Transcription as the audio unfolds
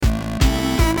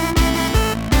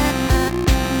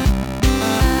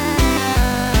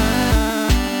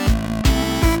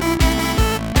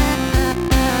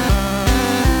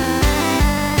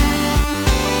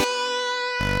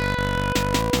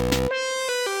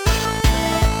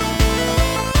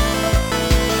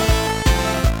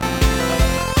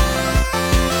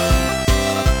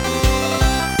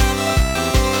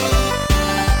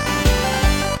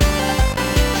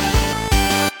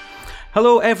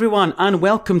Hello everyone and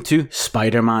welcome to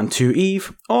Spider-Man 2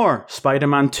 Eve, or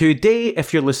Spider-Man 2 Day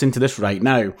if you're listening to this right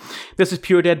now. This is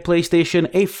Pure Dead PlayStation,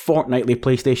 a fortnightly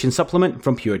PlayStation supplement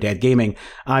from Pure Dead Gaming.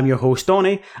 I'm your host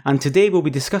Dony, and today we'll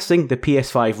be discussing the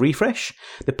PS5 refresh,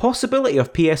 the possibility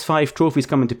of PS5 trophies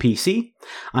coming to PC,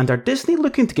 and are Disney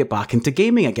looking to get back into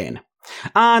gaming again?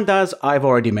 And as I've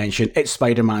already mentioned, it's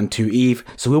Spider-Man 2 Eve,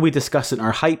 so we'll be discussing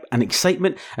our hype and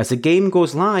excitement as the game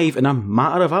goes live in a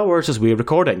matter of hours as we're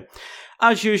recording.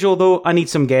 As usual though, I need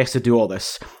some guests to do all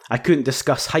this. I couldn't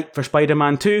discuss hype for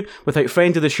Spider-Man 2 without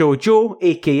friend of the show Joe,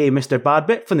 aka Mr.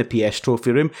 Badbit from the PS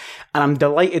Trophy Room, and I'm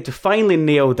delighted to finally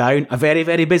nail down a very,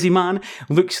 very busy man.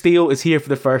 Luke Steele is here for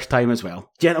the first time as well.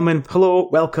 Gentlemen, hello,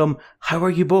 welcome. How are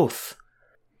you both?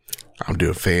 I'm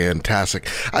doing fantastic.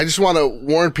 I just want to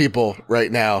warn people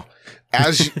right now,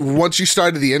 once you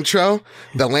started the intro,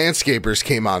 the landscapers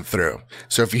came on through.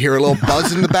 So if you hear a little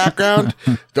buzz in the background,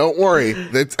 don't worry.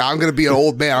 I'm going to be an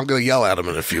old man. I'm going to yell at him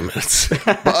in a few minutes.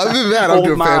 But other than that, I'm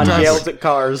doing fantastic. Old man yells at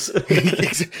cars.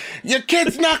 Your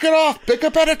kids knock it off. Pick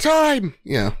up at a time.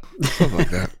 Yeah, something like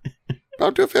that.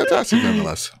 I'm doing fantastic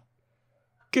nonetheless.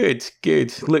 Good.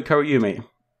 Luke, how are you, mate?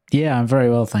 Yeah, I'm very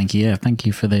well, thank you. Yeah, thank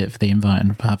you for the invite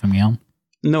and for having me on.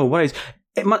 No worries.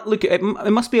 It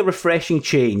must be a refreshing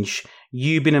change.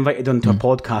 You've been invited onto a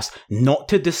podcast not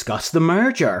to discuss the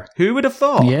merger. Who would have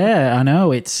thought? Yeah, I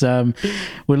know. It's we're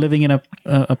living in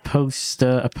a post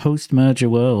merger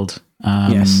world.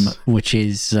 Yes, which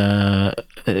is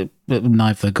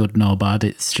neither good nor bad.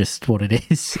 It's just what it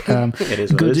is. it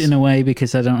is good in a way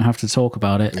because I don't have to talk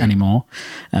about it anymore,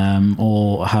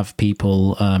 or have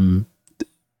people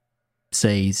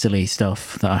say silly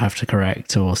stuff that I have to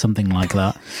correct or something like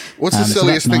that. What's the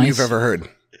silliest thing you've ever heard?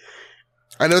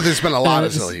 I know there's been a lot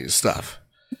of silly stuff.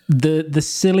 The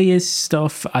silliest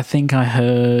stuff I think I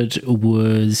heard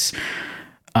was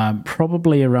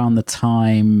probably around the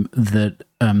time that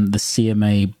the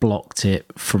CMA blocked it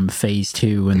from phase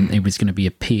 2 and it was going to be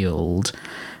appealed.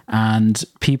 And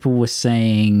people were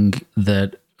saying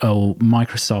that,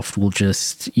 Microsoft will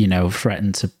just,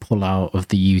 threaten to pull out of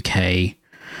the UK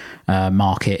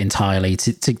market entirely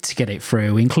to get it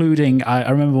through, including I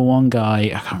remember one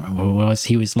guy, I can't remember who it was,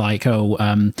 he was like, a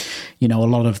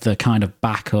lot of the kind of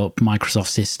backup Microsoft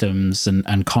systems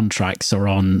and contracts are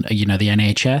on, the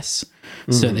NHS,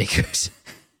 so they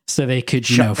could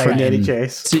threaten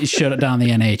to shut down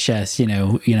the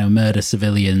NHS, murder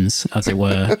civilians, as it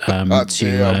were,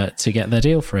 to get their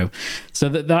deal through. So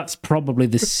that's probably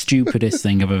the stupidest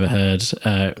thing I've ever heard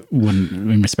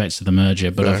in respect to the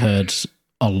merger, but I've heard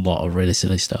a lot of really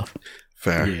silly stuff.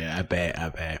 Fair. Yeah, I bet.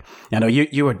 I know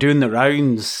you were doing the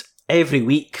rounds every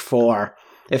week for,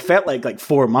 it felt like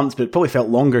 4 months, but it probably felt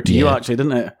longer to you actually,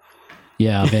 didn't it?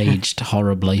 Yeah, I've aged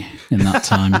horribly in that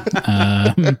time.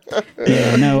 I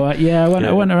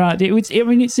went around.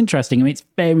 It's interesting. It's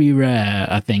very rare,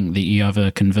 I think, that you have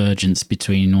a convergence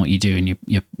between what you do in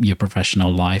your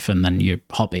professional life and then your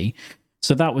hobby.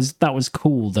 So that was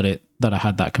cool that I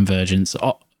had that convergence.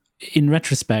 In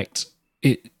retrospect,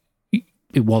 it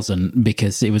wasn't,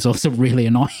 because it was also really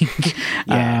annoying.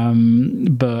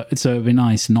 But so it'd be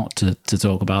nice not to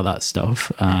talk about that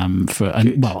stuff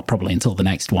probably until the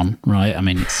next one, right? I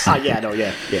mean, it's, yeah.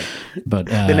 But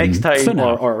the next time,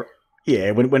 or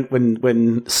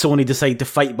when Sony decide to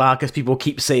fight back, as people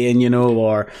keep saying,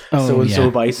 or so and so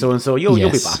by so and so, you'll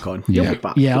be back on. You'll be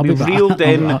back. Yeah, I'll be reeled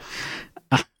in.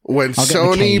 When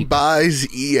Sony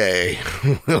buys EA,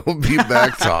 we'll be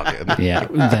back talking. Yeah,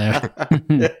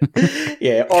 there.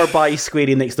 Yeah, or buy Square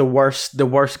Enix, the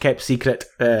worst kept secret.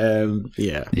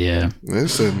 Yeah.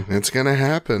 Listen, it's gonna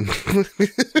happen.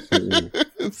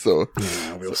 So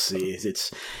we'll see.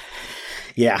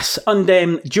 Yes,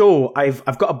 and Joe,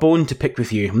 I've got a bone to pick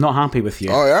with you. I'm not happy with you.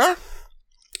 Oh yeah.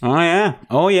 All right,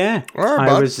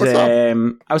 bud.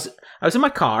 I was in my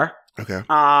car. Okay.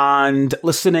 And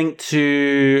listening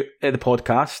to the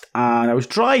podcast, and I was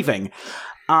driving,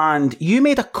 and you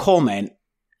made a comment.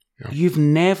 Yeah. You've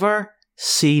never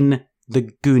seen the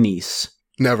Goonies.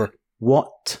 Never.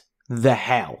 What the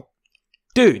hell?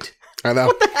 Dude. I know.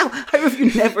 What the hell? How have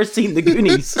you never seen the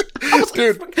Goonies?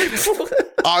 Dude,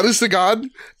 honest to God,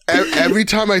 every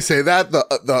time I say that,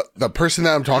 the person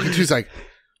that I'm talking to is like,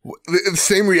 the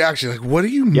same reaction, like, what do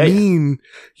you mean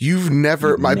you've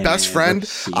never, my best friend,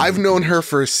 I've known her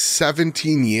for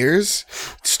 17 years.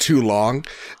 It's too long.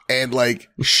 And like,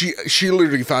 she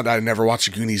literally found out I never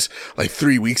watched the Goonies like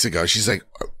 3 weeks ago. She's like,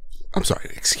 I'm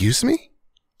sorry, excuse me?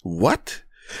 What?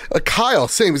 Like Kyle,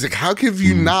 same. He's like, how have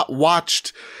you not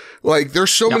watched, like,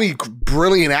 there's so many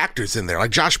brilliant actors in there.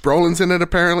 Like Josh Brolin's in it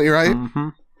apparently, right? Mm-hmm.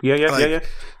 Yeah.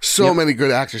 So many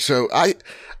good actors. So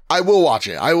I will watch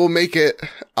it. I will make it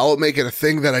a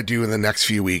thing that I do in the next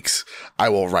few weeks. I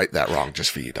will right that wrong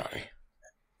just for you, Donnie.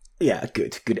 Yeah,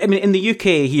 good. I mean, in the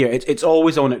UK here, it's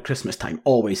always on at Christmas time.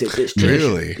 Always, it's tradition.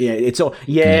 Really? Yeah, it's all.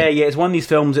 Yeah. It's one of these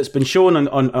films that's been shown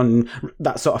on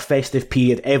that sort of festive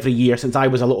period every year since I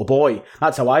was a little boy.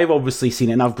 That's how I've obviously seen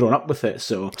it, and I've grown up with it.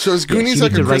 So is Goonies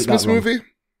like a Christmas movie?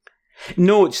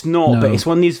 No, it's not. But it's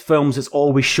one of these films that's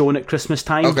always shown at Christmas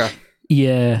time. Okay.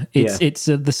 Yeah, it's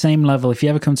the same level. If you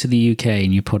ever come to the UK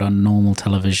and you put on normal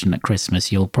television at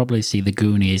Christmas, you'll probably see the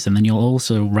Goonies, and then you'll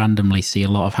also randomly see a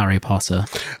lot of Harry Potter.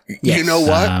 You know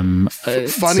what?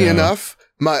 Funny enough,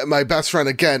 my best friend,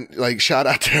 again, like shout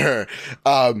out to her.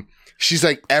 She's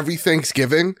like, every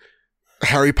Thanksgiving,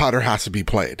 Harry Potter has to be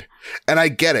played, and I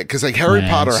get it because like Harry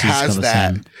Potter has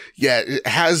that. It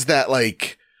has that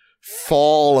like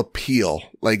fall appeal,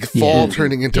 like fall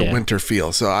turning into winter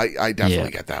feel. So I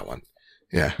definitely get that one.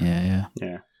 Yeah.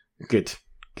 Good.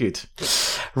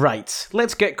 Right,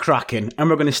 let's get cracking, and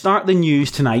we're going to start the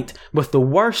news tonight with the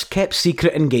worst kept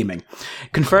secret in gaming.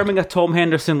 Confirming a Tom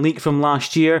Henderson leak from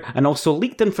last year, and also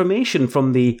leaked information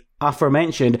from the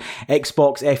aforementioned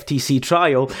Xbox FTC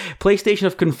trial, PlayStation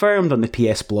have confirmed on the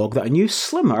PS blog that a new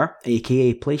slimmer,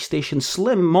 aka PlayStation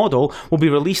Slim model, will be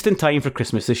released in time for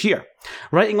Christmas this year.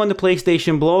 Writing on the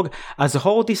PlayStation blog, as the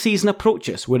holiday season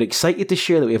approaches, we're excited to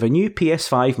share that we have a new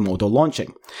PS5 model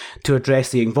launching. To address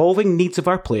the evolving needs of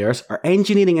our players, our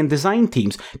engineering and design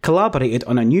teams collaborated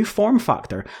on a new form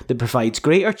factor that provides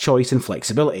greater choice and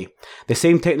flexibility. The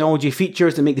same technology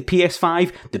features that make the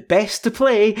PS5 the best to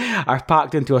play are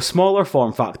packed into a smaller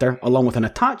form factor, along with an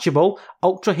attachable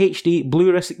Ultra HD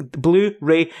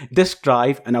Blu-ray disc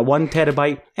drive and a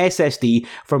 1TB SSD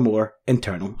for more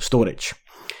internal storage.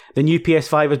 The new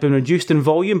PS5 has been reduced in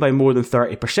volume by more than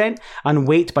 30% and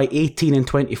weight by 18 and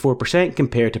 24%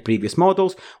 compared to previous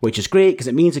models, which is great because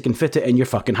it means it can fit it in your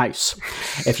fucking house.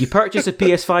 If you purchase a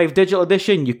PS5 digital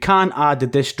edition, you can add the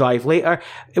disc drive later.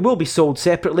 It will be sold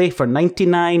separately for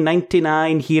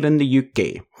 $99.99 here in the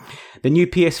UK. The new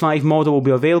PS5 model will be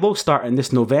available starting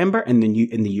this November in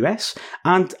the US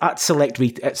and at select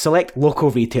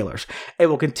local retailers. It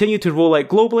will continue to roll out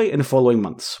globally in the following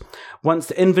months. Once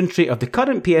the inventory of the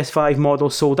current PS5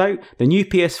 model sold out, the new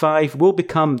PS5 will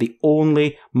become the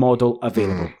only model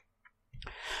available.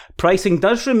 Pricing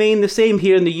does remain the same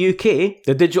here in the UK,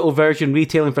 the digital version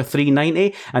retailing for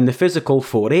 $390 and the physical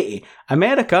 $480.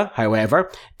 America, however,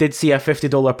 did see a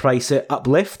 $50 price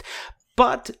uplift,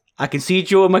 but I can see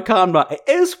Joe on my camera. It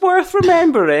is worth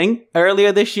remembering,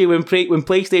 earlier this year when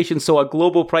PlayStation saw a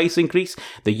global price increase,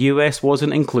 the US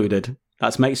wasn't included.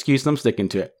 That's my excuse and I'm sticking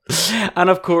to it. And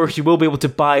of course, you will be able to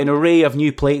buy an array of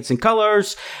new plates and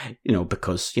colours,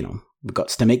 because, we've got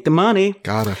to make the money.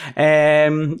 Gotta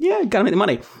make the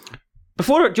money.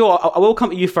 Before, Joe, I will come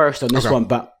to you first on this one,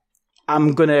 but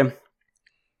I'm going to...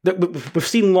 We've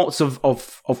seen lots of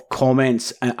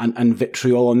comments and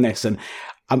vitriol on this, and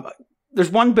there's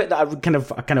one bit that I kind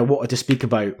of wanted to speak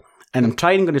about, and I'm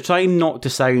going to try not to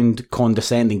sound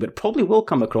condescending, but it probably will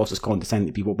come across as condescending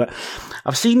to people. But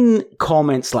I've seen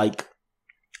comments like,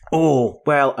 "Oh,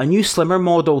 well, a new slimmer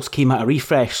models came out a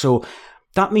refresh, so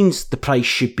that means the price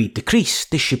should be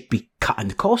decreased. They should be cutting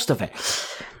the cost of it."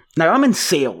 Now, I'm in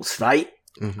sales, right?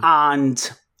 Mm-hmm.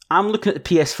 And I'm looking at the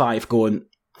PS5 going,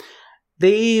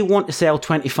 they want to sell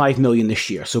 25 million this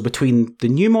year. So between the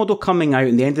new model coming out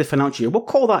and the end of the financial year, we'll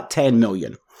call that 10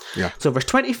 million. Yeah. So there's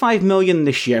 25 million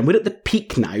this year, and we're at the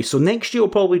peak now. So next year will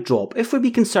probably drop. If we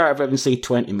be conservative and say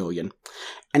 20 million,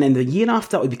 and then the year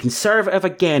after that we'll be conservative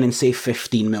again and say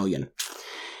 15 million.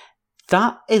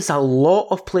 That is a lot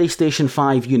of PlayStation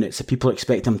 5 units if people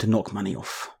expect them to knock money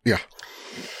off. Yeah.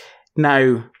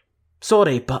 Now,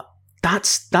 sorry, but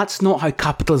that's not how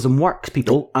capitalism works,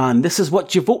 people, and this is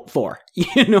what you vote for.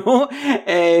 It's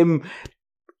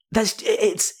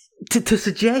to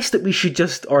suggest that we should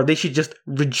just, or they should just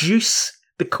reduce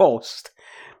the cost.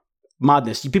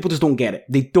 Madness. People just don't get it.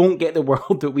 They don't get the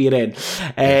world that we're in.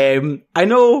 I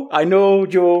know,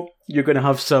 Joe, you're going to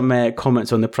have some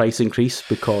comments on the price increase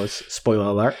because, spoiler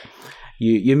alert,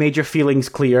 you made your feelings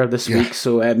clear this week.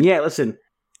 So, listen.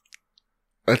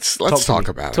 Let's talk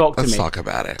about it. Let's talk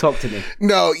about it. Talk to me.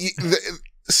 No,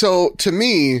 so to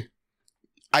me,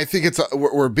 I think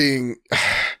we're being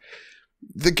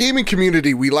the gaming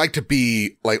community. We like to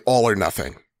be like all or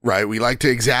nothing, right? We like to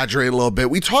exaggerate a little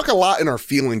bit. We talk a lot in our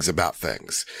feelings about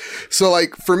things. So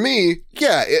like for me,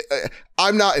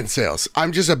 I'm not in sales.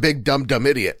 I'm just a big dumb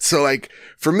idiot. So like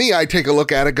for me, I take a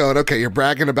look at it going, okay, you're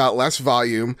bragging about less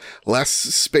volume, less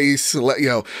space,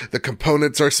 the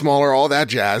components are smaller, all that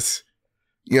jazz.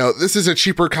 This is a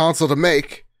cheaper console to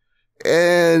make.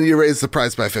 and you raise the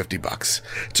price by $50.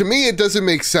 To me, it doesn't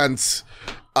make sense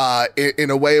in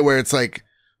a way where it's like,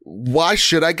 why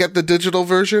should I get the digital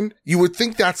version? You would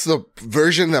think that's the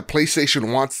version that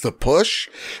PlayStation wants to push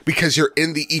because you're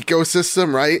in the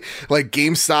ecosystem, right? Like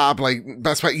GameStop, like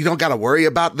Best Buy, you don't got to worry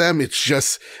about them. It's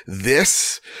just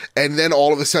this. And then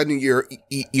all of a sudden you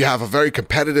have a very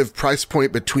competitive price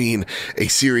point between a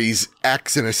Series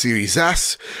X and a Series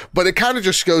S. But it kind of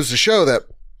just goes to show that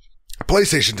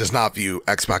PlayStation does not view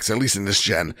Xbox, at least in this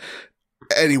gen,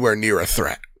 anywhere near a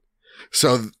threat.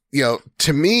 So,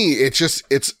 to me,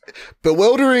 it's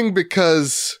bewildering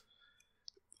because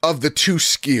of the 2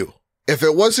 SKU. If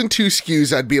it wasn't 2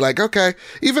 SKUs, I'd be like, okay,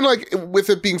 even like with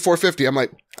it being $450, I'm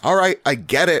like, all right, I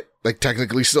get it. Like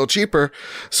technically still cheaper.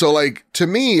 So like, to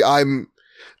me, I'm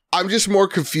just more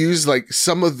confused. Like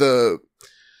some of the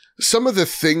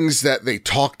things that they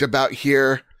talked about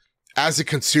here as a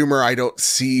consumer, I don't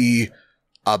see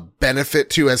a benefit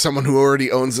to as someone who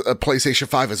already owns a PlayStation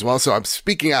 5 as well. So I'm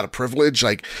speaking out of privilege.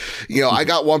 Like, I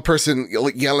got one person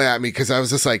yelling at me because I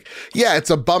was just like, yeah, it's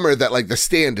a bummer that like the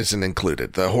stand isn't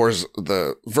included.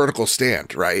 The vertical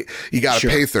stand, right? You got to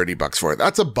pay $30 for it.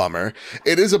 That's a bummer.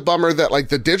 It is a bummer that like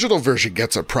the digital version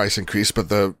gets a price increase, but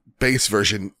the base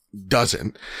version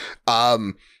doesn't.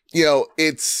 And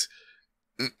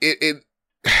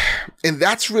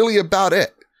that's really about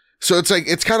it. So it's like,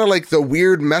 it's kind of like the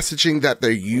weird messaging that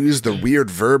they use, the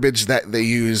weird verbiage that they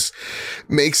use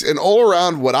makes an all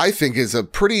around what I think is a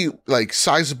pretty like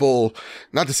sizable,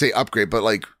 not to say upgrade, but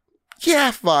like,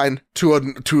 yeah, fine to a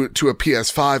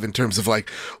PS5 in terms of like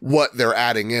what they're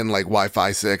adding in, like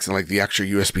Wi-Fi 6 and like the extra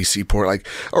USB-C port, like,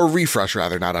 or refresh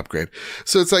rather, not upgrade.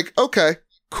 So it's like, okay,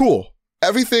 cool.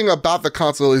 Everything about the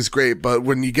console is great, but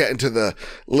when you get into the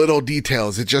little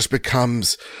details, it just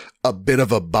becomes a bit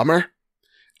of a bummer.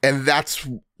 And that's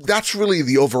really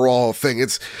the overall thing.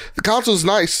 The console's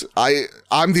nice.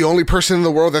 I'm the only person in the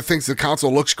world that thinks the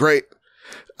console looks great.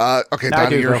 Okay,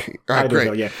 Donnie, you're all right, great.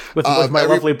 Though, yeah. With my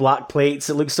lovely black plates,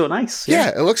 it looks so nice. Yeah,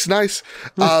 it looks nice.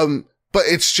 But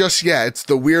it's just, it's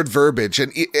the weird verbiage.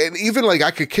 And even like I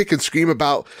could kick and scream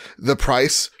about the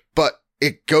price, but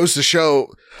it goes to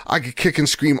show I could kick and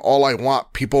scream all I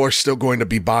want. People are still going to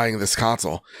be buying this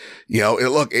console.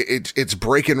 It's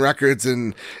breaking records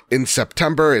in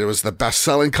September. It was the best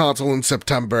selling console in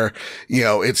September.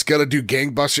 It's going to do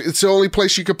gangbusters. It's the only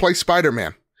place you could play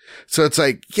Spider-Man. So it's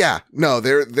like,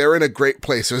 they're in a great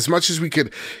place. So as much as we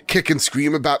could kick and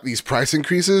scream about these price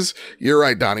increases, you're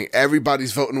right, Donnie.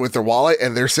 Everybody's voting with their wallet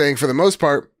and they're saying for the most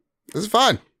part, this is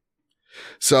fine.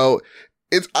 So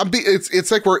it's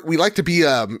like we like to be,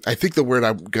 I think the word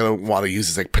I'm going to want to use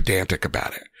is like pedantic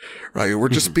about it, right? We're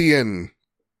just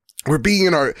we're being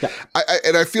in our,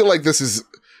 I feel like this is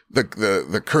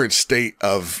the current state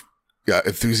of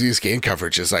enthusiast game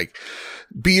coverage is like,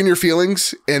 be in your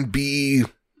feelings and be,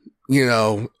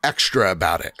 extra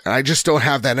about it. And I just don't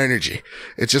have that energy.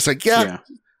 It's just like,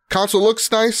 console looks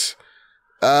nice,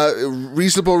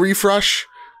 reasonable refresh.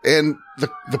 And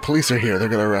the police are here. They're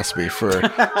going to arrest me for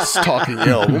talking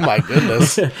ill. Oh my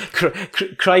goodness.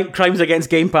 Crimes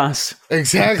against Game Pass.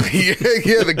 Exactly.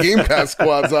 Yeah, the Game Pass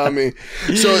squad's on me.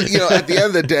 So, at the end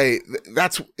of the day,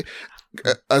 that's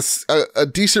a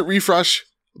decent refresh,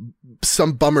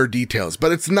 some bummer details,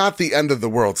 but it's not the end of the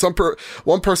world.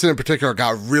 One person in particular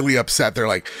got really upset. They're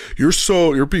like,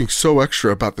 you're being so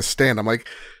extra about the stand. I'm like,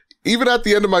 even at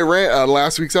the end of my rant,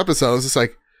 last week's episode, I was just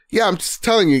like, yeah, I'm just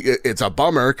telling you, it's a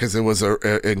bummer because it was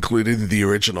included in the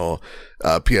original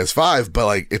PS5, but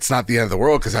like, it's not the end of the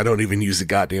world because I don't even use the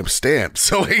goddamn stand.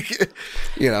 So like,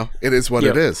 it is what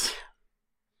it is.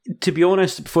 To be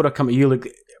honest, before I come to you, look,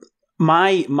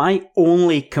 my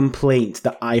only complaint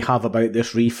that I have about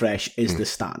this refresh is the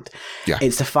stand. Yeah.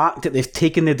 It's the fact that they've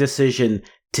taken the decision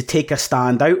to take a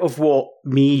stand out of what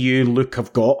me, you, Luke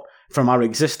have got from our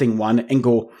existing one and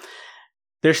go,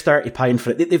 there's £30 for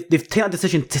it. They've taken a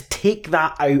decision to take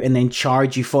that out and then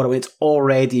charge you for it when it's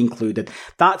already included.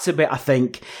 That's a bit, I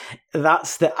think,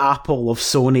 that's the Apple of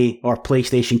Sony or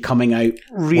PlayStation coming out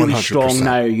really 100%. Strong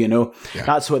now, Yeah.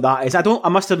 That's what that is. I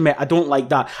must admit, I don't like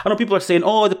that. I know people are saying,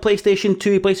 oh, the PlayStation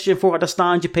 2, PlayStation 4 had a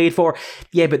stand you paid for.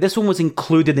 Yeah, but this one was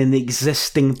included in the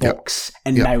existing box,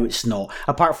 and now it's not.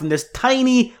 Apart from this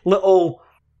tiny little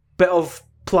bit of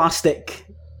plastic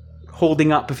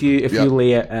holding up if you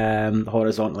lay it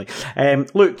horizontally.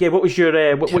 Luke, what was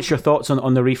your what's your thoughts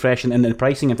on the refresh and the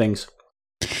pricing and things?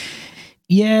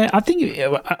 Yeah, I think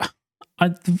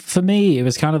for me it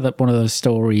was kind of one of those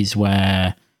stories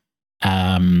where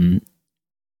I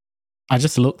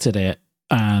just looked at it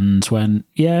and went,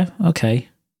 yeah, okay,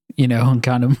 and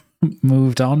kind of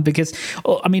moved on, because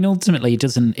I mean, ultimately,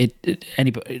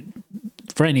 anybody,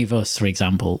 for any of us, for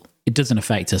example, it doesn't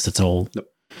affect us at all.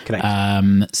 Nope.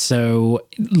 Correct. So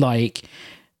like,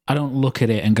 I don't look at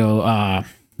it and go,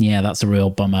 yeah, that's a real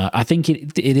bummer. I think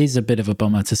it is a bit of a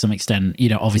bummer to some extent,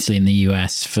 obviously in the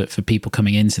US for people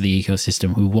coming into the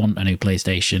ecosystem who want a new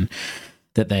PlayStation,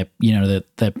 that they're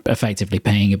effectively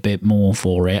paying a bit more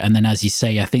for it. And then, as you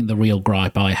say, I think the real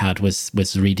gripe I had was the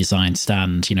redesigned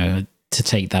stand, to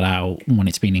take that out when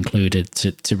it's been included,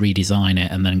 to redesign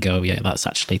it and then go, yeah, that's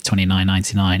actually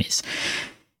 $29.99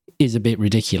 is a bit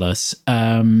ridiculous.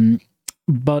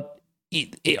 But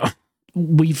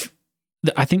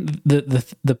I think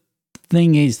the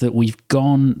thing is that we've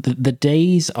gone, the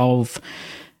days of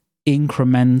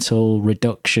incremental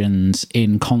reductions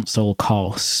in console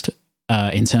cost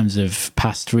in terms of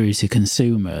pass through to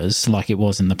consumers, like it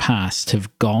was in the past,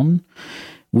 have gone.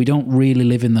 We don't really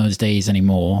live in those days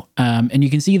anymore. And you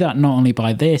can see that not only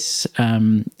by this,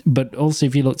 but also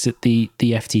if you looked at the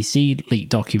FTC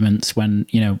leaked documents when,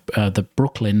 the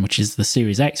Brooklyn, which is the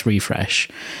Series X refresh,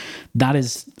 that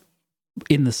is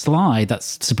in the slide,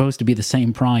 that's supposed to be the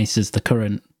same price as the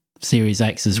current Series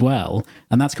X as well.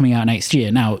 And that's coming out next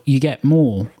year. Now, you get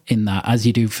more in that, as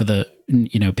you do for the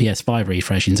PS5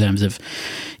 refresh, in terms of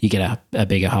you get a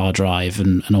bigger hard drive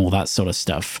and all that sort of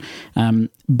stuff.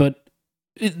 But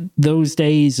those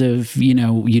days of,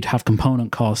 you'd have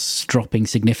component costs dropping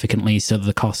significantly, so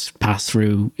the cost pass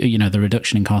through, the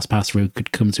reduction in cost pass through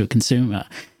could come to a consumer.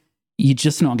 You're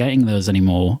just not getting those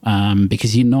anymore,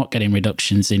 because you're not getting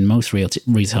reductions in most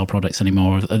retail products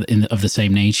anymore of the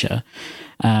same nature.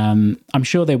 I'm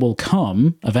sure they will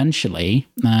come eventually,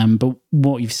 but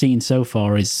what you've seen so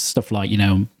far is stuff like,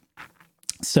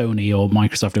 Sony or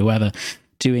Microsoft or whoever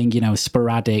doing,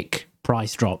 sporadic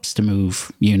price drops to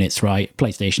move units, right?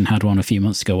 PlayStation had one a few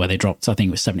months ago where they dropped, I think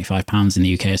it was £75 in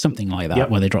the UK or something like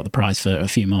that, where they dropped the price for a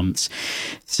few months.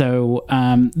 So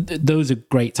those are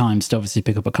great times to obviously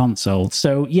pick up a console.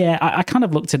 So yeah, I kind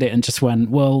of looked at it and just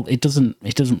went, well, it doesn't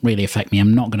really affect me.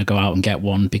 I'm not going to go out and get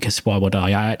one, because why would I?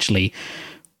 I actually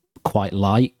quite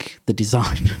like the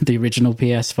design of the original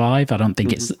PS5. I don't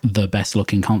think it's the best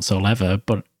looking console ever,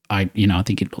 but I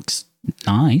think it looks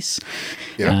nice.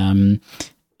 Yeah.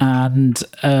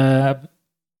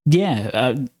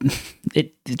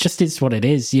 It just is what it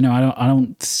is. I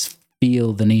don't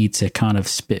feel the need to kind of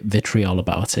spit vitriol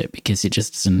about it, because it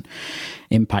just doesn't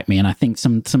impact me. And I think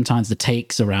sometimes the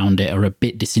takes around it are a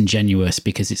bit disingenuous,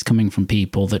 because it's coming from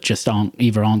people that just aren't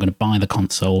going to buy the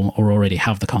console or already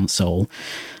have the console,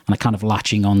 and are kind of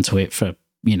latching onto it for,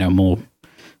 more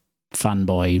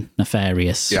fanboy,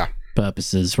 nefarious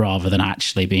purposes, rather than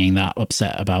actually being that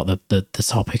upset about the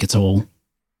topic at all.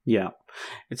 Yeah.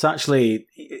 It's actually,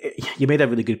 you made a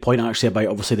really good point actually about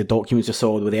obviously the documents you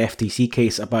saw with the FTC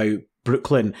case about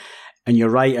Brooklyn, and you're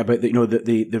right about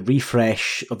the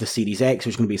refresh of the Series X,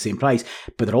 which is going to be the same price,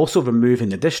 but they're also removing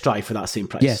the disk drive for that same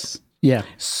price. Yes. Yeah.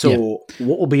 So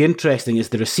what will be interesting is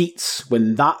the receipts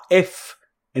when that, if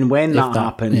and when that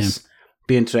happens.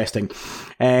 Be interesting.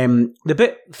 The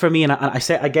bit for me, and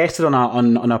I guessed it on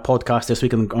a podcast this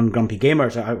week on Grumpy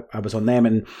Gamers. I was on them,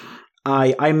 and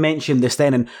I mentioned this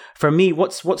then, and for me,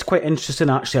 what's quite interesting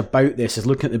actually about this is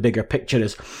looking at the bigger picture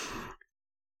is,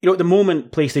 at the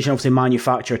moment, PlayStation obviously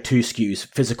manufacture 2 SKUs,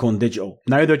 physical and digital.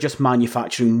 Now they're just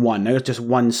manufacturing one. Now it's just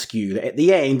one SKU that at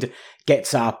the end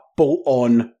gets a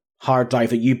bolt-on hard drive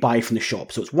that you buy from the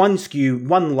shop. So it's one SKU,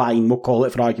 one line, we'll call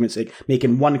it for argument's sake,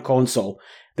 making one console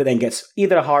that then gets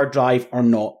either a hard drive or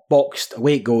not, boxed,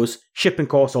 away it goes, shipping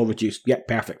costs all reduced. Yeah,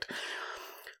 perfect.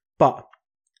 But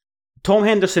Tom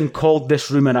Henderson called this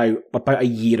rumour out about a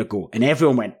year ago, and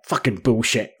everyone went, fucking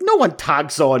bullshit. No one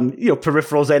tags on,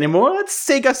 peripherals anymore. That's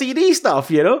Sega CD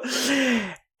stuff,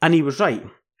 And he was right.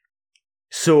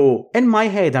 So, in my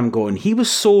head, I'm going, he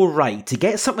was so right. To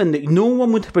get something that no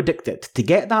one would have predicted, to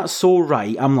get that so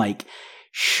right, I'm like,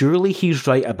 surely he's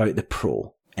right about the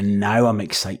Pro. And now I'm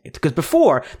excited. Because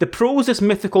before, the Pro was this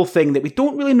mythical thing that we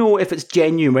don't really know if it's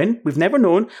genuine. We've never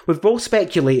known. We've both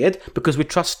speculated because we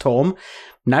trust Tom.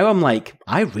 Now I'm like,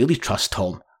 I really trust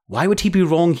Tom. Why would he be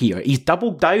wrong here? He's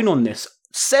doubled down on this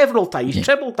several times,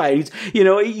 triple times. He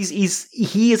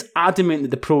is adamant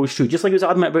that the Pro is true, just like he was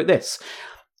adamant about this.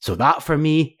 So that for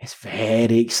me is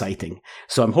very exciting.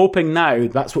 So I'm hoping now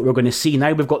that's what we're going to see.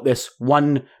 Now we've got this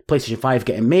one PlayStation 5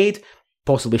 getting made,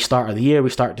 possibly start of the year.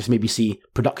 We start to maybe see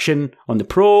production on the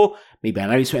Pro, maybe an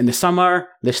announcement in the summer.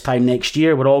 This time next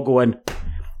year, we're all going,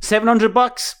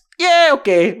 $700? Yeah,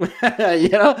 okay.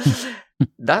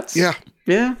 That's...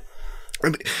 Yeah.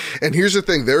 And here's the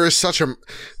thing: there is such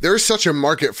a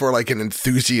market for like an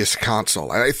enthusiast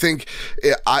console, and I think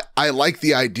I like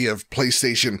the idea of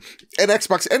PlayStation and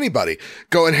Xbox, anybody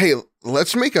going, hey,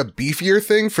 let's make a beefier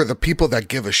thing for the people that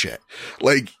give a shit.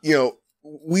 Like, you know,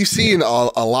 we've seen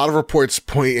a lot of reports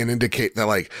point and indicate that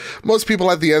like most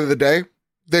people at the end of the day,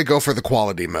 they go for the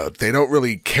quality mode. They don't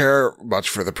really care much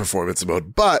for the performance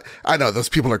mode, but I know those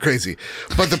people are crazy.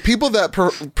 But the people that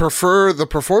prefer the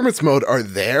performance mode are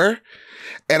there.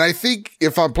 And I think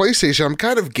if on PlayStation, I'm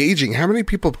kind of gauging how many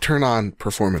people turn on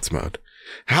performance mode.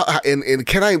 And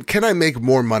can I make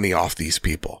more money off these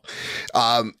people?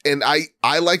 And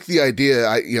I like the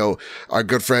idea. You know, our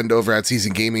good friend over at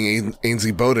Season Gaming,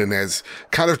 Ainsley Bowden, has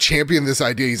kind of championed this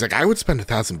idea. He's like, I would spend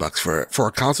 $1,000 for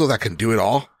a console that can do it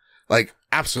all. Like,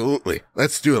 absolutely.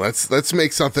 Let's do it. Let's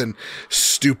make something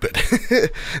stupid.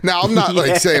 Now, I'm not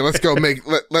like saying, let's go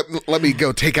let me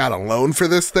go take out a loan for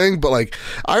this thing, but like,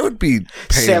 I would be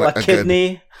paying sell a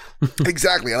kidney.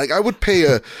 Exactly. Like, I would pay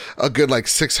a good like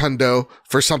 $600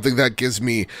 for something that gives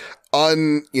me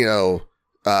unaltering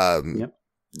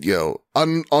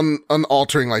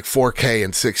like 4K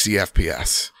and 60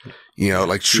 FPS. You know,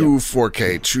 like true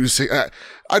 4K, true.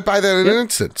 I'd buy that in an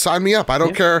instant. Sign me up. I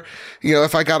don't care. You know,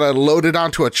 if I gotta load it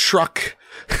onto a truck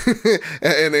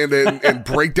and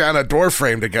break down a door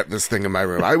frame to get this thing in my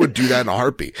room, I would do that in a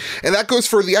heartbeat. And that goes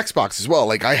for the Xbox as well.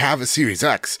 Like, I have a Series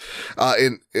X.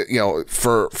 You know,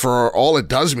 for all it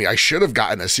does me, I should have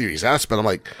gotten a Series S, but I'm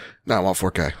like, no, I want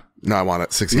 4K. No, I want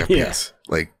it 60 FPS.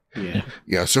 Like.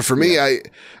 Yeah. So for me, I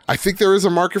think there is a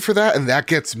market for that, and that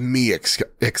gets me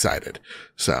excited.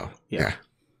 So yeah.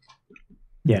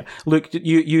 Luke,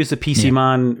 you as a PC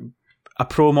man, a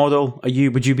pro model,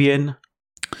 would you be in?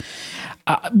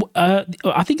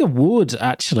 I think I would,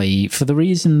 actually, for the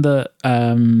reason that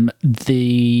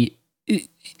the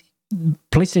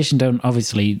PlayStation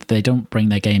don't bring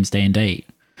their games day and date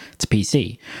to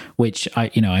PC, which I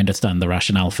understand the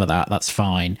rationale for that. That's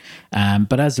fine.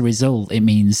 But as a result, it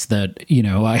means that, you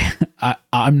know,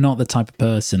 I'm not the type of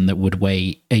person that would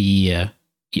wait a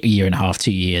year and a half,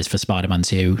 2 years for Spider-Man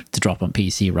 2 to drop on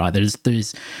PC, right?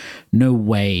 There's no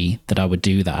way that I would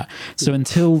do that. So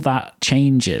until that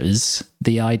changes,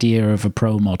 the idea of a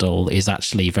pro model is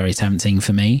actually very tempting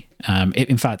for me.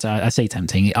 In fact, I say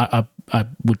tempting. I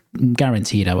would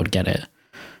guaranteed I would get it.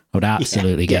 I would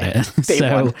absolutely get it.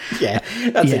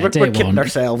 That's it. We're kidding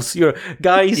ourselves. You're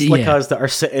guys like us that are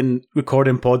sitting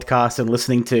recording podcasts and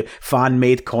listening to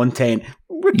fan-made content.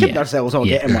 We're kidding ourselves on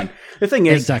getting one. The thing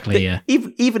is,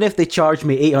 even if they charge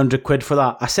me £800 for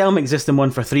that, I sell my existing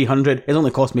one for $300. It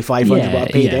only cost me $500 what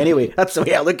I paid anyway. That's the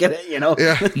way I look at it, you know.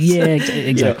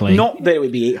 Exactly. You know, not that it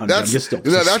would be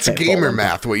 $800. That's gamer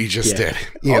math. What you just did.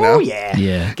 You know?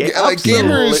 Like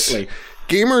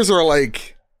gamers are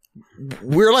like.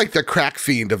 We're like the crack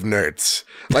fiend of nerds.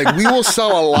 Like, we will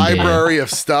sell a library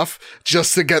of stuff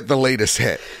just to get the latest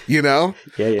hit, you know?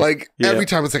 Every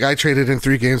time it's like, I traded in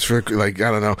 3 games for, like,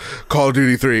 I don't know, Call of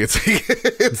Duty 3.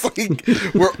 It's like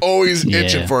we're always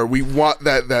itching for it. We want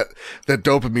that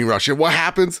dopamine rush. And what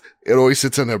happens? It always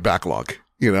sits in their backlog,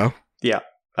 you know? Yeah.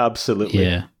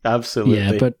 Absolutely. Absolutely.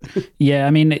 Yeah, but I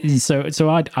mean, so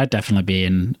I'd definitely be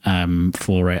in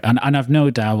for it, and I've no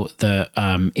doubt that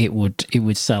it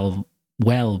would sell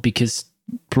well, because,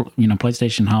 you know,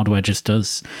 PlayStation hardware just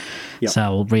does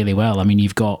sell really well. I mean,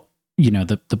 you've got, you know,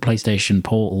 the PlayStation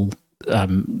Portal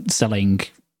selling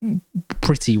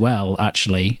pretty well,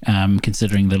 actually,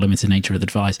 considering the limited nature of the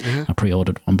device. I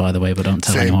pre-ordered one, by the way, but don't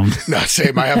tell anyone. No,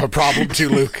 same. I have a problem too,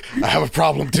 Luke. I have a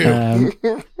problem too.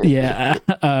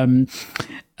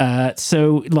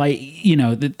 So, like, you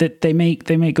know, they make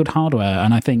good hardware,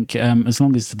 and I think as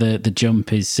long as the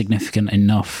jump is significant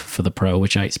enough for the Pro,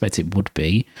 which I expect it would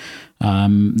be,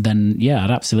 then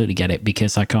I'd absolutely get it,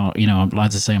 because I can't, you know,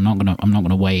 as I say, I'm not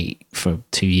gonna wait for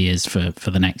 2 years for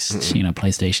the next you know,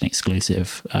 PlayStation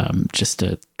exclusive just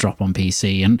to drop on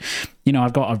PC. And, you know,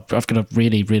 I've got a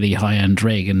really, really high end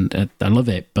rig, and I love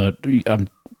it, but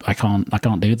I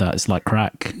can't do that. It's like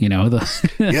crack, you know,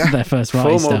 their first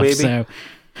party stuff. Baby.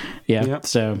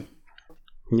 So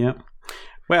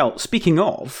Well, speaking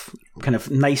of kind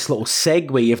of nice little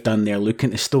segue you've done there, Luke,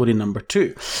 into story number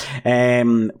 2.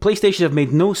 PlayStation have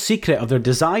made no secret of their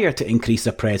desire to increase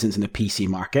their presence in the PC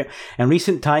market. In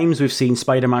recent times, we've seen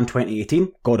Spider-Man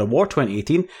 2018, God of War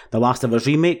 2018, The Last of Us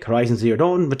Remake, Horizon Zero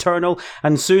Dawn, Returnal,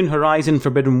 and soon Horizon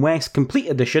Forbidden West Complete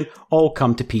Edition all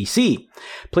come to PC.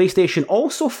 PlayStation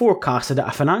also forecasted at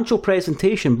a financial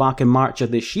presentation back in March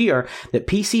of this year that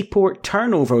PC port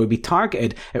turnover would be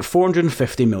targeted at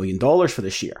 $450 million for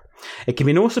this year. It can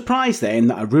be no surprise then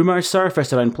that a rumour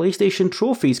surfaced around PlayStation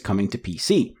trophies coming to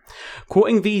PC.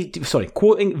 Quoting VGC,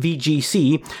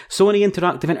 Sony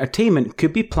Interactive Entertainment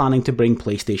could be planning to bring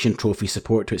PlayStation Trophy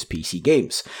support to its PC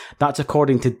games. That's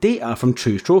according to data from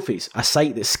True Trophies, a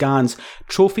site that scans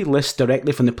trophy lists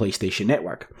directly from the PlayStation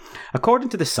Network. According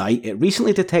to the site, it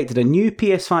recently detected a new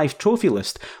PS5 trophy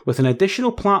list with an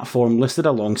additional platform listed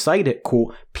alongside it,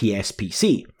 quote,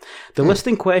 PSPC. The list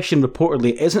in question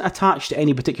reportedly isn't attached to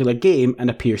any particular game and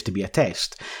appears to be a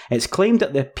test. It's claimed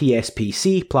that the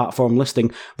PSPC platform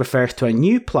listing refers to a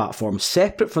new platform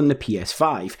separate from the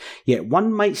PS5, yet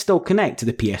one might still connect to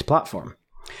the PS platform.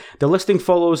 The listing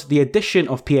follows the addition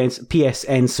of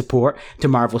PSN support to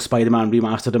Marvel Spider-Man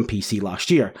Remastered on PC last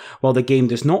year. While the game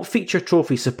does not feature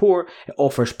trophy support, it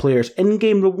offers players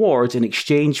in-game rewards in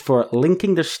exchange for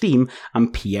linking their Steam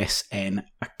and PSN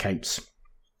accounts.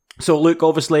 So, Luke,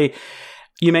 obviously,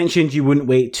 you mentioned you wouldn't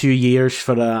wait 2 years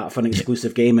for an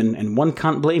exclusive game, and one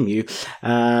can't blame you.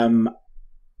 I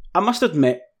must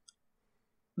admit,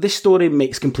 this story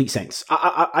makes complete sense.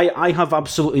 I have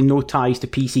absolutely no ties to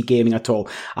PC gaming at all.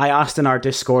 I asked in our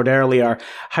Discord earlier,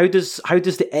 how does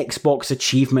the Xbox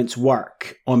achievements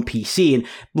work on PC? And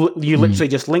you literally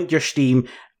just link your Steam,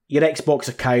 your Xbox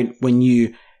account. When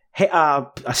you hit a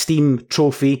Steam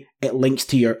trophy, it links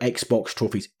to your Xbox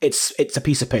trophies. It's a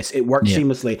piece of piss. It works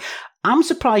seamlessly. I'm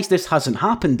surprised this hasn't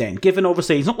happened then, given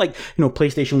obviously it's not like,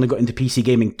 PlayStation only got into PC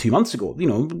gaming 2 months ago.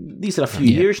 These are a few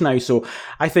years now. So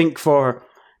I think for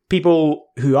people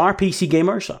who are PC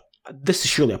gamers, this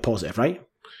is surely a positive, right?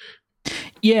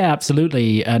 Yeah,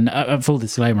 absolutely. And full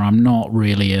disclaimer, I'm not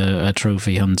really a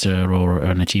trophy hunter or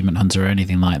an achievement hunter or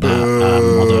anything like that.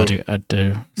 Although I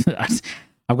do.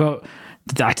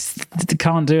 I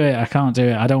can't do it. I can't do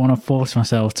it. I don't want to force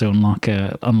myself to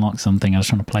unlock something. I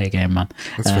just want to play a game, man.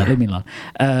 Leave me alone.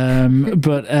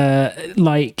 But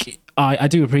I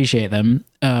do appreciate them.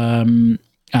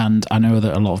 And I know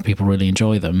that a lot of people really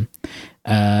enjoy them.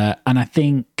 And I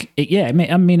think, it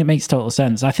makes total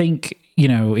sense. I think,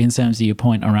 in terms of your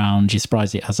point around you're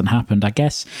surprised it hasn't happened, I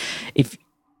guess if,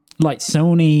 like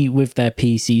Sony with their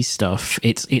PC stuff,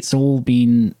 it's all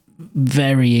been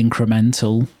very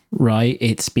incremental, right?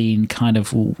 It's been kind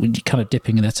of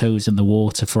dipping their toes in the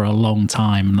water for a long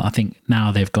time. I think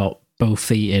now they've got both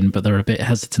feet in, but they're a bit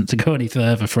hesitant to go any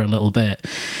further for a little bit.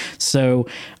 So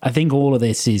I think all of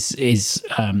this is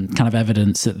kind of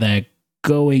evidence that they're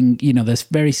going, they're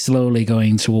very slowly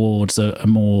going towards a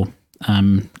more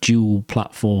dual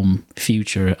platform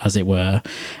future, as it were.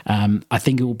 I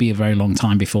think it will be a very long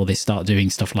time before they start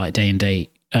doing stuff like day and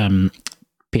date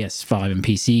PS5 and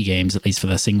PC games, at least for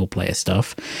their single player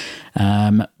stuff.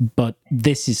 But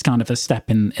this is kind of a step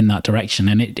in that direction,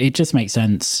 and it just makes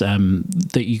sense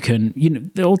that you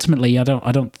can, ultimately, I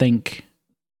don't think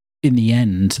in the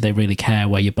end they really care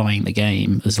where you're buying the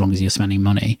game as long as you're spending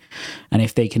money. And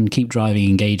if they can keep driving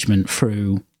engagement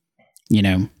through,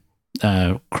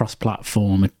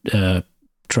 cross-platform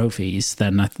trophies,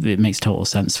 then it makes total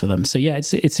sense for them. So yeah,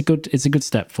 it's a good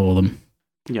step for them.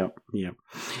 Yeah.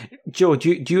 Joe,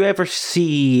 do you ever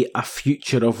see a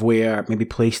future of where maybe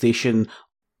PlayStation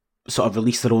sort of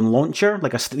release their own launcher,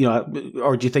 like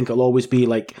or do you think it'll always be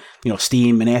like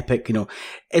Steam and Epic?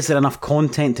 Is there enough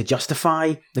content to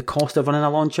justify the cost of running a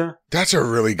launcher? That's a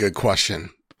really good question.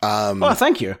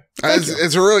 Thank you.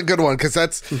 It's a really good one, because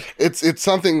it's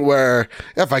something where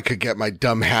if I could get my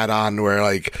dumb hat on, where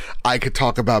like I could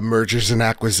talk about mergers and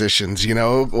acquisitions,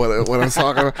 what I'm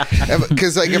talking about.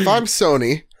 Because like if I'm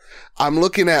Sony, I'm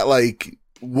looking at like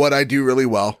what I do really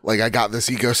well. Like I got this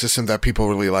ecosystem that people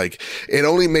really like. It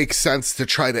only makes sense to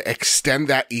try to extend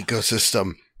that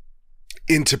ecosystem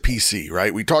into PC,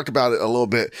 right? We talked about it a little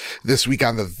bit this week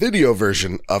on the video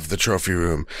version of the Trophy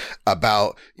Room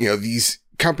about, these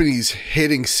companies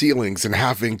hitting ceilings and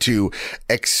having to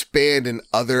expand in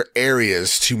other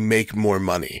areas to make more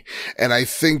money. And I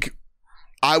think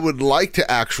I would like to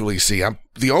actually see, I'm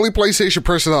the only PlayStation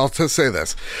personnel to say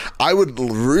this, I would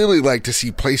really like to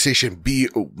see PlayStation be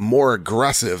more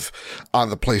aggressive on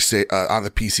the on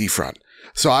the PC front.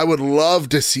 So I would love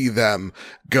to see them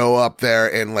go up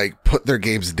there and like put their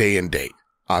games day and date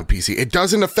on PC. It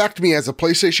doesn't affect me as a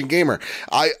PlayStation gamer.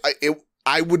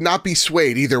 I would not be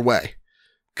swayed either way,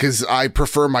 because I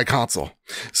prefer my console.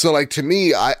 So like to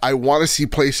me, I want to see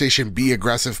PlayStation be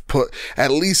aggressive,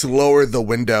 at least lower the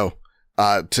window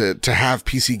to have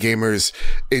PC gamers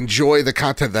enjoy the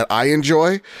content that I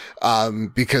enjoy,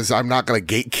 because I'm not going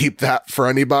to gatekeep that for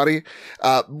anybody,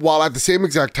 while at the same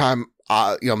exact time,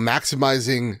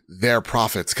 maximizing their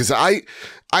profits. Because I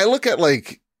look at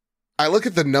like, I look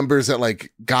at the numbers that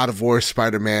like God of War,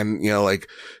 Spider-Man, you know, like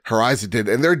Horizon did,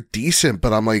 and they're decent,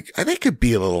 but I'm like, I think it could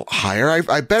be a little higher.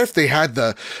 I bet if they had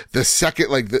the second,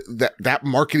 like that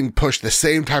marketing push, the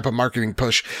same type of marketing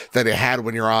push that it had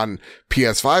when you're on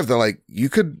PS5, they're like, you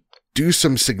could do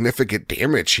some significant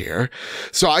damage here.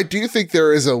 So I do think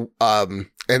there is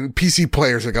and PC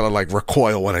players are going to like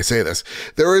recoil when I say this.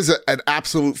 There is an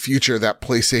absolute future that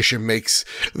PlayStation makes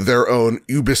their own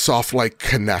Ubisoft-like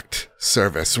Connect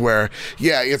service where,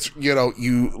 yeah, it's, you know,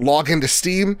 you log into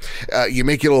Steam, you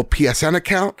make your little PSN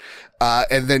account,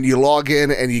 and then you log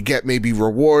in and you get maybe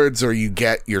rewards or you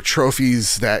get your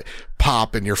trophies that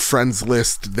pop in your friends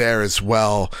list there as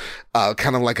well.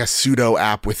 Kind of like a pseudo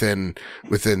app within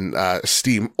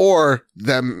Steam, or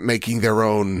them making their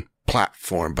own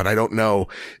platform. But I don't know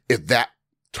if that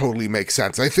totally makes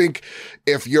sense. I think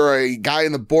if you're a guy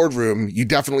in the boardroom, you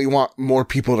definitely want more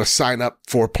people to sign up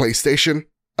for PlayStation.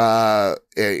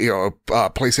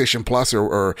 PlayStation Plus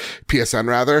or PSN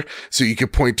rather. So you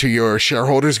could point to your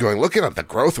shareholders going, look at the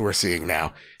growth we're seeing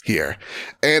now here.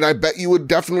 And I bet you would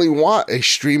definitely want a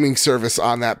streaming service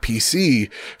on that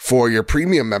PC for your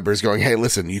premium members going, hey,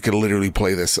 listen, you can literally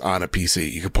play this on a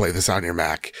PC. You can play this on your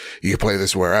Mac. You can play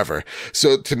this wherever.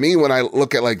 So to me, when I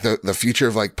look at like the future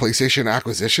of like PlayStation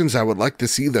acquisitions, I would like to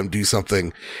see them do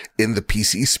something in the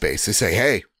PC space. They say,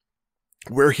 hey,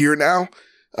 we're here now.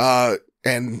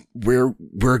 And we're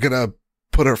gonna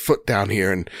put our foot down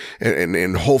here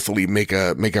and hopefully make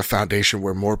a foundation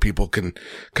where more people can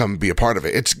come be a part of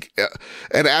it. It's,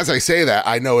 and as I say that,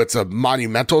 I know it's a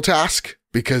monumental task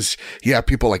because you have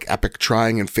people like Epic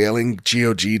trying and failing.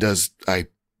 GOG does, I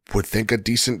would think, a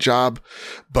decent job.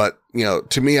 But, you know,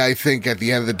 to me, I think at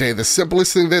the end of the day, the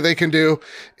simplest thing that they can do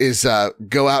is,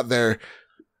 go out there,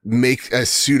 make a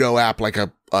pseudo app like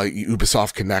a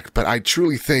Ubisoft Connect, but I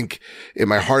truly think in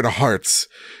my heart of hearts,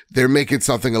 they're making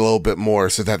something a little bit more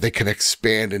so that they can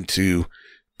expand into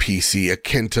PC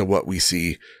akin to what we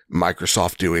see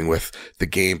Microsoft doing with the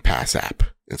Game Pass app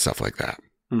and stuff like that.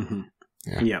 Mm-hmm.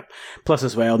 Yeah. Plus,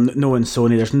 as well, knowing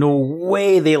Sony, there's no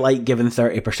way they like giving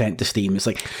 30% to Steam. It's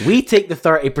like, we take the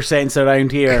 30%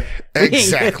 around here.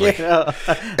 Exactly. You know,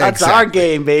 that's our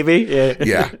game, baby.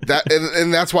 Yeah. That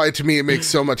and that's why to me it makes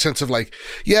so much sense of like,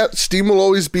 yeah, Steam will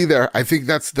always be there. I think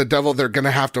that's the devil they're going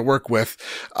to have to work with.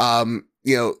 You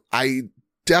know, I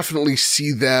definitely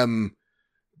see them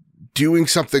doing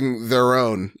something their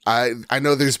own. I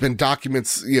know there's been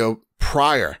documents, you know,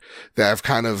 prior that have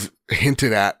kind of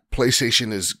hinted at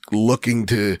PlayStation is looking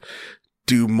to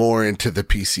do more into the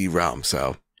PC realm.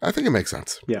 So I think it makes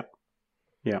sense. Yeah.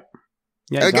 And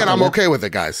again, I'm okay with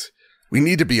it, guys. We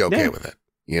need to be okay with it,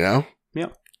 you know? Yeah.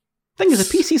 Thing is,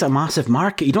 the PC is a massive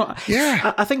market. You don't.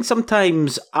 Yeah. I think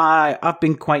sometimes I've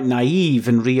been quite naive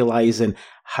in realizing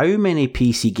how many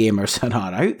PC gamers there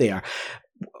are out there.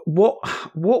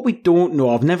 What we don't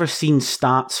know, I've never seen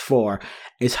stats for,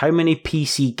 is how many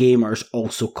PC gamers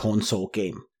also console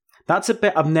game. That's a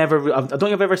bit I don't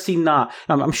think I've ever seen that.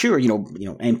 I'm sure, you know,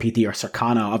 NPD or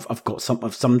Circana, I've got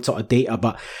some sort of data,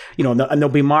 but, you know, and there'll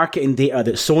be marketing data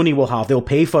that Sony will have, they'll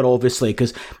pay for, obviously,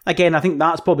 because, again, I think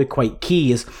that's probably quite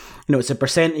key is, you know, it's a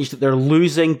percentage that they're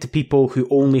losing to people who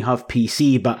only have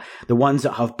PC, but the ones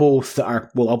that have both that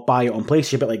are, well, I'll buy it on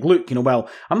PlayStation, but like, look, you know, well,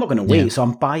 I'm not going to wait, so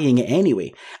I'm buying it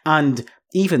anyway. And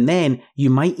even then, you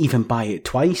might even buy it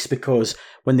twice because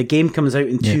when the game comes out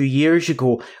in 2 years, you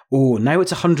go, oh, now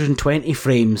it's 120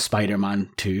 frames, Spider-Man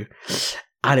 2,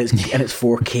 and it's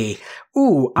 4K.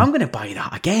 Oh, I'm going to buy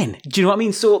that again. Do you know what I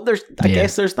mean? So I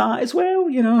guess there's that as well,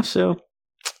 you know. So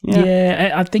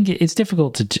yeah, I think it's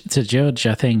difficult to judge.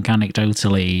 I think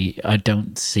anecdotally, I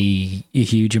don't see a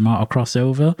huge amount of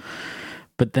crossover,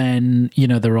 but then, you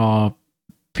know, there are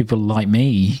people like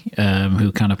me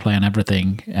who kind of play on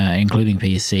everything, including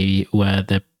PC, where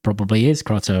there probably is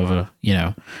crossover. You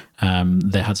know,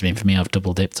 there has been for me. I've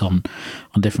double dipped on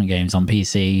different games on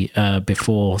PC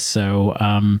before, so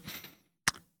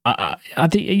I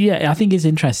think it's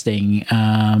interesting.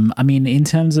 I mean, in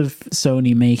terms of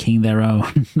Sony making their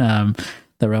own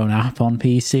app on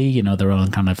PC, you know, their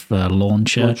own kind of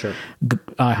launcher.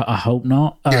 I hope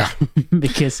not,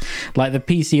 because like the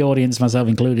PC audience, myself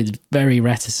included, is very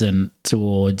reticent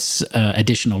towards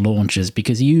additional launchers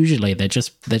because usually they're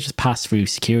just pass through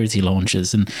security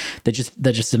launchers and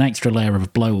they're just an extra layer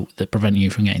of bloat that prevent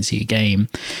you from getting to your game,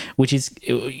 which is,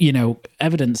 you know,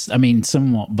 evidenced, I mean,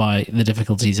 somewhat by the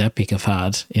difficulties Epic have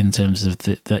had in terms of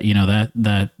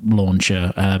their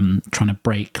launcher trying to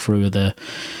break through the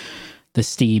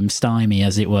Steam stymie,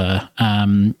 as it were.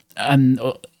 And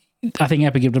I think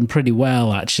Epic have done pretty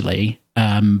well, actually,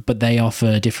 but they offer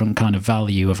a different kind of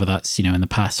value, whether that's, in the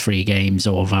past free games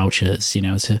or vouchers,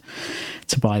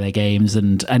 to buy their games.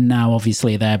 And now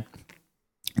obviously they're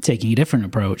taking a different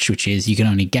approach, which is you can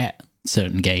only get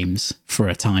certain games for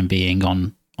a time being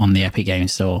on the Epic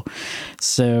Games Store.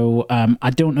 So I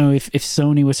don't know if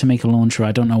Sony were to make a launcher,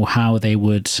 I don't know how they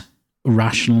would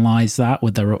rationalize that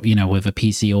with their, with a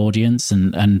PC audience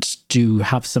and do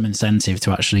have some incentive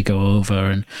to actually go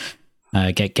over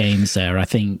and get games there. I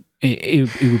think it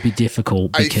would be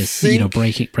difficult because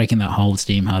breaking that hold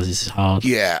Steam has is hard.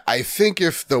 Yeah, I think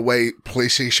if the way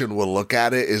PlayStation will look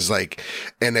at it is like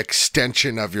an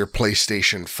extension of your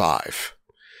PlayStation 5.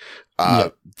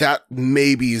 That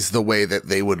maybe is the way that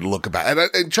they would look about it.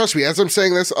 And trust me, as I'm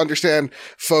saying this, understand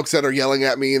folks that are yelling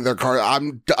at me in their car.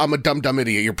 I'm a dumb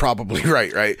idiot. You're probably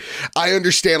right? I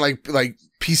understand like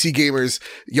PC gamers,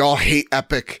 y'all hate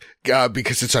Epic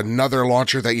because it's another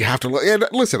launcher that you have to and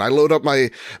listen, I load up my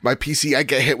PC, I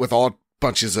get hit with all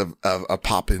bunches of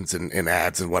pop-ins and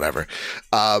ads and whatever.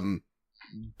 But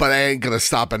I ain't gonna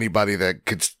stop anybody that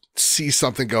could see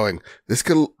something going, this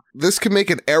could make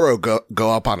an arrow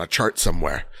go up on a chart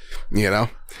somewhere.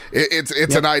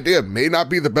 It's an idea. May not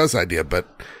be the best idea, but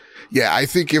yeah, I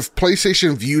think if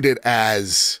PlayStation viewed it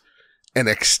as an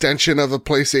extension of a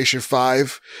PlayStation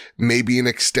 5, maybe an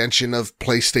extension of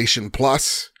PlayStation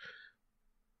Plus,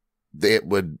 it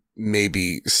would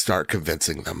maybe start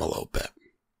convincing them a little bit.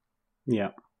 Yeah,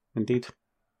 indeed.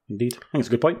 I think it's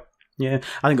a good point. Yeah,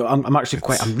 I think I'm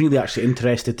really actually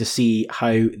interested to see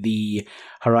how the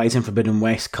Horizon Forbidden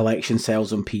West collection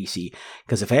sells on PC.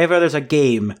 Because if ever there's a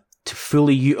game to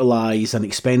fully utilize an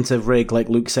expensive rig, like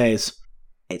Luke says,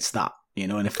 it's that,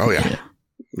 and if I'm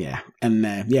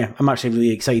actually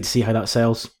really excited to see how that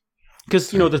sells.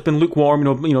 Because there's been lukewarm.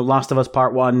 Last of Us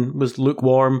Part 1 was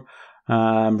lukewarm.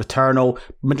 Returnal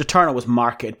was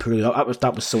marketed poorly. That was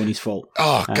Sony's fault.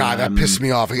 Oh god, that pissed me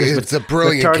off. It's a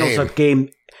brilliant Returnal's a game.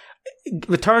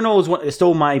 Returnal is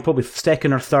still my probably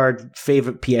second or third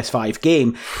favorite PS5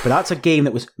 game, but that's a game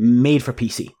that was made for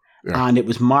PC, and it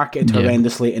was marketed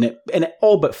horrendously, and it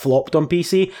all but flopped on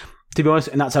PC, to be honest.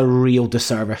 And that's a real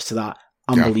disservice to that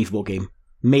unbelievable game.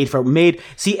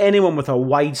 See, anyone with a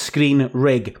widescreen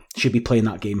rig should be playing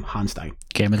that game, hands down.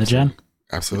 Game of the gen.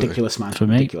 Absolutely ridiculous, man. For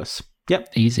me, ridiculous. Yep,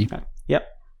 easy. Yep.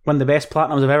 One of the best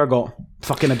platinums I've ever got.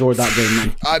 Fucking adored that game,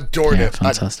 man. Adored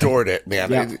it,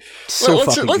 man. Yeah.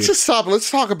 Let's just stop.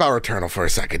 Let's talk about Returnal for a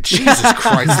second. Jesus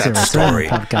Christ, that story.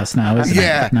 Podcast now, isn't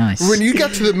it? Nice. When you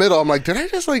get to the middle, I'm like, did I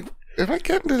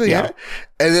get into the end?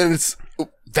 And then it's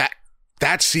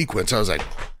that sequence. I was like,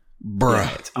 bruh.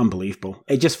 Yeah, it's unbelievable.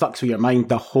 It just fucks with your mind.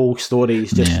 The whole story is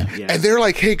just... Yeah. And they're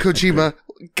like, hey, Kojima,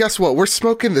 guess what? We're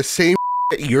smoking the same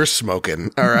you're smoking,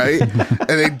 all right? And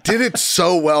they did it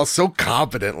so well, so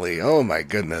competently. Oh my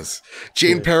goodness.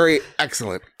 Jane Perry,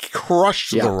 excellent.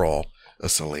 Crushed the role of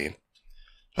Celine.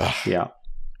 Yeah.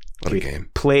 What a game.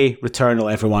 Play Returnal,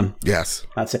 everyone. Yes.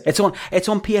 That's it. It's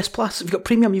on PS Plus. If you've got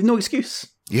premium, you've no excuse.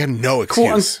 You have no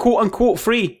excuse. Quote unquote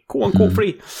free. Quote unquote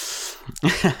free.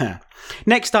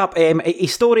 Next up, a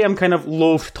story I'm kind of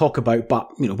loath to talk about,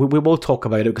 but we will talk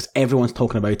about it because everyone's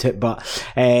talking about it. But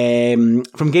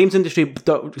from Games Industry,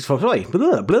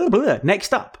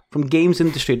 next up from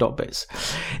GamesIndustry.biz,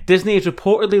 Disney is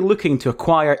reportedly looking to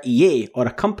acquire EA, or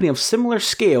a company of similar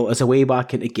scale as a way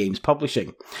back into games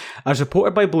publishing. As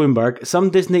reported by Bloomberg, some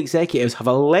Disney executives have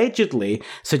allegedly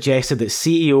suggested that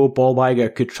CEO Bob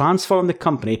Iger could transform the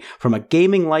company from a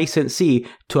gaming licensee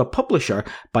to a publisher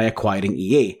by acquiring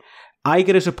EA.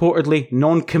 Iger is reportedly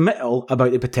non-committal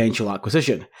about the potential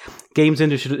acquisition.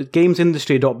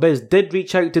 GamesIndustry.biz did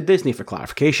reach out to Disney for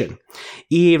clarification.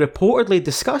 EA reportedly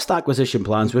discussed acquisition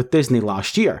plans with Disney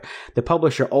last year. The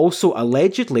publisher also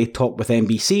allegedly talked with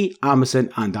NBC, Amazon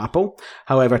and Apple.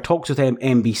 However, talks with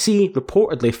NBC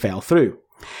reportedly fell through.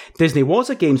 Disney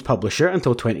was a games publisher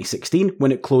until 2016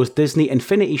 when it closed Disney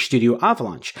Infinity Studio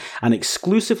Avalanche and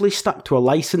exclusively stuck to a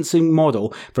licensing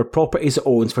model for properties it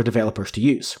owns for developers to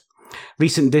use.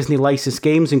 Recent Disney licensed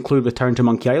games include Return to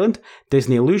Monkey Island,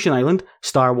 Disney Illusion Island,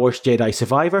 Star Wars Jedi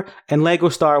Survivor, and LEGO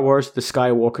Star Wars The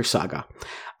Skywalker Saga.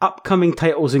 Upcoming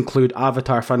titles include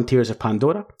Avatar Frontiers of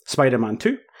Pandora, Spider-Man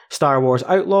 2, Star Wars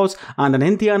Outlaws, and an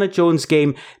Indiana Jones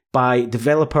game by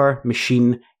developer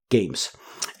Machine Games.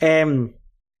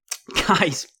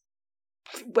 Guys,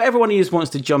 whatever one of you wants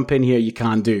to jump in here, you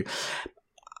can do.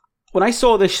 When I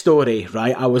saw this story,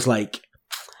 right, I was like,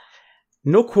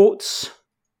 no quotes,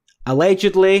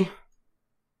 allegedly,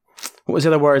 what was the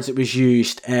other words that was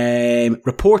used?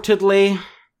 Reportedly,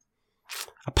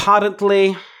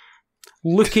 apparently,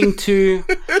 looking to.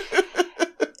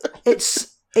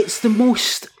 It's the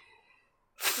most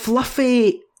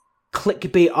fluffy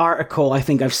clickbait article I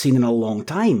think I've seen in a long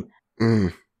time.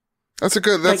 That's a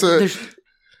good. That's like,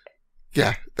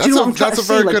 that's a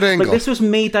very good angle. Like this was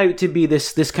made out to be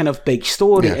this kind of big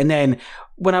story, and then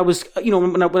when I was,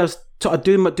 when I was sort of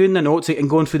doing the notes and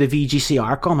going through the VGC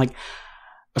article, I'm like,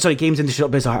 sorry, Games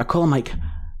Industry.biz article, I'm like,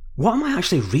 what am I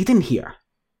actually reading here?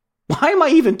 Why am I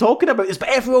even talking about this? But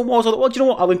everyone was like, well, do you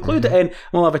know what? I'll include it in and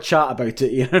we'll have a chat about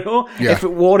it, Yeah. If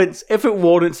it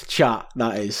warrants a chat,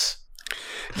 that is.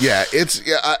 Yeah,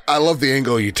 I love the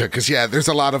angle you took, because there's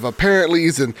a lot of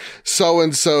apparentlys and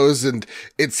so-and-sos, and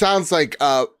it sounds like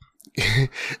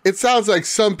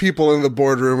some people in the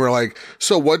boardroom are like,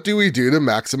 so what do we do to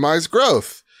maximize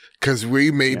growth? Because we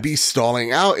may be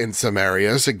stalling out in some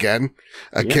areas, again,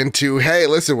 akin to, hey,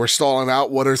 listen, we're stalling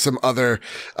out. What are some other,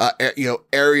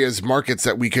 areas, markets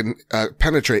that we can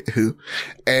penetrate?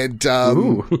 And,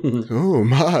 oh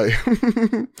my,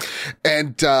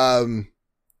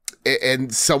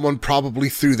 and someone probably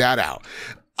threw that out.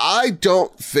 I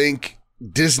don't think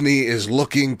Disney is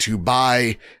looking to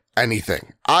buy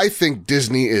anything. I think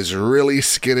Disney is really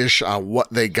skittish on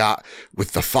what they got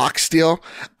with the Fox deal.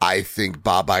 I think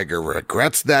Bob Iger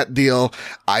regrets that deal.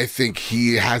 I think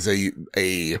he has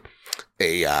I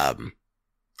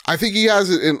think he has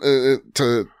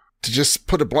to just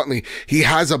put it bluntly, he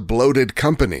has a bloated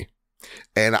company.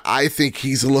 And I think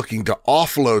he's looking to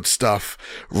offload stuff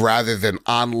rather than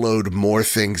unload more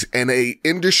things in a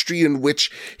industry in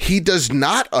which he does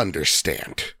not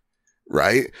understand.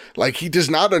 Right? Like, he does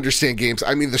not understand games.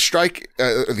 I mean, the strike,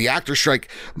 the actor strike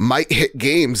might hit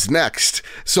games next.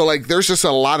 So, like, there's just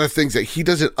a lot of things that he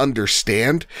doesn't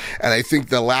understand. And I think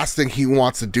the last thing he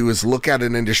wants to do is look at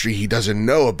an industry he doesn't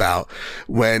know about,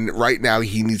 when right now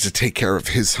he needs to take care of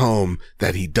his home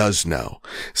that he does know.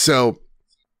 So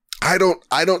I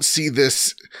don't see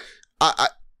this.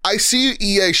 I see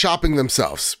EA shopping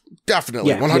themselves.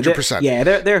 Definitely.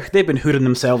 100%. They've been hooting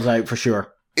themselves out for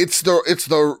sure. It's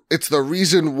the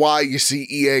reason why you see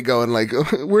EA going like,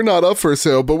 we're not up for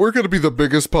sale, but we're going to be the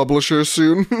biggest publisher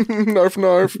soon. Narf,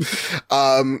 narf.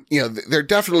 They're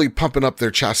definitely pumping up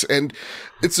their chests, and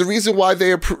it's the reason why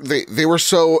they were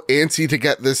so antsy to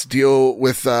get this deal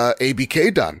with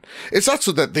ABK done. It's not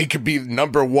so that they could be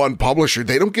number one publisher.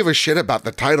 They don't give a shit about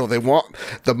the title. They want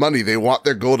the money. They want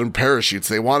their golden parachutes.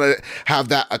 They want to have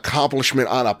that accomplishment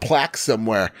on a plaque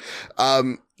somewhere.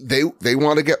 They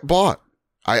want to get bought.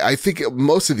 I think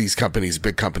most of these companies,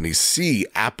 big companies, see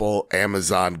Apple,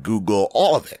 Amazon, Google,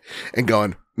 all of it, and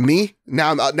going, me?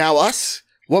 Now us?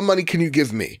 What money can you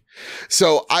give me?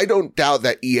 So I don't doubt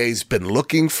that EA's been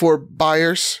looking for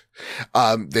buyers.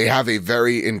 They have a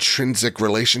very intrinsic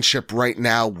relationship right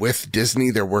now with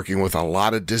Disney. They're working with a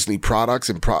lot of Disney products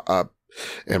and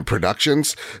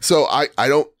productions. So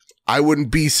I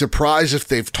wouldn't be surprised if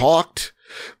they've talked,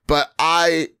 but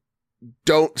I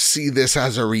don't see this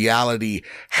as a reality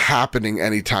happening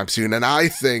anytime soon. And I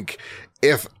think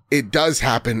if it does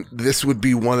happen, this would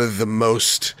be one of the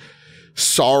most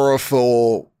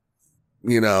sorrowful,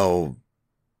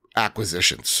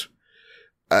 acquisitions.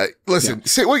 Listen,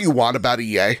 say what you want about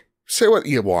EA. Say what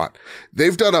you want.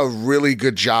 They've done a really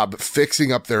good job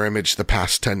fixing up their image the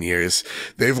past 10 years.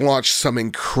 They've launched some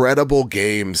incredible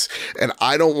games, and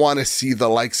I don't want to see the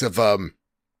likes of,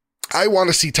 I want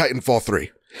to see Titanfall 3.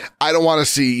 I don't want to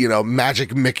see,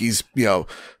 Magic Mickey's,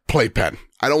 playpen.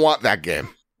 I don't want that game,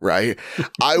 right?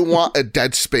 I want a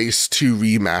Dead Space 2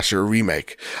 remaster,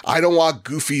 remake. I don't want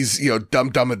Goofy's, Dumb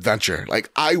Dumb Adventure. Like,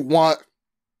 I want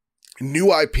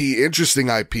new IP, interesting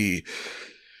IP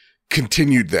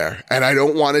continued there. And I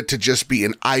don't want it to just be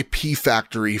an IP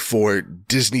factory for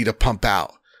Disney to pump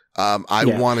out. I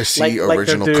want to see original like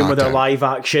they're doing content. with their live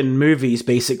action movies,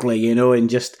 basically, and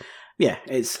just... Yeah,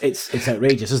 it's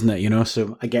outrageous, isn't it?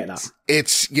 So I get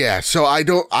that. So I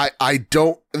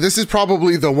don't, this is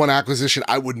probably the one acquisition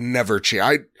I would never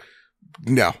change.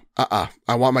 I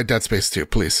want my Dead Space 2,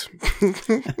 please.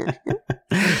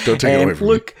 Don't take it away from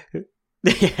me.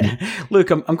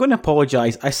 Look, I'm going to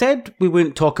apologise. I said we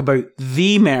wouldn't talk about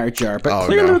the merger, but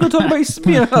clearly we're going to talk about...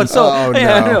 So,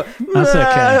 no. That's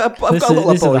okay.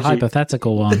 This is a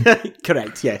hypothetical one.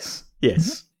 Correct, yes.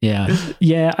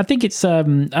 Yeah. I think it's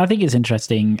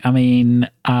interesting. I mean,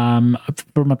 from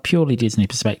a purely Disney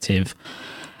perspective,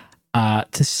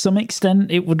 to some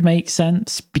extent, it would make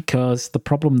sense, because the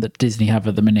problem that Disney have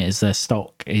at the minute is their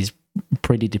stock is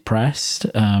pretty depressed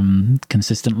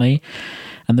consistently,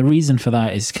 and the reason for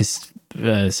that is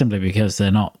simply because they're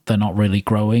not really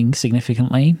growing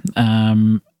significantly,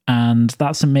 and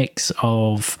that's a mix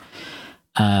of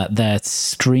their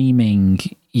streaming,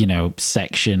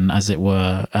 section, as it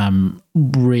were,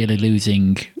 really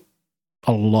losing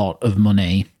a lot of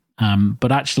money,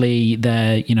 But actually,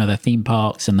 their theme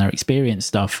parks and their experience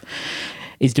stuff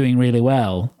is doing really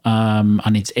well, and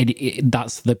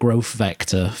that's the growth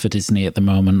vector for Disney at the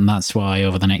moment, and that's why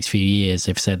over the next few years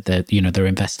they've said that they're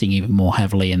investing even more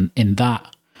heavily in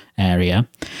that area,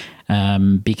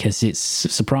 because it's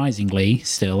surprisingly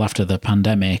still, after the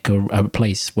pandemic, a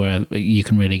place where you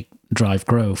can really drive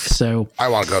growth. So I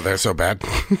want to go there so bad.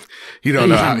 You don't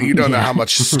know how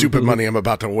much stupid money I'm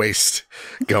about to waste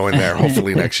going there.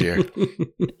 Hopefully next year.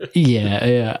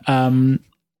 Yeah.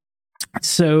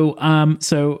 So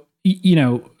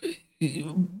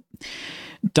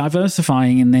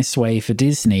diversifying in this way for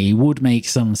Disney would make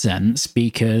some sense,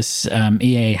 because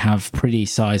EA have pretty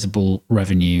sizable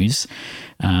revenues.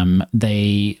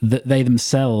 They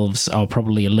themselves are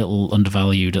probably a little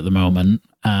undervalued at the moment.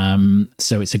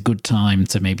 So it's a good time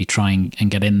to maybe try and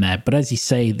get in there. But as you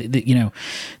say,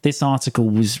 this article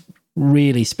was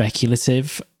really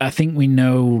speculative. I think we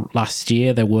know last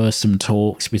year there were some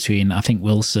talks between, I think,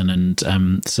 Wilson and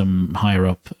some higher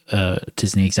up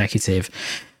Disney executive,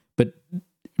 but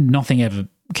nothing ever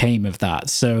came of that.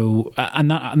 So and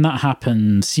that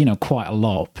happens quite a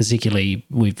lot, particularly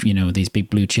with these big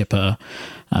blue chipper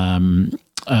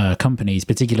companies,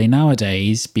 particularly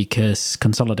nowadays, because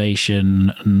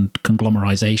consolidation and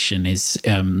conglomerization is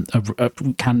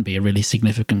can be a really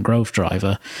significant growth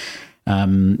driver. You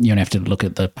only have to look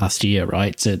at the past year,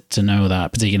 right, to know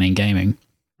that, particularly in gaming.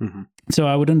 Mm-hmm. So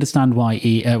I would understand why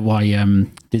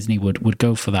Disney would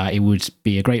go for that. It would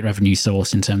be a great revenue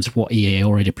source in terms of what EA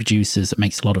already produces that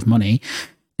makes a lot of money.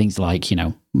 Things like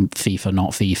FIFA,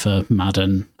 not FIFA,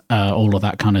 Madden, all of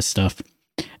that kind of stuff.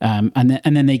 And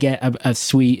then they get a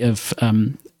suite of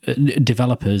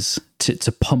developers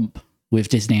to pump with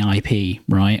Disney IP,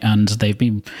 right? And they've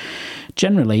been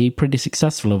generally pretty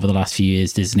successful over the last few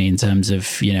years, Disney, in terms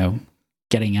of,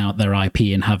 getting out their IP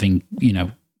and having,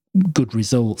 good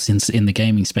results in the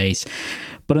gaming space.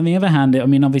 But on the other hand, I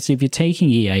mean, obviously, if you're taking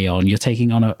EA on, you're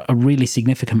taking on a really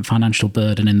significant financial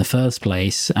burden in the first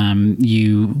place.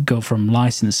 You go from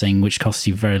licensing, which costs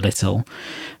you very little,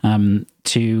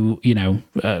 to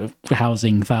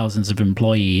housing thousands of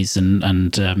employees and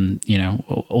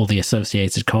all the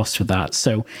associated costs with that.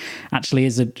 So actually,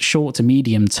 as a short to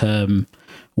medium term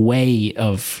way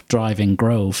of driving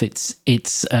growth, it's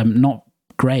not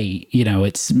great.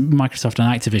 It's Microsoft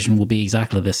and Activision will be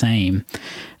exactly the same,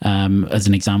 as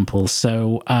an example.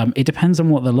 So it depends on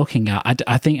what they're looking at.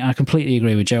 I think I completely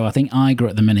agree with Joe. I think Iger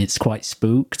at the minute's quite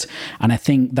spooked, and I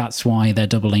think that's why they're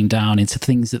doubling down into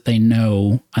things that they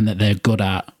know and that they're good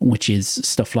at, which is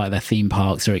stuff like their theme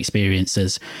parks or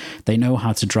experiences. They know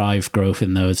how to drive growth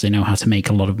in those. They know how to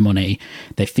make a lot of money.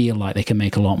 They feel like they can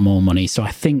make a lot more money. So I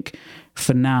think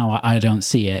for now, I don't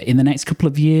see it. In the next couple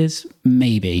of years,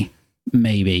 maybe,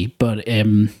 but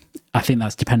I think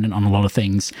that's dependent on a lot of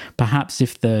things. Perhaps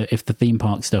if the theme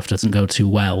park stuff doesn't go too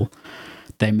well,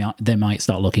 they might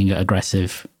start looking at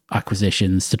aggressive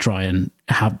acquisitions to try and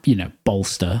have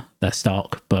bolster their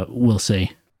stock. But we'll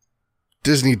see.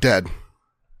 Disney dead.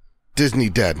 Dead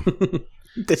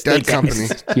company.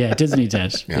 Yeah, Disney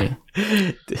dead. Yeah.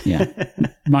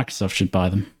 Microsoft should buy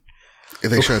them.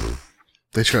 They should.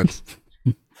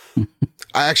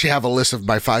 I actually have a list of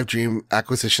my 5 dream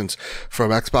acquisitions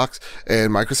from Xbox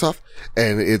and Microsoft,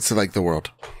 and it's like the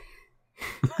world.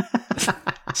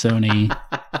 Sony,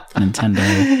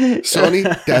 Nintendo.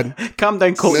 Sony, dead. Calm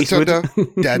down, Cody. Nintendo,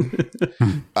 dead.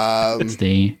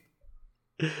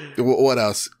 What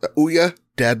else? Ouya,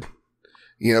 dead.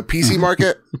 PC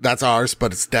market, that's ours,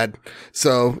 but it's dead.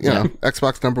 So,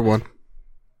 Xbox number 1.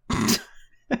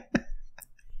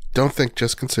 Don't think,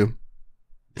 just consume.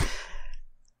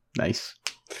 Nice.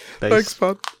 Thanks,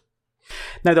 bud.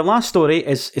 Now, the last story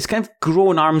is kind of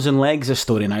grown arms and legs, a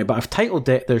story now, but I've titled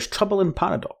it, There's Trouble in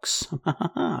Paradox.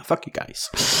 Fuck you guys.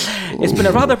 It's been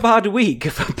a rather bad week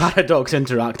for Paradox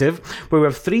Interactive, where we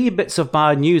have 3 bits of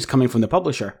bad news coming from the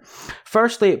publisher.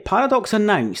 Firstly, Paradox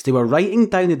announced they were writing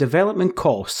down the development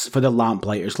costs for the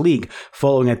Lamplighters League,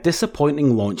 following a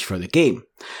disappointing launch for the game.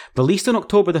 Released on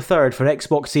October the 3rd for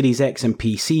Xbox Series X and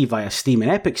PC via Steam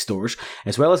and Epic stores,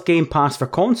 as well as Game Pass for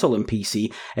console and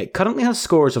PC, it currently has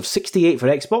scores of 68 for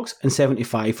Xbox and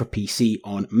 75 for PC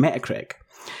on Metacritic.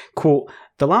 Quote,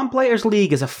 "The Lamplighters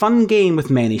League is a fun game with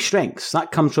many strengths."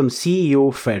 That comes from CEO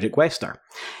Frederick Wester.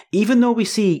 "Even though we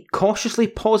see cautiously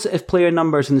positive player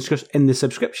numbers in the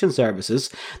subscription services,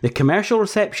 the commercial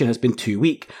reception has been too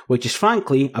weak, which is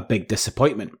frankly a big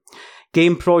disappointment.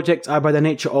 Game projects are by their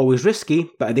nature always risky,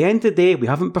 but at the end of the day, we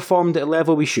haven't performed at a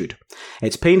level we should.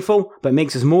 It's painful, but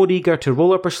makes us more eager to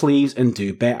roll up our sleeves and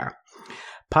do better.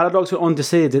 Paradox went on to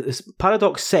say that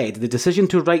Paradox said the decision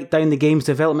to write down the game's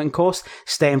development costs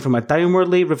stemmed from a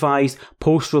downwardly revised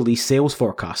post-release sales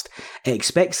forecast. It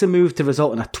expects the move to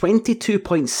result in a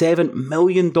 $22.7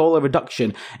 million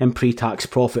reduction in pre-tax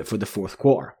profit for the fourth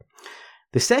quarter.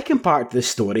 The second part of the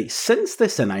story since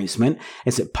this announcement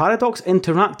is that Paradox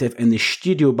Interactive and the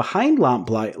studio behind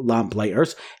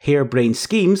Lamplighters, Harebrained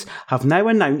Schemes, have now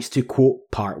announced to,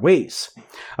 quote, part ways.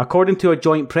 According to a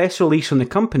joint press release from the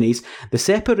companies, the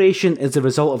separation is the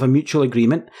result of a mutual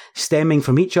agreement stemming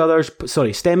from each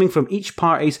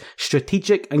party's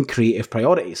strategic and creative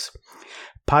priorities.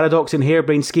 Paradox and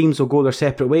Harebrained Schemes will go their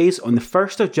separate ways on the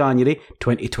 1st of January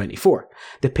 2024.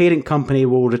 The parent company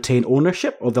will retain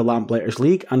ownership of the Lamplighters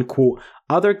League and, quote,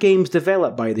 other games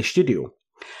developed by the studio.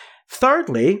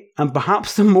 Thirdly, and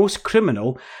perhaps the most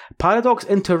criminal, Paradox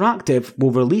Interactive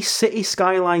will release City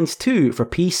Skylines 2 for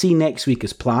PC next week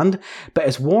as planned, but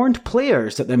has warned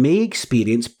players that they may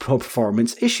experience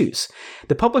performance issues.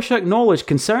 The publisher acknowledged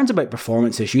concerns about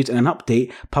performance issues in an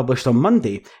update published on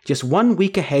Monday, just 1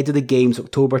 week ahead of the game's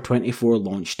October 24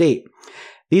 launch date.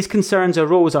 These concerns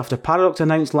arose after Paradox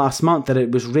announced last month that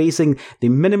it was raising the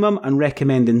minimum and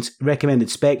recommended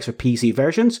specs for PC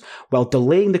versions, while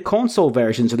delaying the console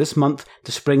versions of this month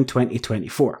to spring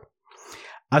 2024.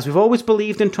 As we've always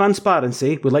believed in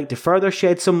transparency, we'd like to further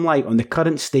shed some light on the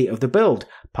current state of the build,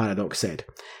 Paradox said.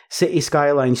 City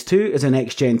Skylines 2 is a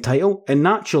next-gen title, and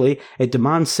naturally, it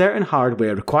demands certain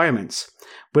hardware requirements.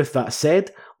 With that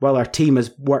said, while our team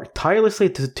has worked tirelessly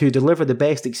to deliver the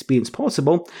best experience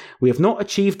possible, we have not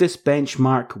achieved this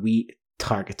benchmark we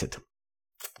targeted.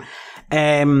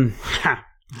 On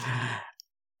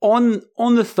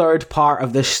the third part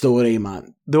of this story,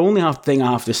 man, the only thing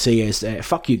I have to say is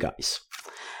fuck you guys.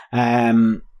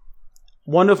 One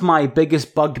of my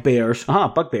biggest bugbears, is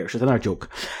another joke,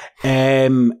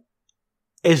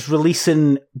 is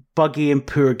releasing buggy and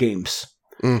poor games.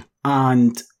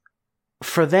 And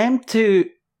for them to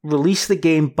release the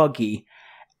game buggy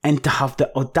and to have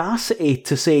the audacity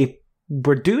to say,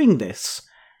 we're doing this,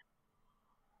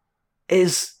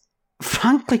 is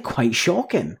frankly quite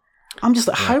shocking. I'm just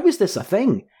like, how is this a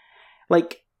thing?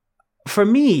 Like, for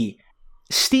me,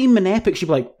 Steam and Epic should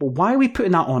be like, well, why are we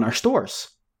putting that on our stores?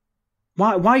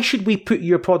 Why should we put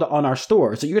your product on our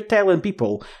stores? So you're telling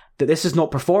people that this is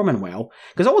not performing well?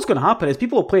 Because all what's going to happen is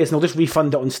people will play this and they'll just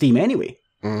refund it on Steam anyway,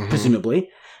 presumably.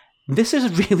 This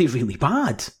is really, really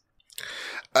bad.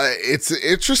 It's an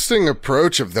interesting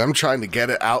approach of them trying to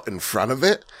get it out in front of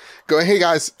it. Going, hey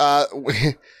guys,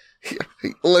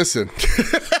 listen.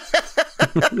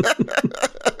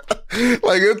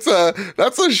 Like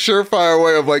that's a surefire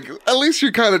way of like, at least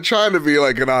you're kind of trying to be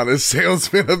like an honest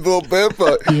salesman a little bit,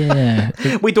 but yeah,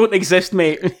 we don't exist,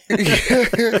 mate.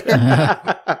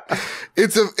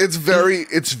 It's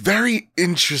very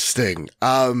interesting.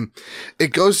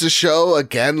 It goes to show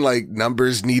again, like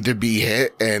numbers need to be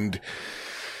hit, and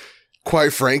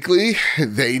quite frankly,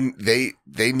 they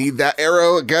need that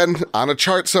arrow again on a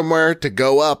chart somewhere to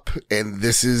go up, and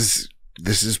this is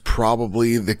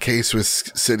probably the case with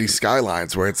City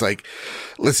Skylines, where it's like,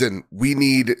 listen, we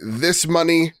need this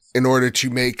money in order to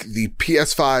make the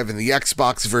PS5 and the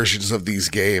Xbox versions of these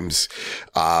games.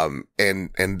 And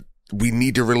we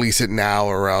need to release it now,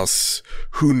 or else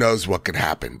who knows what could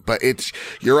happen. But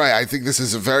you're right. I think this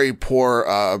is a very poor,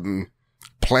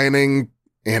 planning,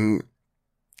 and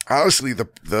honestly,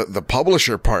 the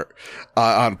publisher part,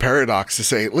 on Paradox to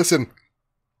say, listen,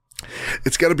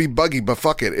 it's got to be buggy, but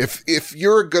fuck it. If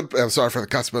you're a good, I'm sorry for the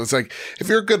cuss, but it's like, if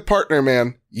you're a good partner,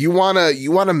 man, you want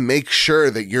to make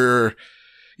sure that you're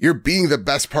being the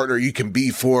best partner you can be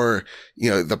for,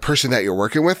 the person that you're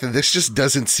working with. And this just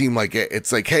doesn't seem like it.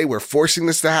 It's like, hey, we're forcing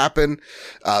this to happen,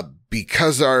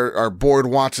 because our board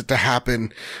wants it to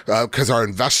happen, because our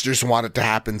investors want it to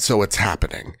happen. So it's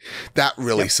happening. That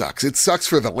really sucks. It sucks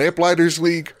for the Lamplighters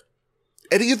League.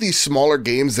 Any of these smaller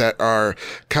games that are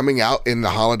coming out in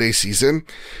the holiday season,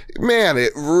 man,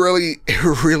 it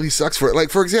really sucks for it. Like,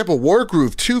 for example,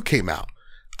 Wargroove 2 came out.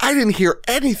 I didn't hear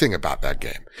anything about that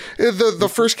game.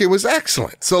 The first game was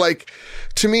excellent. So, like,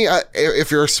 to me,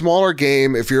 if you're a smaller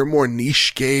game, if you're a more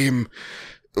niche game,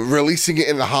 releasing it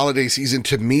in the holiday season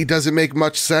to me doesn't make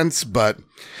much sense. But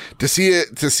to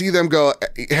see them go,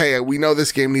 hey, we know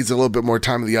this game needs a little bit more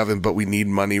time in the oven, but we need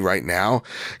money right now,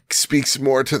 speaks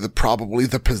more to probably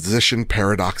the position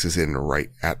Paradox is in right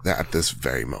at this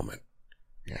very moment.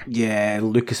 Yeah,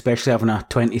 Luke, especially having a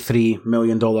 $23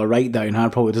 million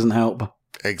write-down, probably doesn't help.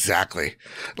 Exactly.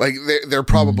 Like, they're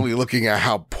probably looking at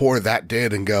how poor that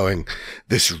did and going,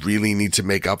 this really needs to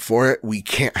make up for it. We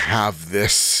can't have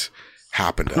this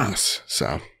happen to us.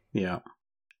 So, yeah.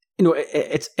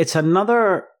 it's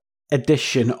another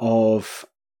edition of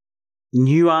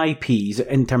new IPs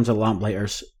in terms of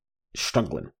Lamplighters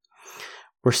struggling.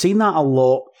 We're seeing that a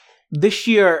lot this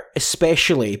year,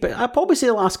 especially, but I'd probably say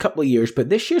the last couple of years. But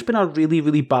this year's been a really,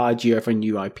 really bad year for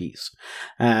new IPs,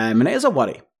 and it is a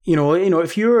worry.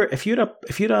 If you're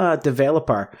a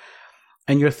developer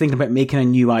and you're thinking about making a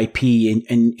new IP,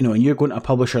 and you're going to a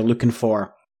publisher looking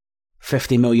for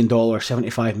 $50 million,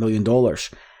 $75 million,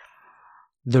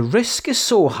 the risk is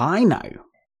so high now.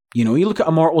 You look at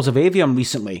Immortals of Avium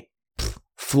recently,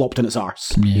 flopped in its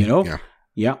arse.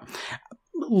 Yeah.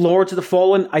 Lords of the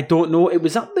Fallen, I don't know. It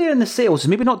was up there in the sales.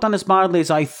 Maybe not done as badly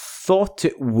as I thought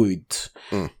it would.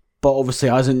 But obviously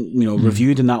hasn't,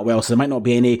 reviewed in that well, so there might not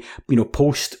be any,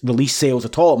 post-release sales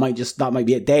at all. That might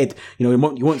be it dead. You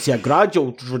won't see a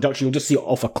gradual reduction, you'll just see it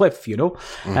off a cliff,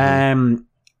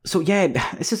 So yeah,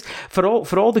 this is, for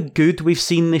all the good we've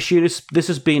seen this year, this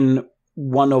has been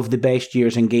one of the best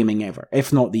years in gaming ever,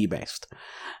 if not the best.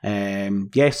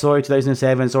 Yes, sorry,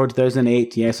 2007, sorry,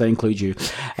 2008. Yes, I include you.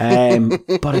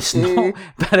 But it's not.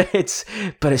 But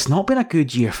it's not been a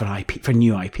good year for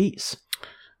new IPs.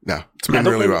 No, it's been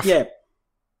really rough. Yeah.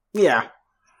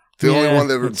 The only one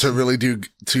that to really do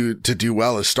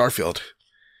well is Starfield,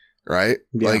 right?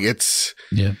 Yeah. Like it's.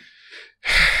 Yeah.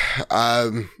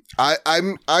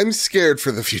 I'm scared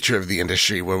for the future of the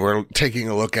industry when we're taking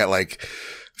a look at, like,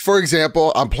 for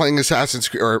example, I played Assassin's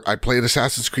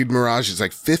Creed Mirage. It's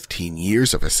like 15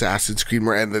 years of Assassin's Creed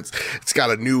Mirage, and it's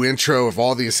got a new intro of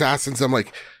all the assassins. I'm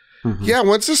like, yeah,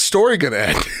 when's the story gonna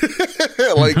end?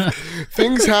 Like,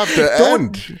 things have to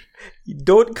end.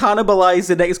 Don't cannibalize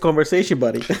the next conversation,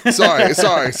 buddy. Sorry,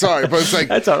 but it's like,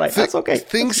 that's all right. That's okay.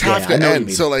 Things have to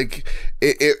end. So like,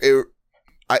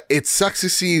 it sucks to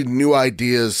see new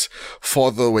ideas fall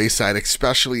to the wayside,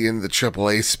 especially in the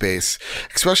AAA space,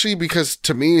 especially because,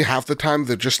 to me, half the time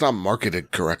they're just not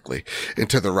marketed correctly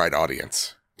into the right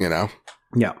audience, Yeah.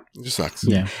 It just sucks.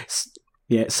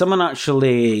 Yeah. Someone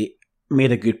actually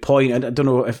made a good point. I don't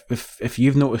know if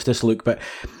you've noticed this, Luke, but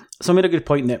someone made a good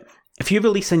point that if you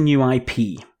release a new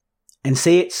IP and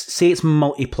say it's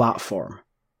multi-platform,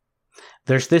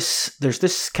 there's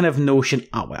this kind of notion,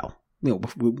 we'll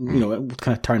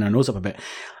kind of turn our nose up a bit.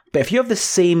 But if you have the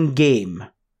same game,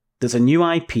 there's a new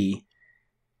IP,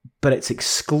 but it's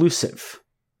exclusive,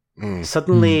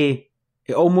 suddenly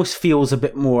it almost feels a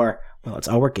bit more, well, it's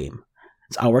our game.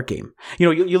 It's our game.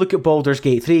 You look at Baldur's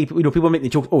Gate 3, people make the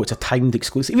joke, oh, it's a timed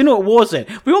exclusive. Even though it wasn't.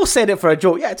 We all said it for a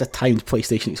joke. Yeah, it's a timed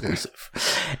PlayStation exclusive.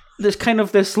 There's kind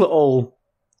of this little,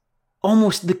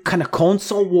 almost the kind of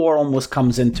console war almost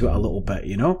comes into it a little bit,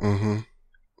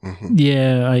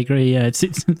 Yeah, I agree. Yeah,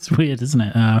 it's weird, isn't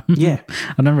it? Yeah,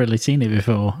 I've never really seen it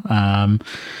before.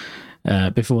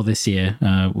 Before this year,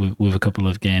 with a couple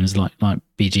of games like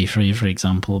BG3, for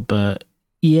example. But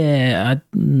yeah, I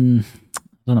don't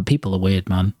know. People are weird,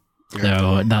 man.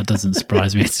 So that doesn't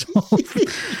surprise me at all.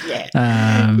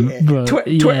 But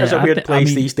Twitter's a weird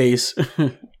place these days.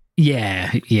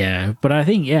 Yeah. But I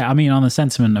think, on the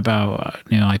sentiment about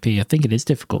new IP, I think it is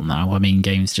difficult now. I mean,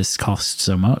 games just cost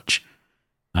so much.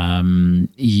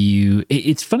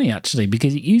 It's funny actually,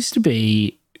 because it used to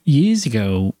be years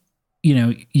ago,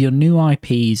 your new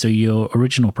IPs or your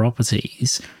original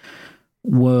properties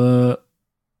were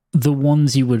the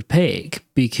ones you would pick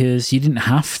because you didn't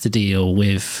have to deal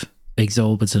with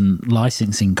exorbitant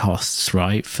licensing costs,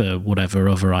 right, for whatever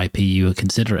other IP you were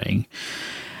considering.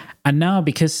 And now,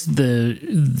 because the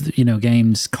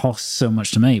games cost so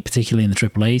much to make, particularly in the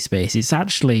AAA space,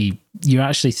 you're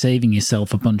actually saving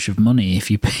yourself a bunch of money if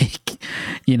you pick,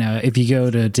 if you go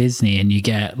to Disney and you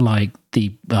get like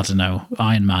the,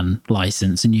 Iron Man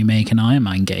license and you make an Iron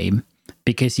Man game,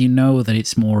 because you know that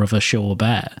it's more of a sure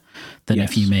bet than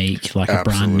if you make like a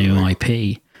brand new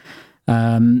IP.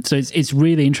 So it's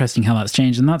really interesting how that's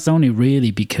changed, and that's only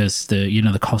really because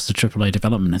the cost of AAA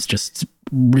development has just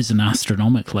risen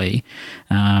astronomically,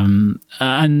 and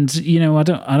I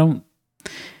don't.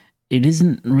 It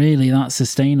isn't really that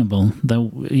sustainable,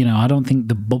 though. I don't think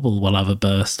the bubble will have a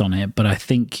burst on it, but I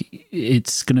think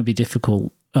it's going to be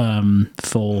difficult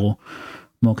for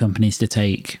more companies to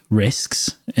take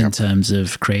risks in terms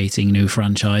of creating new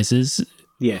franchises.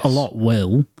 Yes. A lot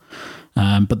will.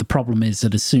 But the problem is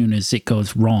that as soon as it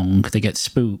goes wrong, they get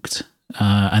spooked,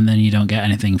 and then you don't get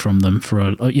anything from them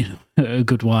for a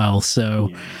good while. So,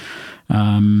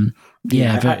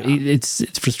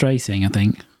 it's frustrating, I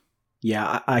think.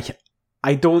 Yeah,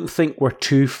 I don't think we're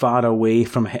too far away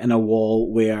from hitting a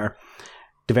wall where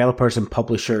developers and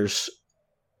publishers,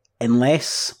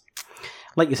 unless,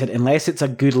 like you said, unless it's a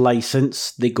good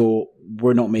license, they go,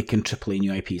 we're not making AAA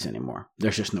new IPs anymore.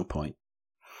 There's just no point.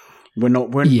 We're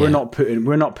not putting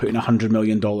 $100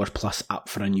 million plus up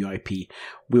for a new IP.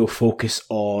 We'll focus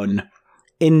on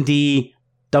indie,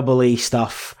 AA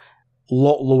stuff,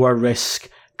 lot lower risk,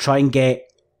 try and get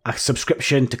a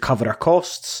subscription to cover our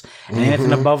costs, and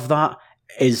anything above that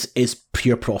is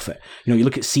pure profit. You know, you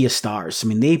look at Sea of Stars. I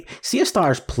mean, Sea of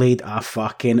Stars played a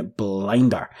fucking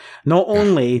blinder. Not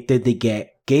only did they get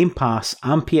Game Pass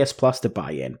and PS Plus to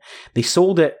buy in, they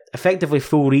sold it effectively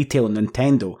full retail on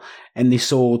Nintendo, and they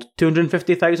sold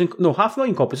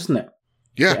 500,000 copies, isn't it?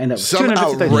 Yeah, some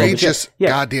outrageous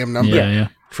goddamn number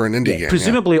for an indie game.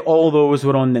 Presumably all those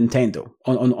were on Nintendo,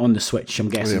 on the Switch, I'm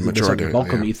guessing. The majority of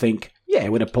them. You think, it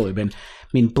would have probably been, I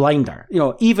mean, blinder. You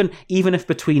know, even if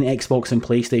between Xbox and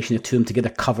PlayStation, the two of them together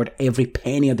covered every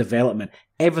penny of development,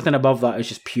 everything above that is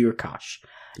just pure cash.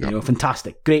 You know,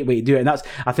 fantastic, great way to do it, and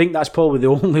I think that's probably the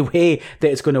only way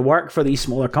that it's going to work for these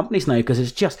smaller companies now, because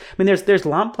it's just, I mean, there's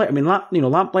Lamplighter. I mean,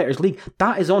 Lamplighters League,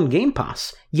 that is on Game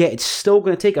Pass, yet it's still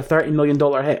going to take a $30 million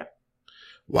hit.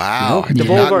 Wow, I did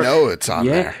not know it's on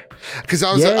there. Because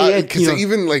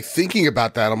even like thinking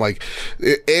about that, I'm like,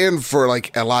 and for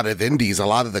like a lot of indies, a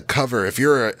lot of the cover, if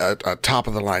you're a top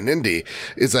of the line indie,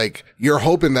 is like you're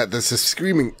hoping that the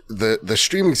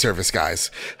streaming service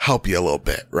guys help you a little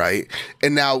bit, right?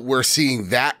 And now we're seeing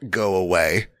that go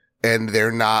away, and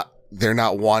they're not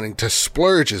wanting to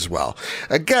splurge as well.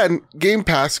 Again, Game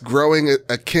Pass growing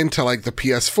akin to like the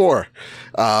PS4,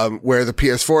 where the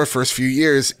PS4 first few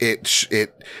years,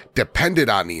 it depended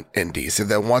on indies. And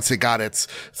then once it got its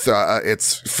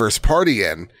first party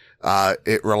in,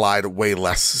 it relied way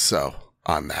less so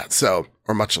on that. So,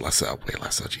 or much less so, way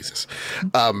less so, Jesus.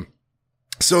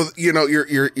 So, you know,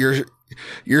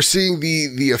 you're seeing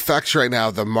the effects right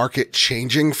now, the market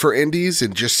changing for indies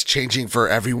and just changing for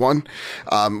everyone.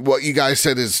 What you guys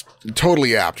said is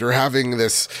totally apt. We're having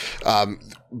this,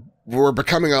 we're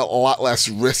becoming a lot less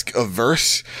risk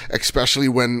averse, especially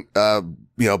when,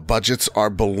 budgets are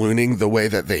ballooning the way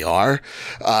that they are.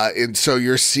 And so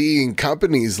you're seeing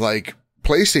companies like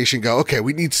PlayStation go, okay,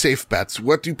 we need safe bets.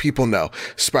 What do people know?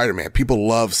 Spider-Man. People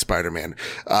love Spider-Man.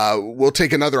 We'll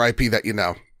take another IP that you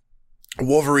know.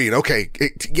 Wolverine. Okay.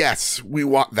 Yes, we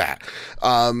want that.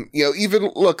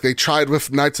 Even look, they tried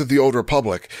with Knights of the Old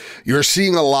Republic. You're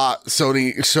seeing a lot.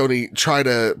 Sony try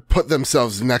to put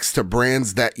themselves next to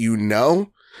brands that you know,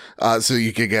 so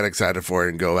you can get excited for it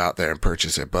and go out there and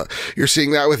purchase it. But you're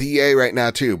seeing that with EA right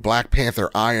now too. Black Panther,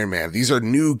 Iron Man. These are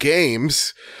new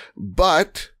games,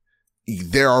 but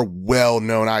there are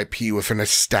well-known IP with an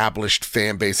established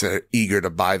fan base that are eager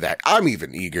to buy that. I'm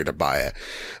even eager to buy it.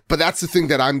 But that's the thing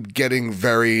that I'm getting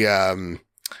very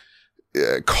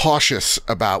cautious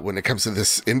about when it comes to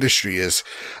this industry is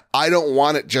I don't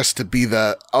want it just to be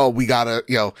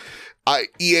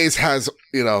EA's has,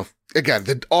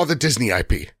 again, all the Disney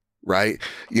IP, right?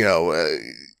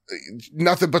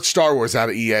 Nothing but Star Wars out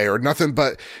of EA, or nothing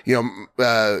but,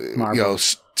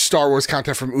 Star Wars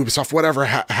content from Ubisoft, whatever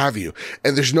have you.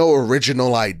 And there's no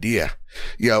original idea.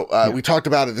 We talked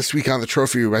about it this week on the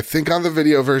trophy room, I think on the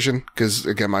video version, because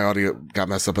again, my audio got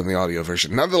messed up in the audio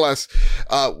version. Nonetheless,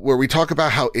 where we talk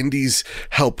about how indies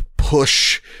help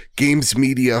push games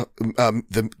media,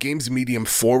 the games medium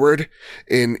forward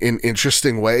in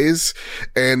interesting ways.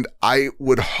 And I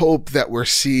would hope that we'll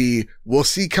see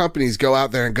companies go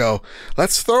out there and go,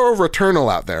 let's throw a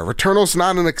Returnal out there. Returnal's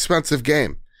not an expensive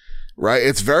game. Right?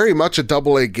 It's very much a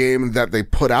AA game that they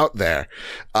put out there.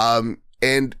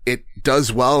 And it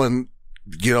does well, and,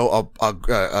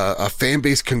 a fan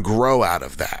base can grow out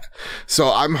of that.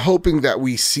 So I'm hoping that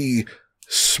we see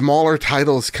smaller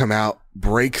titles come out,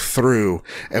 break through,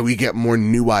 and we get more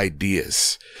new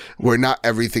ideas where not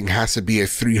everything has to be a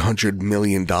 $300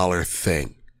 million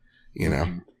thing,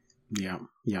 Yeah.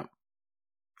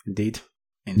 Indeed.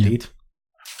 Yeah.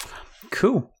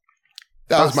 Cool.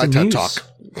 That was my TED Talk.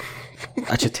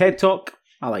 That's your TED Talk.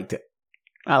 I liked it.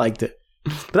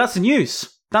 But that's the news.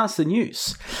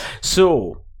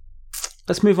 So,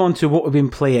 let's move on to what we've been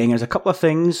playing. There's a couple of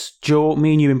things. Joe,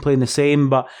 me and you have been playing the same,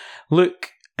 but Luke,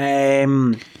 I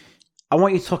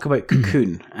want you to talk about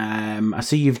Cocoon. I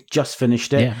see you've just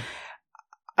finished it.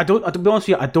 Yeah. To be honest with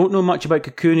you, I don't know much about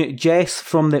Cocoon. Jess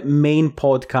from the main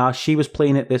podcast, she was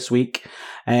playing it this week.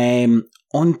 On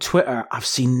Twitter, I've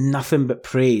seen nothing but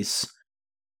praise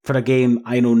for a game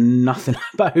I know nothing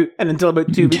about, and until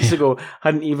about 2 weeks ago,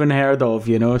 hadn't even heard of,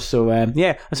 So,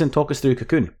 listen, talk us through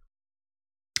Cocoon.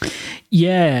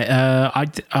 Yeah,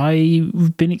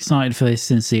 I've been excited for this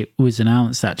since it was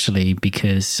announced, actually,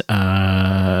 because, for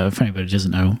anybody who doesn't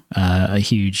know, a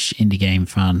huge indie game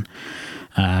fan.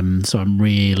 So I'm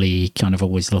really kind of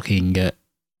always looking at,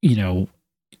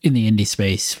 in the indie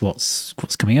space, what's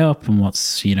coming up and what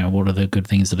are the good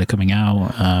things that are coming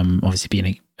out. Obviously,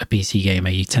 being a PC gamer,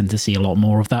 you tend to see a lot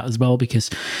more of that as well because,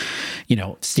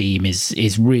 Steam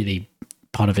is really,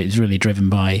 part of it is really driven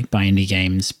by indie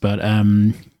games. But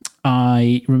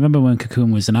I remember when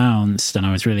Cocoon was announced, and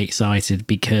I was really excited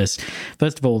because,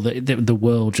 first of all, the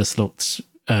world just looked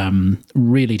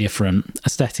really different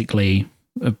aesthetically.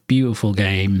 A beautiful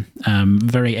game,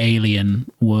 very alien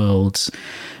worlds,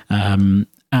 and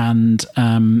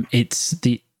it's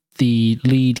the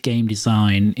lead game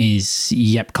design is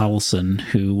Jep Carlson,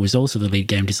 who was also the lead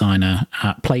game designer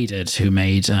at Playdead, who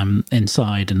made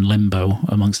Inside and Limbo,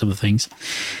 amongst other things.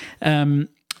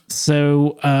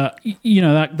 So,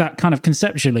 that kind of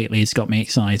conceptually at least got me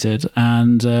excited.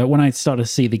 And when I started to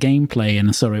see the gameplay and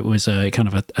I saw it was a kind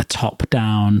of a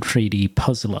top-down 3D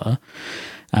puzzler,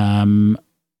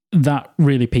 that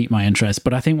really piqued my interest.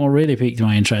 But I think what really piqued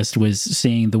my interest was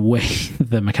seeing the way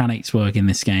the mechanics work in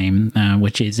this game,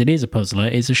 which is, it is a puzzler.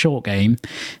 It's a short game.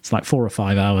 It's like 4 or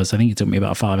 5 hours. I think it took me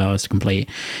about 5 hours to complete.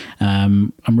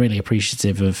 I'm really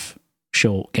appreciative of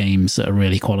short games that are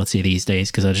really quality these days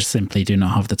because I just simply do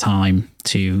not have the time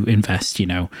to invest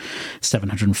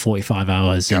 745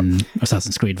 hours in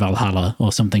Assassin's Creed Valhalla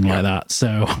or something like that.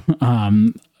 So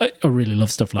I really love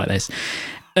stuff like this,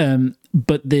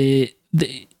 but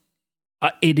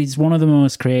it is one of the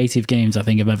most creative games I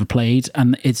think I've ever played,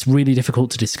 and it's really difficult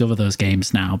to discover those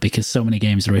games now because so many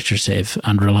games are iterative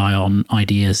and rely on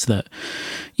ideas that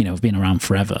have been around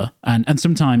forever, and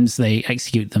sometimes they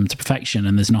execute them to perfection,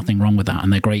 and there's nothing wrong with that,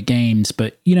 and they're great games.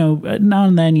 But now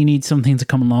and then you need something to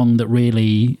come along that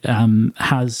really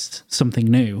has something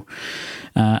new,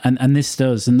 and this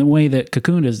does. And the way that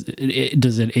Cocoon does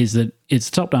it is that it's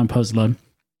a top-down puzzler.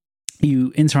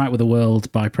 You interact with the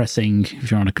world by pressing,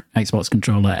 if you're on an Xbox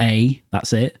controller, A,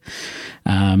 that's it.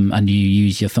 And you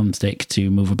use your thumbstick to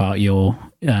move about your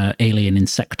alien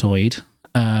insectoid.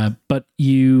 But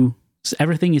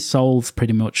everything is solved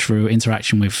pretty much through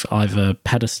interaction with either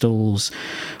pedestals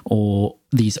or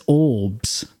these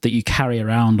orbs that you carry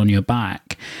around on your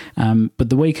back. But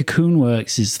the way Cocoon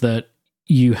works is that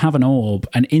you have an orb,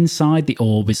 and inside the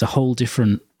orb is a whole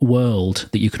different world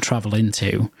that you can travel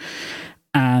into.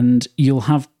 And you'll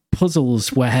have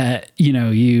puzzles where,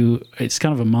 it's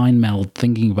kind of a mind meld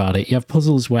thinking about it. You have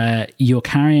puzzles where you're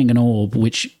carrying an orb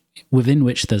within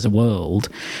which there's a world.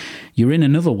 You're in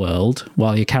another world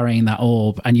while you're carrying that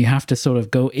orb, and you have to sort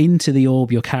of go into the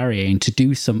orb you're carrying to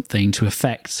do something to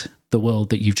affect the world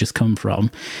that you've just come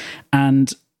from.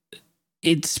 And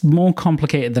it's more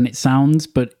complicated than it sounds,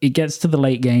 but it gets to the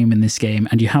late game in this game,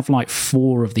 and you have like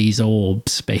 4 of these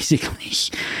orbs, basically.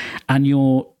 And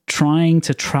you're trying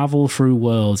to travel through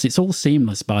worlds. It's all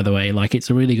seamless, by the way. Like, it's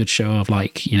a really good show of the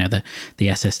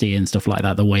SSD and stuff like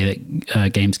that, the way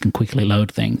that games can quickly load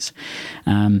things.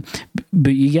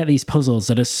 But you get these puzzles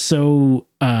that are so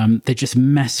they just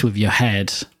mess with your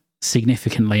head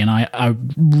significantly, and I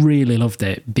really loved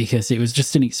it because it was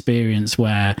just an experience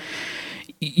where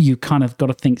you kind of got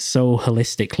to think so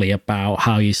holistically about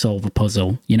how you solve a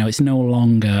puzzle. It's no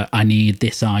longer, I need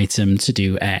this item to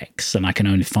do X and I can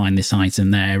only find this item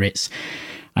there. It's,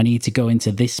 I need to go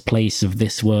into this place of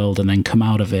this world and then come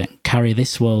out of it, carry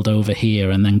this world over here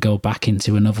and then go back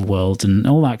into another world and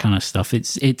all that kind of stuff.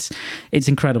 It's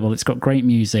incredible. It's got great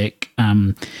music.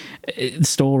 The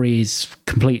story is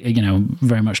completely,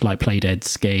 very much like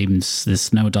Playdead's games.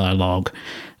 There's no dialogue.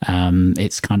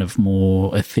 It's kind of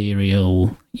more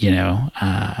ethereal,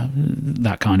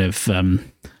 that kind of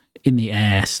in the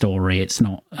air story. It's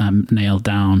not nailed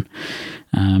down.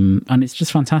 And it's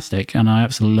just fantastic. And I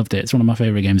absolutely loved it. It's one of my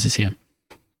favourite games this year.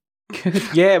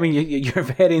 Yeah, I mean, you're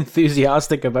very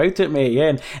enthusiastic about it, mate.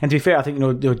 Yeah, and to be fair, I think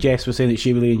Jess was saying that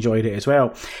she really enjoyed it as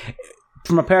well.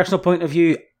 From a personal point of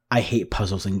view, I hate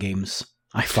puzzles in games.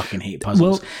 I fucking hate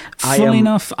puzzles. Well, funnily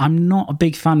enough, I'm not a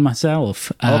big fan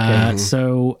myself. Okay.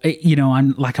 So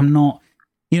I'm not.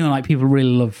 Like people really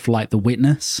love like The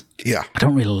Witness. Yeah, I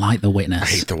don't really like The Witness. I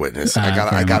hate The Witness. I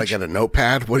gotta get a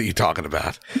notepad. What are you talking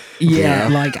about? Yeah,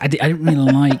 like I don't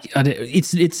really like.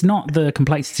 It's not the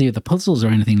complexity of the puzzles or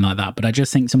anything like that, but I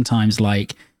just think sometimes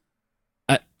like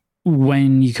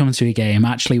when you come to a game,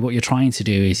 actually what you're trying to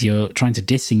do is you're trying to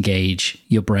disengage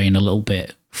your brain a little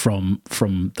bit from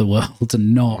the world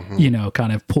and not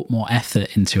kind of put more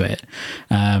effort into it.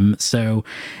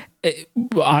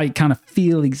 I kind of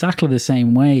feel exactly the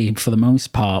same way for the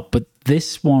most part, but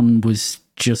this one was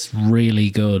just really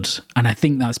good. And I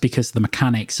think that's because the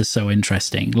mechanics are so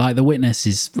interesting. Like The Witness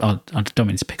is, I don't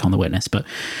mean to pick on The Witness, but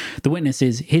The Witness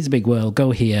is, here's a big world,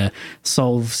 go here,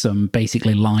 solve some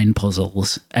basically line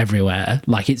puzzles everywhere.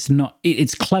 Like it's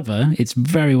clever, it's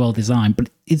very well designed, but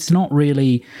it's not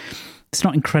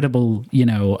incredible,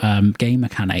 game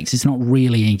mechanics. It's not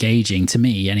really engaging to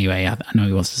me anyway. I know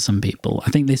it was to some people.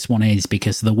 I think this one is,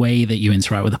 because the way that you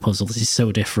interact with the puzzles is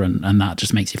so different, and that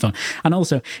just makes it fun. And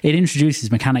also, it introduces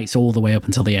mechanics all the way up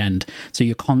until the end. So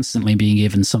you're constantly being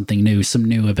given something new, some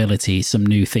new ability, some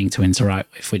new thing to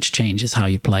interact with, which changes how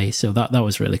you play. So that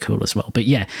was really cool as well. But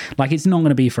yeah, like, it's not going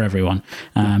to be for everyone.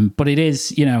 But it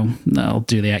is, I'll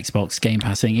do the Xbox Game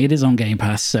Pass thing. It is on Game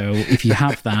Pass. So if you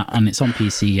have that and it's on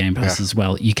PC Game Pass as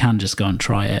well, you can just go and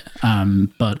try it.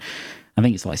 But I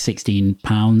think it's like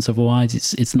 £16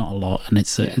 otherwise. It's not a lot, and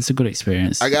it's a good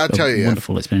experience. I gotta tell you,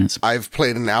 wonderful experience. I've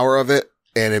played an hour of it,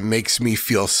 and it makes me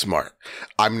feel smart.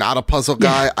 I'm not a puzzle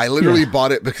guy. I literally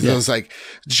bought it because I was like,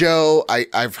 Joe,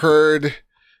 I've heard,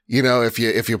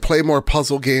 if you play more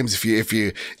puzzle games, if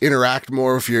you interact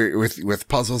more with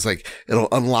puzzles, like, it'll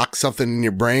unlock something in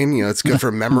your brain. It's good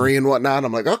for memory and whatnot.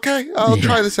 I'm like, okay, I'll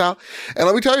try this out. And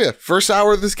let me tell you, first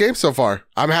hour of this game so far,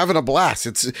 I'm having a blast.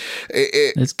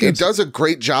 It does a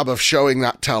great job of showing,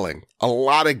 not telling. A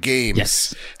lot of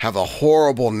games have a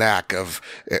horrible knack of,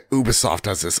 Ubisoft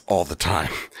does this all the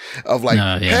time, of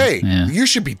like, you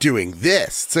should be doing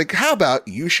this. It's like, how about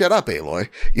you shut up, Aloy?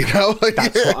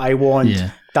 That's what I want.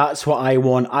 Yeah. That's what I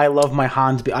want. I love my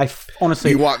hand. I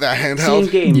honestly, you want that handheld?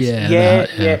 Games,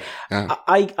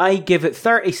 I give it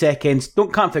 30 seconds.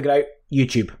 Can't figure it out.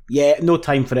 YouTube. Yeah, no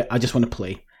time for it. I just want to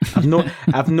play. I've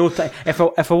no time. If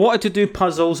I wanted to do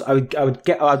puzzles, I'd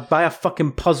buy a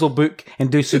fucking puzzle book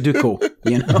and do Sudoku.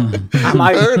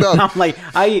 I'm like,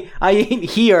 I ain't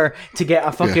here to get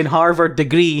a fucking Harvard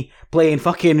degree playing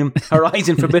fucking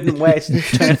Horizon Forbidden West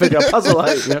trying to figure a puzzle out.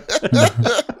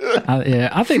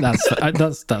 I think that's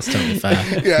totally fair.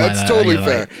 Yeah, it's totally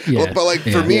fair. But like,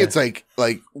 for me, it's like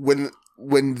when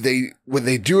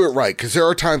they do it right, because there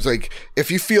are times, like,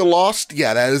 if you feel lost,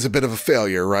 that is a bit of a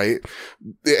failure, right?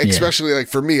 Especially like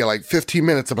for me, like 15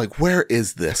 minutes, I'm like, where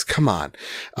is this? Come on.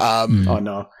 Oh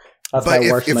no, that's my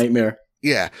worst nightmare.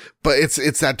 Yeah, but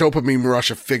it's that dopamine rush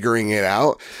of figuring it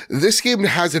out. This game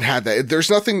hasn't had that.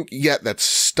 There's nothing yet that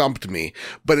stumped me,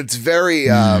 but it's very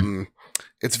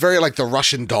it's very like the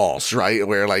Russian dolls, right?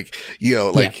 Where like,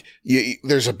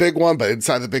 there's a big one, but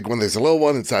inside the big one, there's a little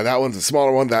one. Inside that one's a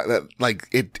smaller one. That like,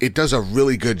 it does a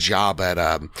really good job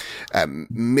at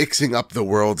mixing up the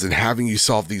worlds and having you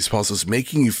solve these puzzles,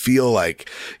 making you feel like,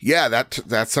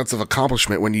 that sense of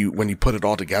accomplishment when you put it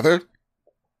all together.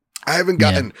 I haven't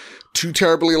gotten too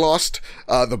terribly lost.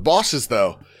 The bosses,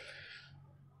 though,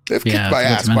 they've kicked my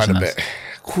ass quite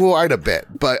a bit.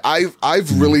 But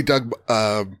I've really dug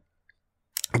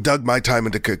my time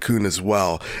into Cocoon as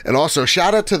well. And also,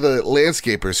 shout out to the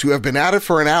landscapers who have been at it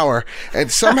for an hour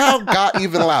and somehow got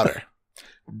even louder.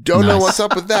 Don't know what's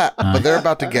up with that, but they're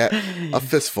about to get a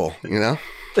fistful,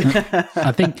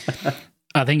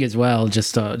 I think as well,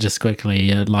 just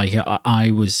quickly, I've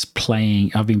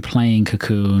been playing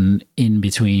Cocoon in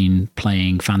between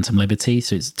playing Phantom Liberty.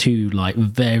 So it's two like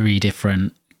very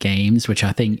different games, which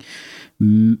I think,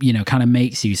 kind of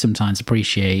makes you sometimes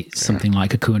appreciate something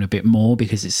like Cocoon a bit more,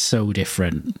 because it's so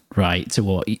different, right, to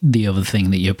what the other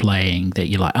thing that you're playing, that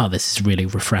you're like, oh, this is really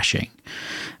refreshing.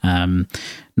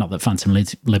 Not that Phantom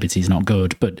Liberty is not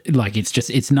good, but like,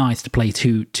 it's nice to play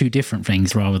two different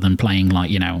things rather than playing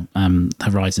like,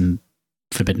 Horizon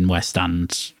Forbidden West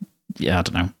and I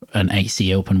don't know, an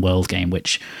AC open world game,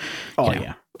 which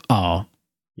are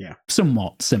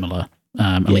somewhat similar,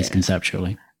 at least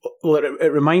conceptually. Well,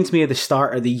 it reminds me of the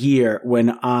start of the year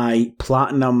when I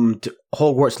platinumed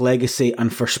Hogwarts Legacy and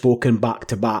Forspoken back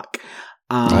to back.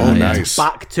 Nice.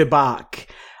 Back to back.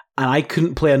 And I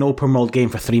couldn't play an open world game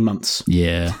for 3 months.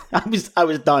 Yeah. I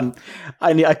was done.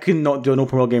 I could not do an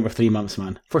open world game for 3 months,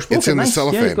 man. Forspoken, it's in the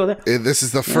cellophane. Yeah, this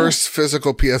is the first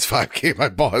physical PS5 game I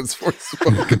bought. It's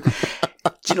Forspoken.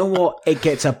 Do you know what? It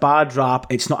gets a bad rap.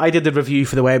 It's not. I did the review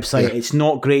for the website. Yeah. It's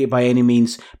not great by any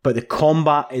means, but the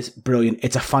combat is brilliant.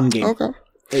 It's a fun game. Okay.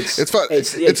 It's fun.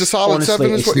 It's a solid honestly,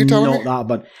 7 is what you're telling me? It's not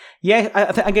that bad. Yeah,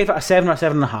 I think I gave it a 7 or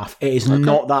 7.5. It is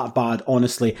not that bad,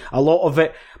 honestly. A lot of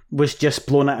it was just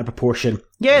blown out of proportion.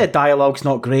 Yeah, the dialogue's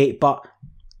not great, but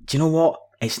do you know what?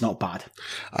 It's not bad.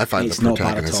 I find the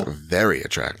protagonist very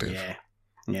attractive.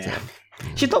 Yeah.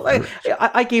 She thought,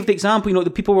 I gave the example, the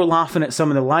people were laughing at some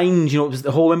of the lines, it was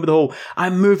remember the whole,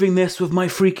 I'm moving this with my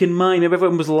freaking mind.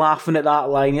 Everyone was laughing at that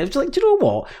line. It was like, do you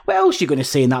know what else are you going to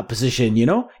say in that position,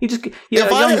 You just,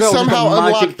 if I somehow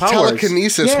unlock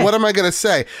telekinesis, what am I going to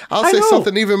say? I'll say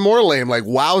something even more lame, like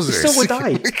wowzers. So would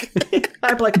I.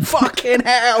 I'd be like, fucking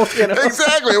hell,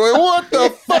 Exactly. Like, what the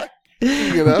fuck?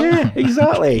 Yeah,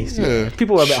 exactly.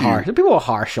 People are a bit harsh. People are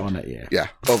harsh on it, yeah. Yeah,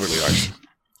 overly harsh.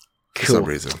 Cool. For some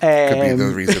reason. Could be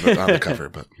the reason on the cover,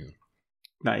 but...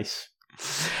 Nice.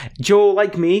 Joe,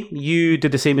 like me, you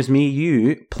did the same as me.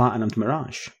 You platinumed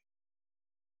Mirage.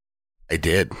 I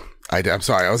did. I'm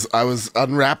sorry. I was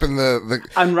unwrapping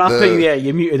yeah,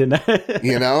 you muted in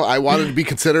it. I wanted to be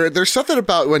considerate. There's something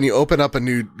about when you open up a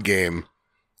new game...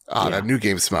 that new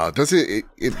game smell. Does it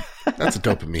that's a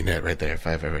dopamine hit right there if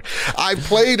I've ever. I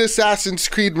played Assassin's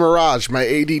Creed Mirage. My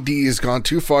ADD has gone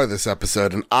too far this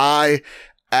episode, and I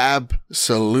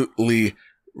absolutely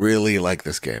really like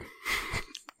this game.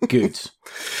 Good.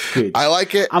 I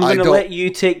like it. I'm going to let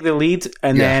you take the lead,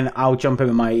 and then I'll jump in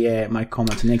with my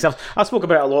comments and things. I spoke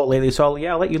about it a lot lately, so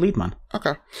I'll let you lead, man.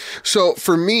 Okay. So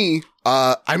for me,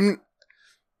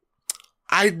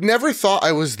 I never thought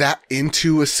I was that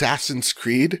into Assassin's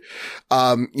Creed.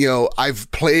 I've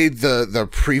played the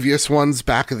previous ones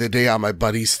back in the day on my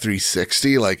buddy's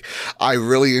 360. Like, I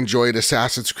really enjoyed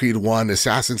Assassin's Creed 1.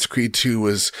 Assassin's Creed 2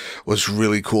 was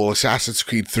really cool. Assassin's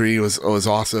Creed 3 was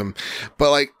awesome.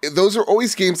 But like, those are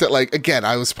always games that, like, again,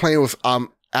 I was playing with,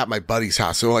 at my buddy's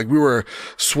house. So like we were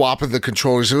swapping the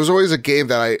controllers. It was always a game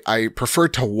that I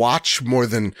preferred to watch more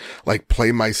than like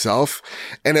play myself.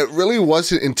 And it really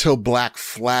wasn't until Black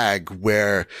Flag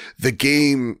where the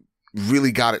game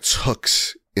really got its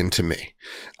hooks into me.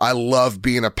 I love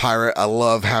being a pirate. I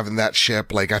love having that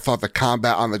ship. Like, I thought the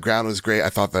combat on the ground was great. I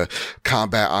thought the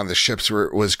combat on the ships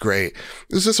was great.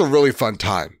 It was just a really fun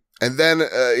time. And then,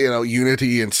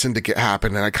 Unity and Syndicate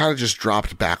happened, and I kind of just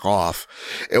dropped back off.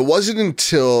 It wasn't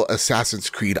until Assassin's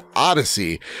Creed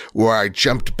Odyssey where I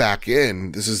jumped back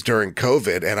in. This is during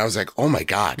COVID, and I was like, oh my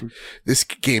God, this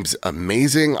game's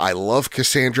amazing. I love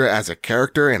Cassandra as a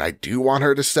character, and I do want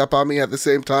her to step on me at the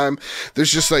same time.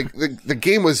 There's just like, the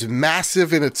game was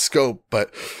massive in its scope,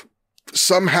 but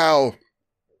somehow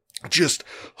just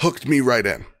hooked me right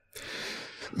in.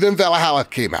 Then Valhalla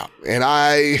came out, and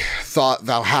I thought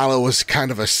Valhalla was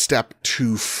kind of a step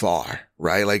too far,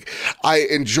 right? Like, I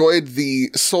enjoyed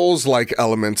the Souls-like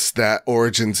elements that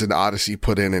Origins and Odyssey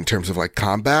put in terms of like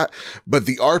combat, but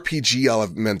the RPG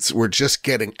elements were just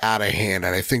getting out of hand,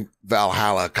 and I think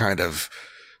Valhalla kind of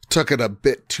took it a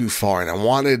bit too far, and I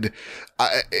wanted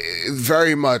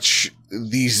very much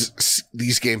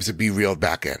these games to be reeled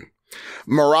back in.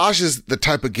 Mirage is the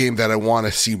type of game that I want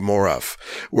to see more of,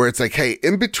 where it's like, hey,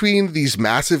 in between these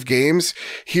massive games,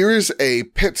 here's a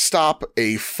pit stop,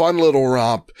 a fun little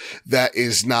romp that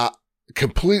is not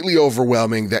completely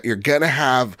overwhelming, that you're going to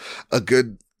have a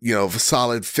good,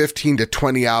 solid 15 to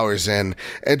 20 hours in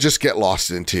and just get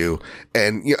lost into.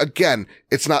 And again,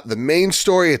 it's not the main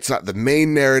story. It's not the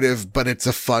main narrative, but it's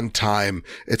a fun time.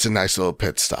 It's a nice little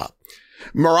pit stop.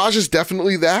 Mirage is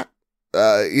definitely that.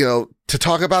 To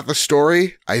talk about the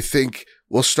story, I think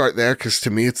we'll start there because to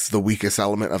me, it's the weakest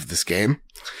element of this game.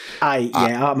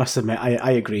 I must admit,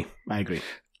 I agree.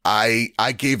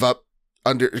 I gave up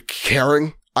under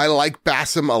caring. I like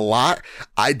Basim a lot.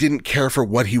 I didn't care for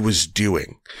what he was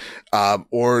doing,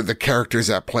 or the characters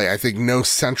at play. I think no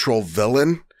central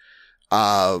villain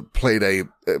played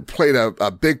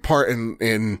a big part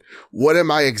in what am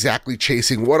I exactly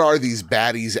chasing? What are these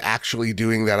baddies actually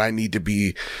doing that I need to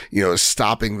be,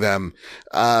 stopping them?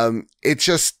 It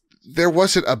just, there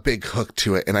wasn't a big hook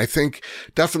to it. And I think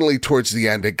definitely towards the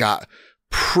end, it got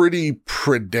pretty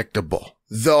predictable.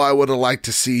 Though I would have liked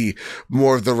to see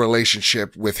more of the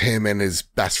relationship with him and his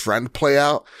best friend play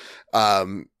out.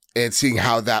 And seeing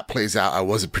how that plays out, I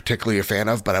wasn't particularly a fan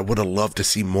of, but I would have loved to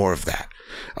see more of that.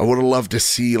 I would have loved to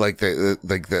see like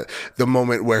the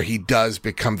moment where he does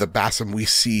become the Basim we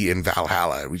see in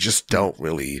Valhalla. We just don't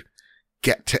really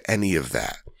get to any of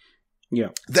that. Yeah.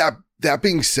 That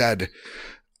being said,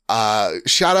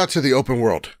 shout out to the open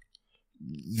world.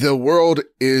 The world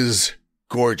is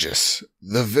gorgeous.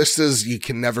 The vistas, you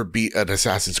can never beat an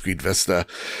Assassin's Creed Vista.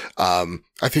 I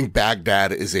think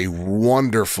Baghdad is a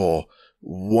wonderful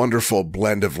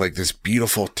blend of like this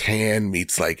beautiful tan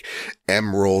meets like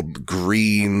emerald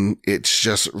green. It's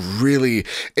just really,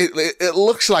 it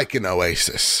looks like an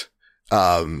oasis.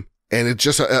 And it's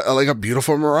just like a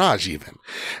beautiful mirage even.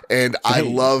 And I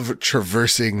love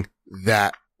traversing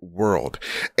that world.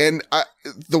 And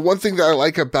the one thing that I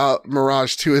like about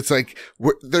Mirage too, it's like,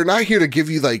 they're not here to give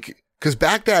you like because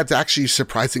Baghdad's actually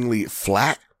surprisingly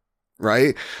flat.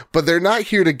 Right. But they're not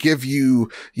here to give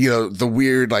you, the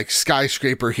weird like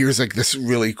skyscraper. Here's like this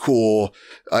really cool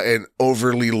and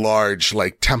overly large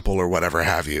like temple or whatever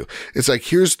have you. It's like,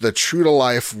 here's the true to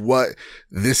life, what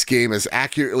this game as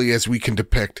accurately as we can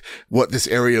depict what this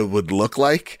area would look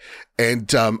like.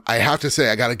 And I have to say,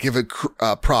 I got to give it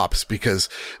props because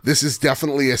this is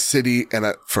definitely a city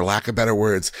and for lack of better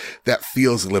words, that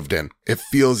feels lived in. It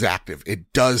feels active.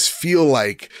 It does feel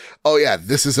like, oh yeah,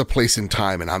 this is a place in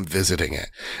time and I'm visiting it.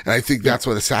 And I think that's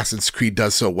what Assassin's Creed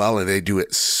does so well. And they do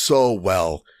it so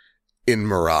well in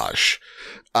Mirage.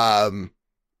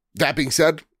 That being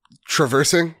said,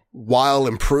 traversing, while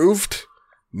improved,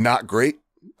 not great.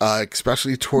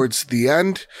 Especially towards the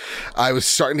end, I was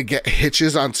starting to get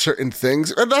hitches on certain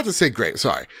things. Not to say great,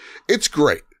 sorry. It's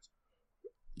great.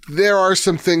 There are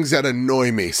some things that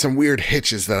annoy me, some weird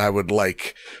hitches that I would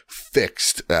like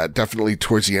fixed, definitely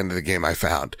towards the end of the game I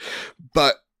found.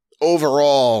 But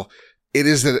overall, it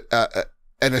is an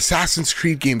Assassin's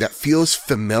Creed game that feels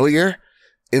familiar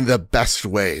in the best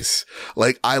ways.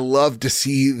 Like, I love to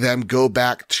see them go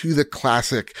back to the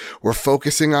classic. We're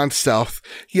focusing on stealth.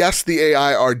 Yes, the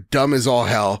AI are dumb as all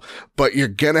hell, but you're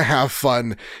gonna have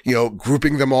fun,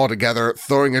 grouping them all together,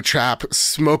 throwing a trap,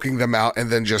 smoking them out, and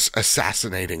then just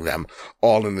assassinating them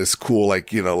all in this cool,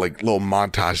 like little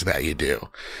montage that you do.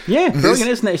 Yeah, brilliant,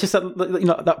 isn't it? It's just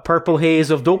that, that purple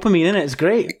haze of dopamine in it. It's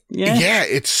great. Yeah. Yeah,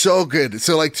 it's so good.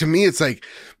 So like, to me, it's like,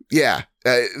 yeah,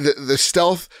 the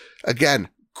stealth, again,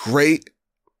 great.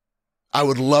 I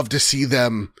would love to see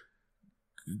them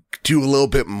do a little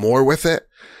bit more with it.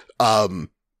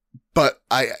 But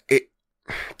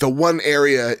the one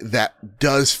area that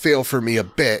does fail for me a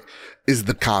bit is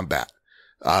the combat.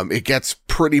 It gets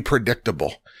pretty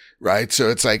predictable, right? So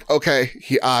it's like, okay,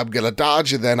 I'm going to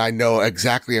dodge and then I know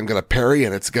exactly I'm going to parry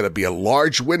and it's going to be a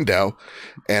large window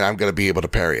and I'm going to be able to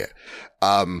parry it.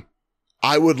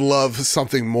 I would love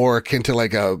something more akin to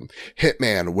like a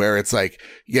Hitman where it's like,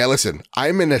 yeah, listen,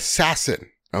 I'm an assassin.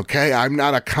 Okay. I'm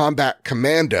not a combat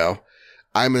commando.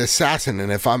 I'm an assassin.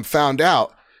 And if I'm found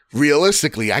out,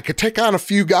 realistically, I could take on a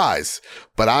few guys,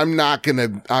 but I'm not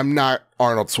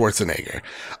Arnold Schwarzenegger.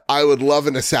 I would love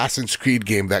an Assassin's Creed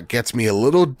game that gets me a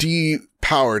little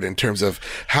depowered in terms of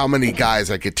how many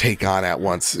guys I could take on at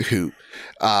once.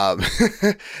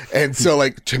 And so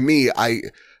like, to me,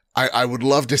 I would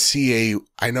love to see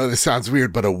I know this sounds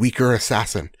weird, but a weaker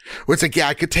assassin where it's like, yeah,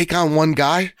 I could take on one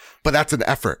guy, but that's an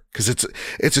effort because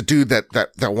it's a dude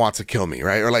that wants to kill me.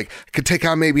 Right. Or like I could take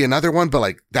on maybe another one, but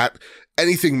like that,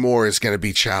 anything more is going to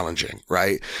be challenging.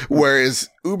 Right. Whereas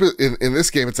in this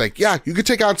game, it's like, yeah, you could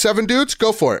take on 7 dudes,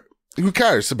 go for it. Who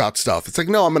cares about stuff? It's like,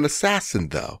 no, I'm an assassin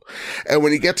though. And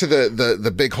when you get to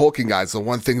the big hulking guys, the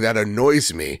one thing that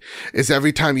annoys me is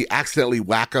every time you accidentally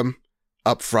whack them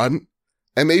up front,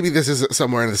 and maybe this is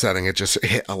somewhere in the setting, it just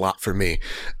hit a lot for me.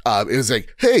 It was like,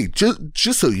 hey,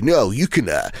 just so you know, you can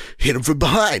hit him from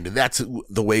behind, and that's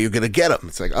the way you're going to get him.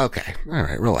 It's like, okay, all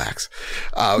right, relax.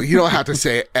 You don't have to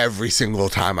say it every single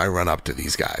time I run up to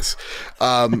these guys.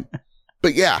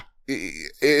 But yeah,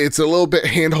 it's a little bit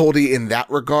handholdy in that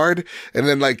regard. And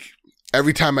then like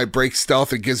every time I break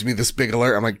stealth, it gives me this big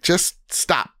alert. I'm like, just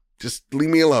stop. Just leave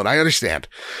me alone. I understand.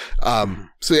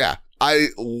 So yeah. I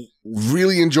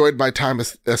really enjoyed my time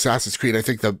with Assassin's Creed. I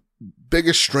think the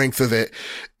biggest strength of it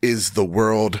is the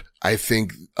world. I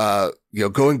think,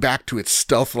 going back to its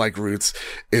stealth-like roots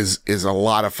is a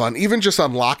lot of fun. Even just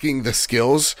unlocking the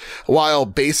skills, while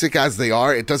basic as they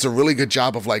are, it does a really good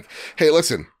job of like, hey,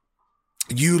 listen,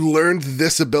 you learned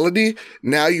this ability.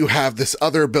 Now you have this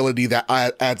other ability that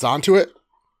adds onto it.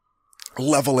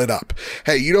 Level it up.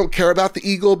 Hey, you don't care about the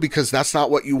eagle because that's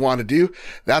not what you want to do.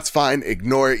 That's fine.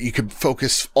 Ignore it. You can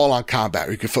focus all on combat.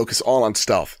 Or you can focus all on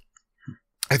stealth.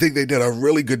 I think they did a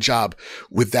really good job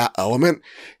with that element.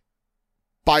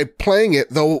 By playing it,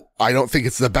 though, I don't think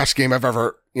it's the best game I've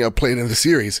ever, played in the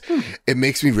series. It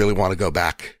makes me really want to go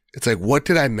back. It's like, what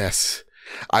did I miss?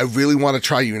 I really want to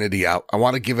try Unity out. I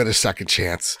want to give it a second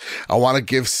chance. I want to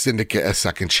give Syndicate a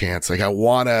second chance. Like, I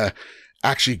want to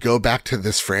actually go back to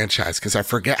this franchise because I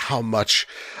forget how much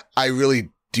I really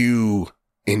do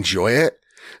enjoy it.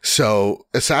 So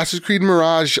Assassin's Creed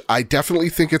Mirage, I definitely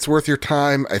think it's worth your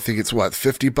time. I think it's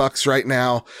 $50 right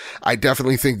now. I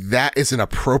definitely think that is an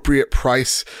appropriate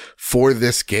price for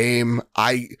this game.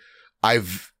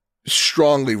 I've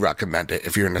strongly recommend it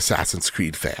if you're an Assassin's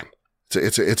Creed fan.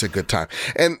 It's a good time.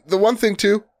 And the one thing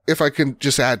too, if I can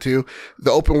just add to the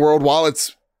open world, while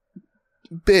it's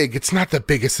big, it's not the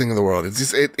biggest thing in the world. It's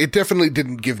just, it definitely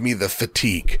didn't give me the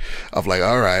fatigue of like,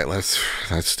 all right,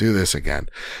 let's do this again.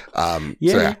 I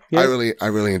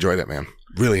really enjoyed it, man.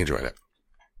 Really enjoyed it.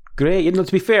 Great. You know,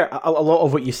 to be fair, a lot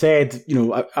of what you said, you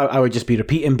know, I would just be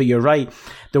repeating, but you're right.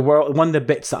 One of the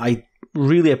bits that I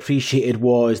really appreciated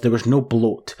was there was no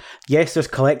bloat. Yes, there's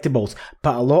collectibles,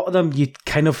 but a lot of them you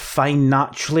kind of find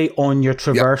naturally on your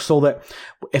traversal that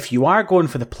if you are going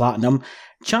for the platinum,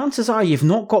 chances are you've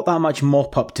not got that much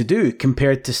mop-up to do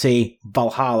compared to, say,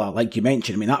 Valhalla, like you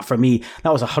mentioned. I mean, that for me,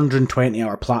 that was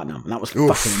 120-hour platinum, and that was fucking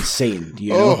insane,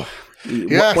 you know?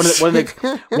 Yes.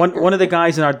 One of the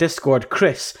guys in our Discord,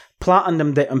 Chris,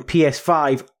 platinumed it on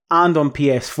PS5 and on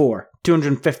PS4,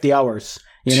 250 hours.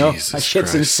 You know, Jesus that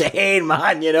shit's Christ. insane,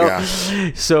 man. You know,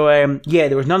 so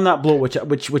there was none of that blow,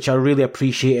 which I really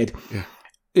appreciated.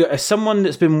 Yeah. As someone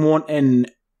that's been wanting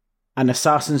an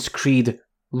Assassin's Creed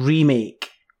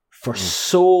remake for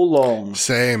so long,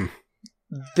 same.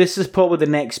 This is probably the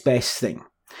next best thing.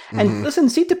 And listen,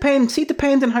 see depend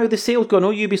on how the sales go. I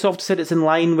know Ubisoft said it's in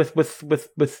line with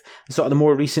sort of the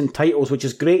more recent titles, which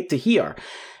is great to hear.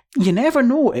 You never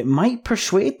know, it might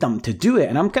persuade them to do it,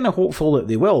 and I'm kind of hopeful that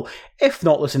they will. If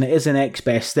not, listen, it is the next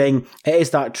best thing. It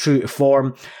is that true to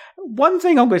form. One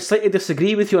thing I'm going to slightly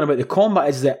disagree with you on about the combat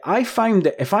is that I found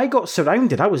that if I got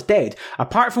surrounded, I was dead,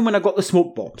 apart from when I got the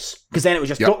smoke bombs, because then it was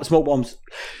just got the smoke bombs.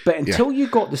 But until you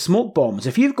got the smoke bombs,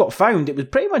 if you've got found, it was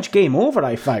pretty much game over,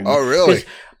 I found. Oh, really?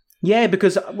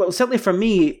 Because, well, certainly for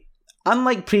me,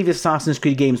 unlike previous Assassin's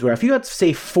Creed games where if you had,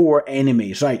 say, 4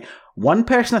 enemies, right, one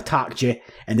person attacked you,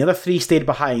 and the other 3 stayed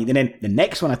behind, and then the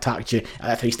next one attacked you, and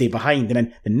the other 3 stayed behind, and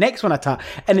then the next one attacked,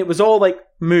 and it was all like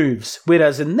moves.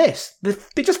 Whereas in this,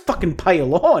 they just fucking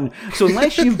pile on. So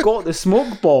unless you've got the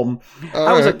smoke bomb,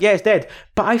 I was like, yeah, it's dead.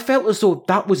 But I felt as though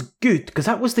that was good, because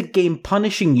that was the game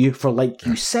punishing you for, like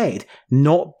you said,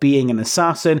 not being an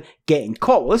assassin, getting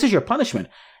caught. Well, this is your punishment.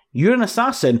 You're an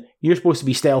assassin, you're supposed to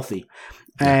be stealthy.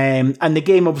 And the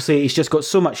game, obviously, it's just got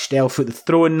so much stealth. The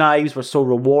throwing knives were so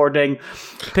rewarding.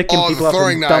 Picking people up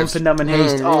and dumping them in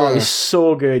haste. It was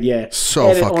so good,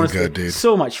 So fucking good, dude.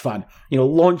 So much fun. You know,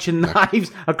 launching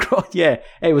knives across. Yeah,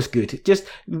 it was good. Just,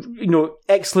 you know,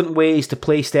 excellent ways to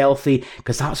play stealthy,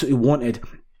 because that's what we wanted.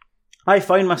 I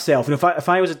found myself, you know, if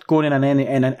I was going in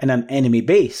an enemy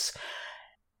base,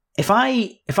 if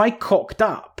I cocked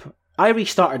up, I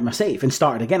restarted my save and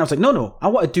started again. I was like, no, I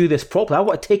want to do this properly. I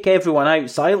want to take everyone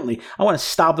out silently. I want to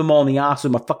stab them all in the ass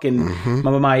with my fucking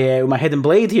my hidden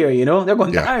blade here, you know? They're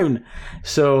going down.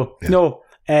 So,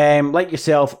 like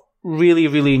yourself, really,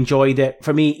 really enjoyed it.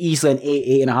 For me, easily an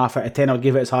 8.5 out of 10. I would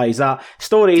give it as high as that.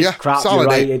 Story's crap, you're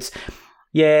right.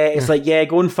 It's like,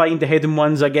 go and find the hidden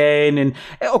ones again. And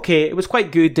okay, it was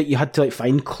quite good that you had to like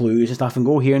find clues and stuff and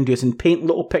go here and do this and paint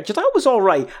little pictures. That was all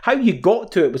right. How you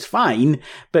got to it was fine,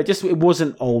 but it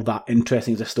wasn't all that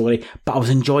interesting as a story. But I was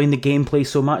enjoying the gameplay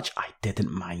so much, I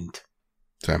didn't mind.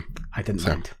 Same. I didn't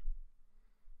mind.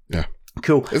 Yeah.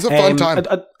 Cool. It's a fun time. It's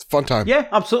a fun time. Yeah,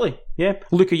 absolutely. Yeah.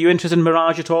 Luke, are you interested in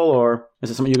Mirage at all, or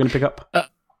is it something you're going to pick up?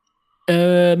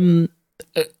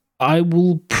 I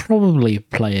will probably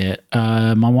play it.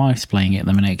 My wife's playing it at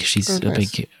the minute because she's a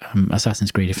big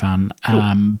Assassin's Creed fan.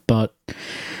 Cool. But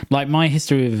like my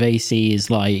history with AC is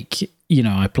like, you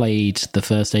know, I played the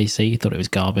first AC, thought it was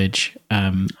garbage.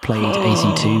 Played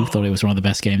AC2, thought it was one of the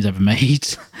best games ever made.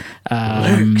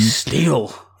 Luke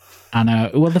Steele. And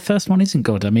well, the first one isn't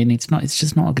good. I mean, it's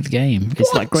just not a good game.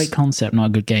 It's like great concept, not a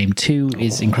good game. 2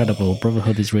 is incredible.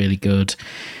 Brotherhood is really good.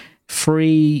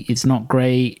 3, it's not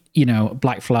great. You know,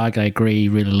 Black Flag, I agree,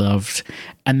 really loved.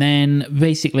 And then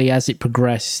basically as it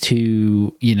progressed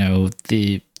to, you know,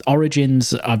 the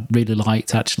Origins, I really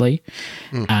liked actually.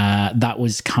 That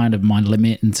was kind of my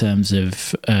limit in terms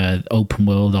of open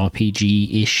world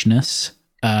RPG-ishness.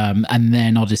 And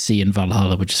then Odyssey and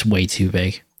Valhalla were just way too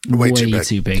big. Way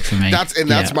too big for me.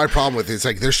 That's my problem with it. It's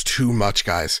like there's too much,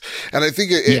 guys. And I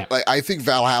think I think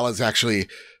Valhalla is actually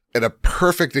a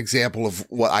perfect example of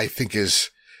what I think is,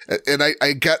 and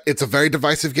I get it's a very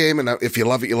divisive game, and if you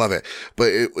love it, you love it. But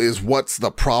it is what's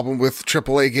the problem with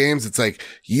AAA games? It's like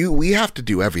we have to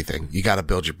do everything. You got to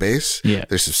build your base. Yeah.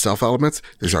 There's some stealth elements.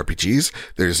 There's RPGs.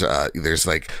 There's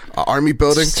like army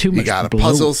building. You got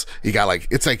puzzles. You got like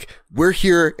it's like we're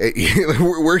here.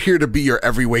 We're here to be your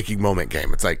every waking moment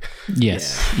game. It's like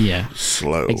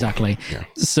slow, exactly. Yeah.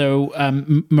 So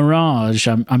Mirage,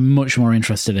 I'm much more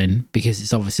interested in because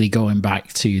it's obviously going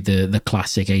back to the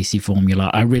classic AC formula.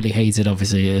 I really hated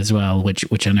obviously as well,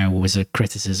 which I know was a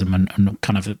criticism and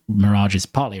kind of Mirage is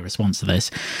partly a response to this,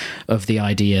 of the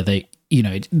idea that, you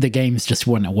know, the games just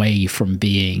went away from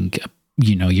being,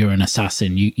 you know, you're an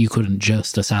assassin. You couldn't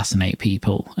just assassinate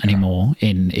people anymore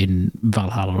in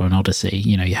Valhalla and Odyssey.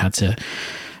 You know, you had to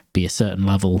be a certain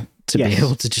level to be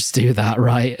able to just do that,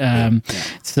 right?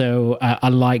 So I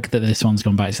like that this one's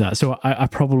gone back to that. So I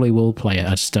probably will play it.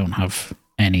 I just don't have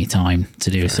any time to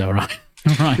do so, right?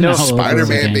 Right no, now,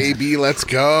 Spider-Man, baby, let's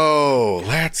go.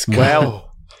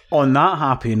 Well, on that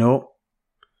happy note,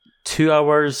 2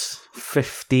 hours,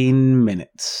 15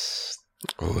 minutes.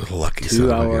 Oh, lucky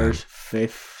 2 hours,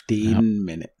 15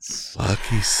 minutes.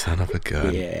 Lucky son of a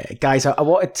gun. Yeah, guys, I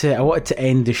wanted to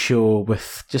end the show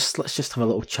with let's just have a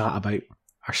little chat about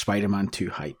our Spider-Man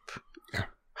 2 hype. Yeah.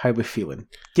 How we feeling?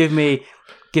 Give me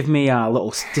a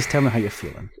little. Just tell me how you're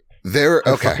feeling.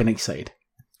 Okay. Fucking excited.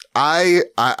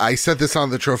 I said this on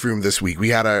the trophy room this week. We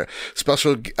had a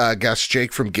special guest,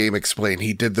 Jake from Game Explain.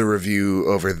 He did the review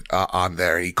over on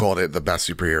there. He called it the best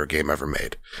superhero game ever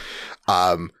made.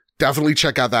 Definitely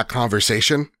check out that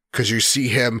conversation because you see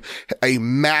him, a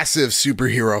massive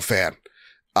superhero fan,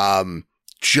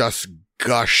 just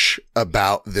gush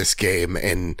about this game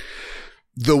and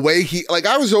the way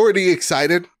I was already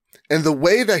excited, and the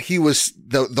way that he was,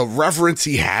 the reverence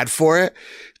he had for it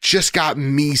just got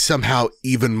me somehow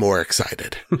even more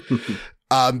excited.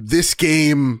 This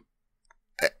game,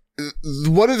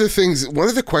 one of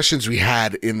the questions we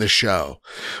had in the show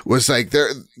was like,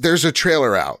 there's a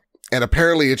trailer out and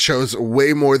apparently it shows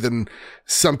way more than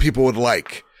some people would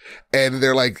like. And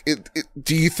they're like,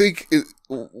 do you think,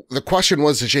 the question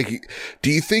was to Jake,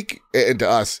 do you think, and to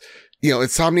us,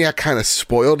 Insomniac kind of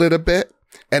spoiled it a bit?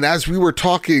 And as we were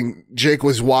talking, Jake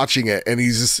was watching it and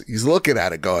he's looking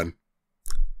at it going,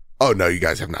 oh no, you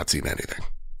guys have not seen anything.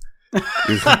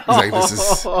 He's like,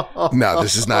 this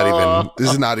is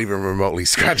not even remotely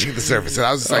scratching the surface. And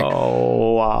I was just like,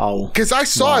 oh wow. Cause I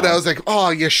saw it. I was like, oh,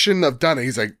 you shouldn't have done it.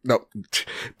 He's like, no,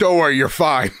 don't worry. You're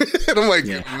fine. And I'm like,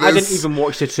 I didn't even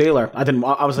watch the trailer. I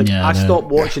was like, I stopped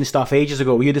watching stuff ages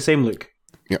ago. Were you the same, Luke?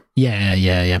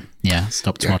 Yeah.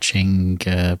 Stopped watching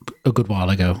a good while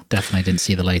ago. Definitely didn't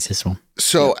see the latest one.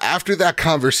 So after that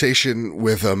conversation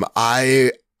with him,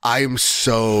 I'm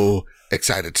so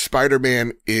excited.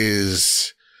 Spider-Man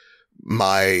is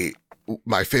my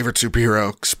favorite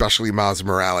superhero, especially Miles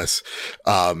Morales.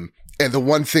 And the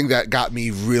one thing that got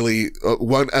me really,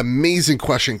 one amazing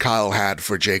question Kyle had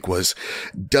for Jake was,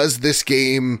 does this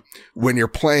game, when you're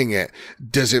playing it,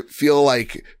 does it feel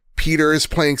like Peter is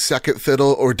playing second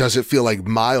fiddle, or does it feel like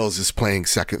Miles is playing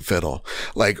second fiddle?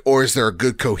 Or is there a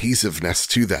good cohesiveness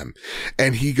to them?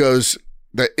 And he goes,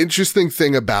 the interesting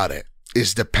thing about it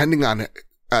is depending on,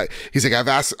 he's like, I've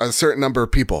asked a certain number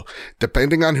of people,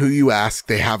 depending on who you ask,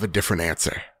 they have a different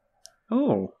answer.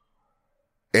 Oh.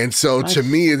 And so to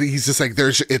me, he's just like,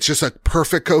 it's just a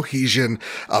perfect cohesion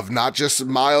of not just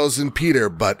Miles and Peter,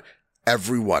 but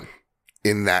everyone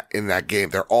in that game.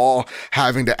 They're all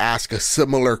having to ask a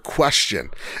similar question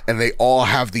and they all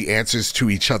have the answers to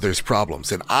each other's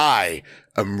problems. And I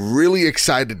am really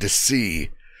excited to see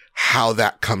how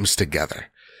that comes together.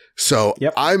 So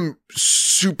I'm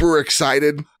super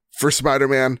excited for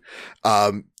Spider-Man.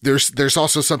 There's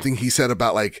also something he said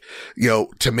about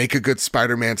to make a good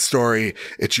Spider-Man story,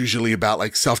 it's usually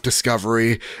about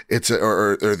self-discovery. It's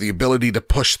or the ability to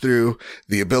push through,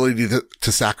 the ability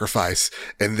to sacrifice.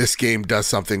 And this game does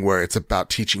something where it's about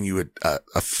teaching you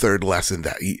a third lesson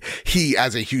that he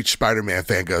as a huge Spider-Man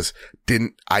fan goes,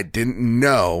 I didn't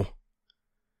know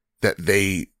that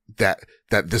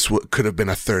this could have been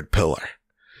a third pillar.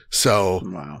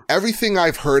 So Everything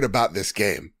I've heard about this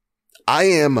game, I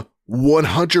am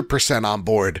 100% on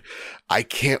board. I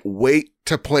can't wait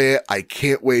to play it. I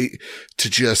can't wait to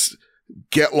just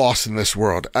get lost in this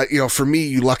world. For me,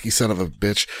 you lucky son of a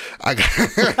bitch, I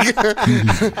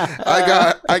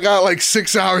got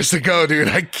 6 hours to go, dude.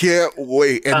 I can't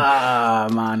wait.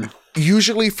 And man.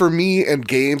 Usually for me and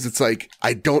games, it's I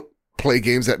don't play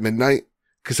games at midnight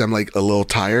because I'm a little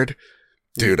tired.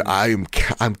 Dude, I'm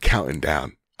counting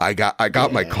down. I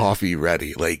got my coffee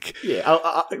ready. So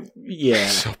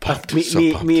pumped.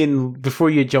 Me and before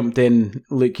you jumped in,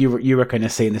 Luke, you were kind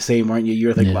of saying the same, weren't you? You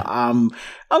were thinking, I'm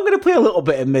going to play a little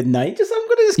bit at midnight. I'm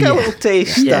going to get a little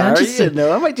taste. I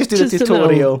might just do the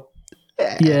tutorial.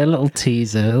 A little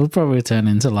teaser. It'll probably turn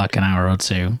into an hour or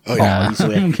two.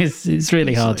 Easily. It's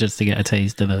really hard just to get a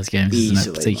taste of those games,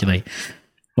 isn't it? Particularly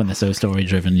when they're so story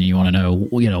driven, you want to know,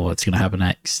 what's going to happen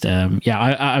next.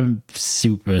 I'm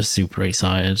super, super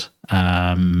excited.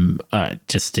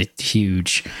 Just a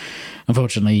huge.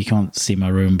 Unfortunately, you can't see my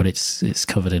room, but it's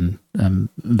covered in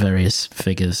various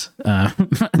figures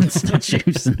and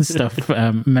statues and stuff,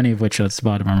 many of which are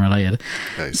Spider-Man related.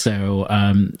 Nice. So,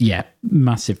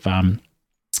 massive fan.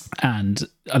 And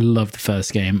I love the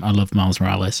first game. I love Miles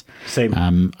Morales.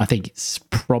 Same. I think it's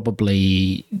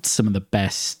probably some of the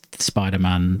best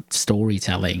Spider-Man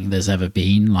storytelling there's ever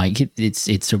been. Like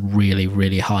it's a really,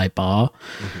 really high bar.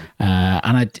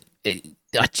 And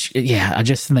I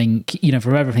just think,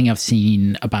 from everything I've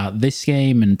seen about this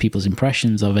game and people's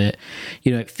impressions of it,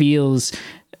 it feels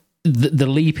the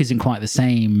leap isn't quite the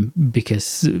same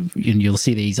because you'll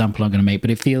see the example I'm going to make, but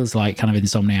it feels like kind of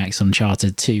Insomniac's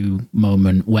Uncharted 2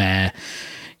 moment where,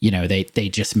 they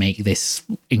just make this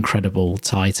incredible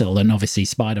title. And obviously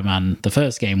Spider-Man, the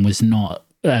first game, was not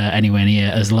anywhere near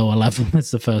as low a level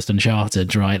as the first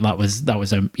Uncharted, right? That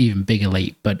was an even bigger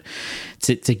leap, but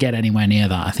to get anywhere near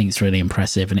that, I think it's really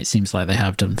impressive, and it seems like they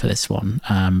have done for this one.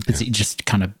 But it's just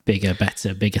kind of bigger,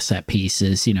 better, bigger set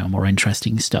pieces, more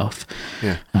interesting stuff.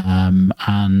 Yeah,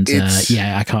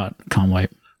 I can't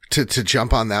wait. To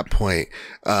jump on that point,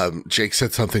 Jake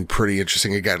said something pretty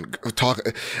interesting. Again,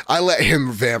 I let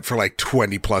him vamp for like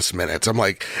 20 plus minutes. I'm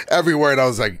like, every word I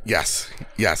was like, yes.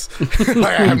 Like,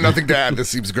 I have nothing to add. This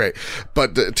seems great.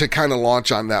 But to kind of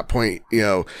launch on that point, he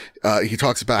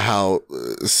talks about how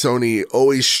Sony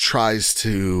always tries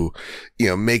to,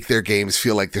 make their games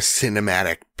feel like this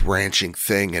cinematic branching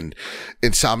thing. And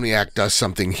Insomniac does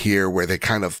something here where they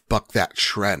kind of buck that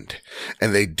trend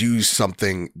and they do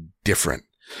something different.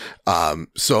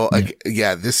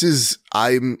 This is,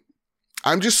 I'm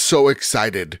just so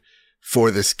excited for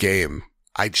this game.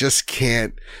 I just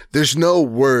can't, there's no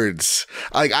words.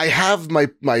 Like, I have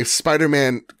my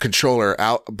Spider-Man controller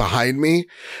out behind me.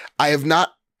 I have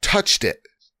not touched it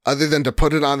other than to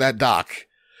put it on that dock,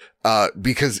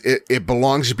 because it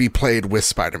belongs to be played with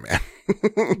Spider-Man.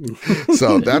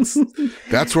 So that's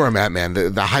where I'm at, man.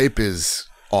 The hype is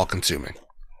all consuming.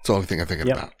 It's the only thing I'm thinking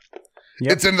about.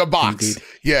 Yep. It's in the box. Indeed.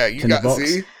 Yeah, you got to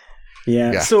see.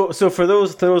 Yeah. So for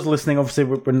those listening, obviously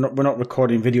we're not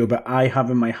recording video, but I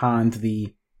have in my hand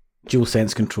the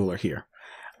DualSense controller here.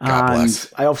 God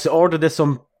bless. I obviously ordered this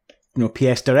on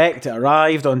PS Direct. It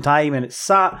arrived on time and it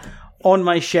sat on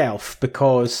my shelf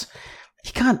because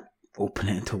you can't open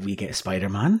it until we get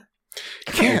Spider-Man.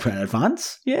 You can't open it in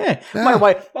advance. Yeah. My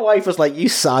wife was like, "You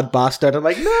sad bastard." I'm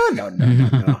like,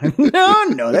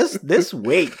 no. This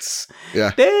waits.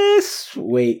 Yeah. This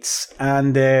waits.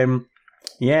 And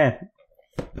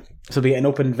so be getting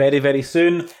opened very, very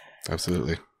soon.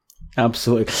 Absolutely.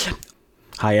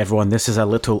 Hi everyone, this is a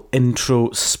little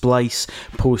intro splice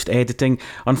post-editing.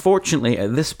 Unfortunately,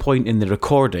 at this point in the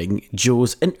recording,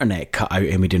 Joe's internet cut out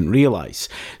and we didn't realise.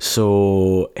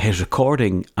 So his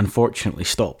recording unfortunately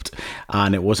stopped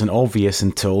and it wasn't obvious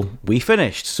until we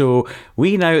finished. So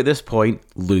we now at this point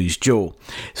lose Joe.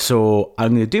 So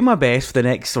I'm going to do my best for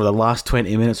the last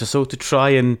 20 minutes or so to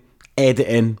try and edit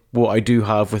in what I do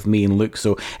have with me and Luke.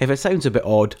 So if it sounds a bit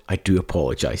odd, I do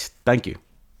apologise. Thank you.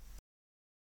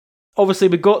 Obviously,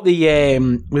 we got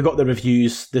the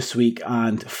reviews this week,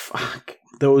 and fuck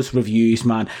those reviews,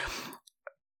 man.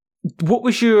 What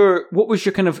was your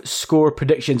kind of score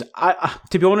predictions? I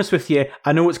to be honest with you,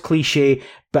 I know it's cliche,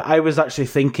 but I was actually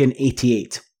thinking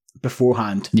 88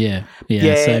 beforehand. Yeah.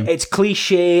 Same. It's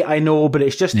cliche, I know, but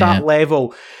it's just that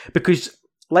level because,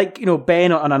 like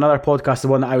Ben on another podcast, the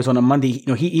one that I was on Monday,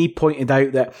 he pointed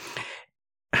out that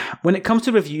when it comes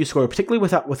to review score, particularly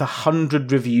with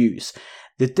 100 reviews.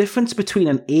 The difference between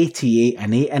an 88,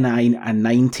 an 89, and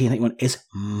 90, and 91 is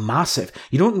massive.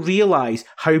 You don't realise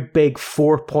how big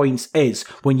 4 points is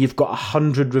when you've got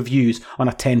 100 reviews on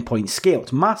a 10-point scale.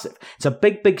 It's massive. It's a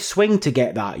big swing to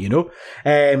get that,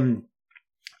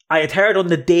 I had heard on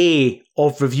the day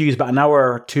of reviews, about an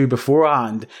hour or two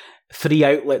beforehand, 3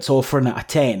 outlets offering it a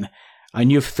 10. I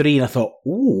knew of 3 and I thought,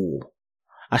 ooh.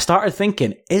 I started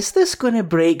thinking, is this going to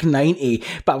break 90?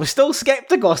 But I was still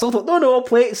sceptical. I still thought, no, I'll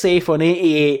play it safe on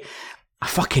 88. A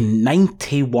fucking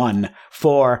 91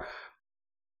 for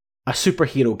a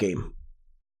superhero game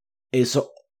is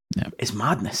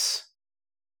madness.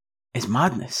 It's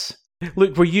madness.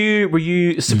 Look, were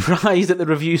you surprised at the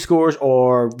review scores,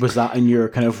 or was that in your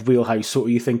kind of wheelhouse? What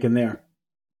were you thinking there?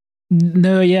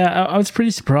 No, yeah, I was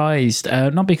pretty surprised.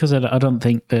 Not because I don't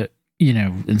think that,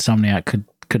 Insomniac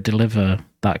could deliver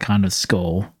that kind of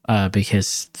score,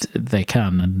 because they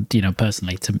can, and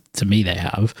personally to me they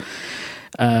have.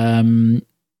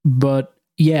 But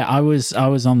yeah, I was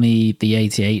on the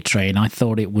 88 train. I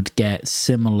thought it would get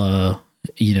similar,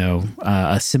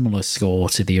 a similar score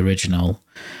to the original,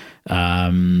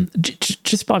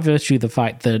 just by virtue of the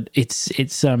fact that it's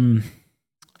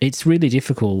really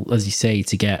difficult, as you say,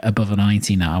 to get above a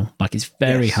 90 now. Like, it's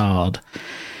very hard.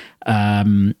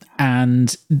 And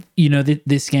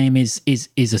this game is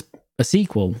a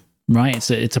sequel, right?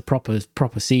 It's a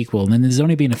proper sequel. And then there's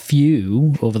only been a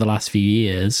few over the last few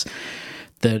years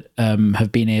that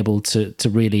have been able to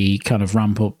really kind of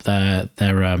ramp up their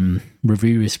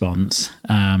review response.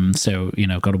 So,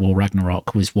 God of War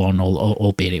Ragnarok was one,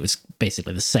 albeit it was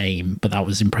basically the same, but that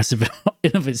was impressive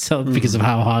in of itself because of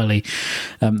how highly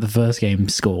the first game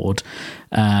scored.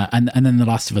 And then The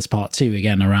Last of Us Part 2,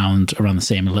 again, around the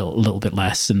same, a little bit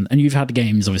less. And you've had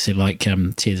games, obviously, like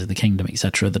Tears of the Kingdom,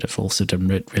 etc., that have also done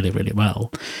really, really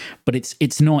well. But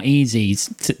it's not easy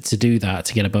to do that,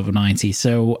 to get above a 90.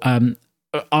 So,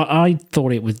 I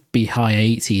thought it would be high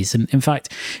 80s, and in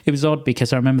fact it was odd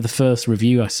because I remember the first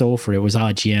review I saw for it was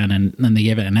IGN, and they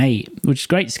gave it an 8, which is a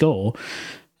great score,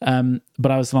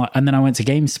 but I was like, and then I went to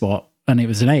GameSpot and it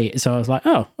was an 8, so I was like,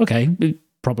 oh, okay,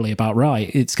 probably about right,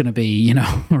 it's going to be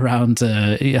around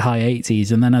high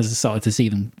 80s. And then as I started to see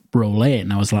them roll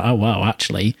in, I was like, oh wow,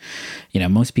 actually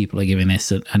most people are giving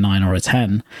this a 9 or a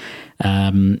 10.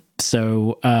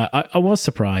 So I was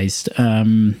surprised.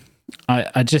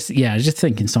 I just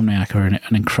think Insomniac are an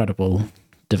incredible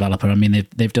developer. I mean,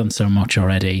 they've done so much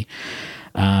already.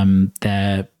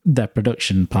 Their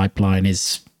production pipeline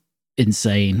is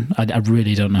insane. I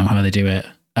really don't know how they do it.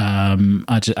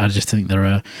 I just think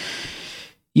they're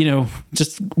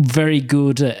just very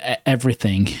good at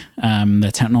everything.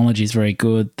 Their technology is very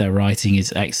good. Their writing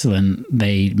is excellent.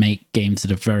 They make games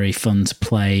that are very fun to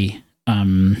play.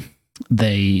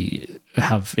 They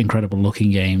have incredible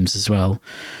looking games as well.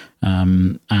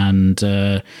 And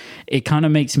it kind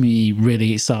of makes me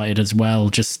really excited as well,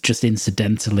 just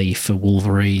incidentally, for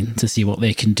Wolverine, to see what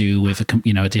they can do with a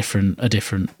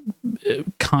different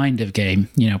kind of game.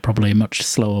 Probably much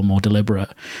slower, more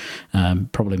deliberate,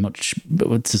 probably much,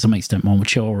 to some extent, more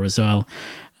mature as well.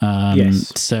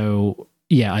 Yes. So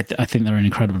yeah, I think they're an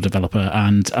incredible developer,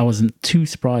 and I wasn't too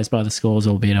surprised by the scores,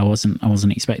 albeit I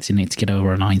wasn't expecting it to get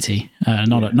over a 90.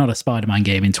 Not a Spider-Man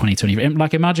game in 2020.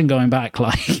 Like, imagine going back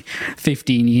like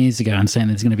 15 years ago and saying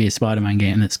there's going to be a Spider-Man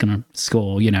game that's going to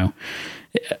score,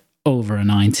 over a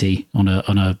 90 on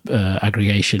a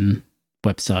aggregation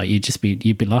website.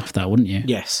 You'd be laughed at, wouldn't you?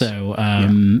 Yes. So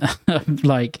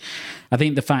like, I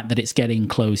think the fact that it's getting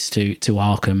close to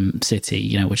Arkham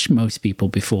City, which most people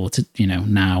before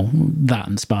now, that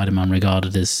and Spider-Man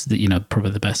regarded as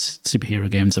probably the best superhero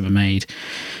games ever made,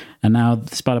 and now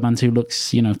Spider-Man 2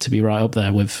 looks to be right up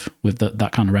there with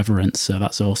that kind of reverence. So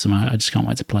that's awesome. I just can't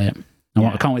wait to play it.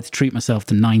 I can't wait to treat myself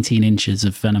to 19 inches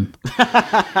of Venom.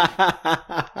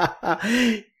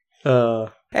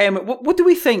 What do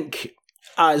we think?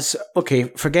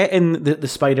 Forgetting the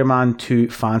Spider-Man 2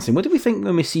 fans thing, what do we think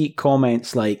when we see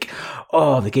comments like,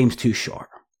 oh, the game's too short,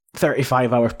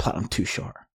 35 hours platinum too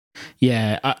short?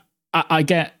 Yeah, I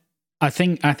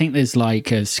think there's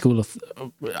like a school of,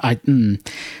 I don't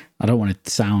want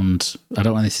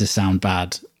this to sound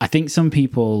bad. I think some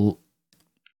people,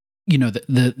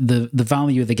 the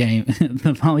value of the game,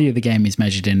 the value of the game is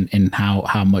measured in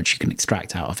how much you can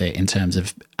extract out of it in terms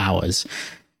of hours.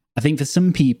 I think for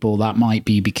some people that might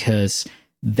be because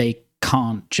they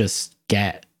can't just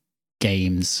get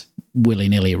games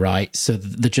willy-nilly, right? So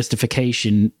the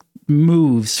justification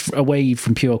moves away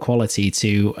from pure quality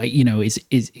to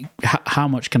is how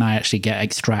much can I actually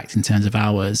extract in terms of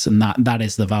hours, and that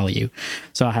is the value.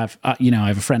 So I have I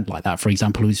have a friend like that, for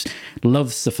example, who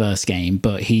loves the first game,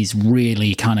 but he's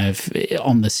really kind of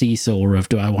on the seesaw of,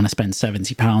 do I want to spend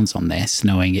 £70 on this,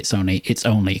 knowing it's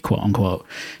only quote unquote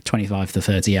 25 to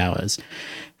 30 hours.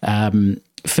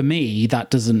 For me, that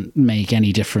doesn't make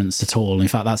any difference at all. In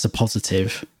fact, that's a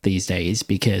positive these days,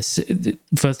 because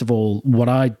first of all, what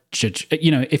I judge,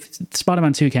 if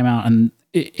Spider-Man 2 came out and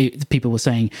people were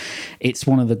saying it's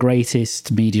one of the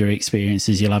greatest media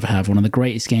experiences you'll ever have, one of the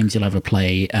greatest games you'll ever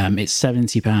play, it's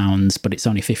 £70, but it's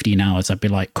only 15 hours, I'd be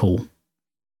like, cool.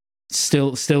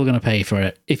 Still going to pay for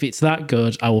it. If it's that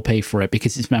good, I will pay for it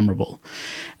because it's memorable.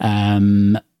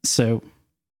 So...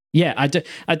 yeah, I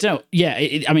don't. Yeah,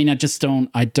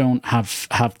 I don't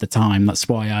have the time. That's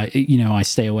why I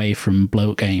stay away from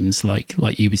bloat games like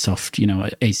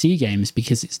Ubisoft, AC games,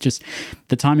 because it's just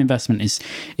the time investment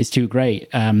is too great.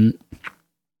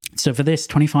 So for this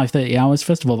 25, 30 hours,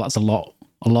 first of all, that's a lot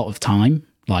of time.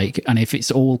 Like, and if it's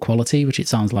all quality, which it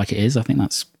sounds like it is, I think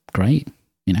that's great.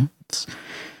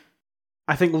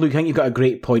 I think, Luke, you've got a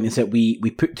great point. Is that we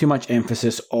put too much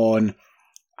emphasis on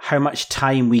how much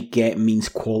time we get means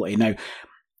quality. Now,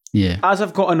 yeah, as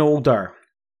I've gotten older,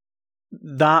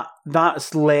 that's not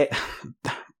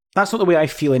the way I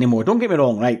feel anymore. Don't get me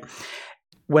wrong, right?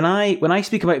 When I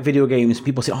speak about video games,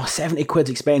 people say, "Oh, 70 quid's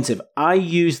expensive." I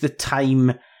use the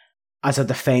time as a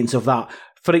defense of that.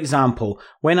 For example,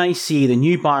 when I see the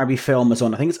new Barbie film is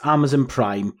on, I think it's Amazon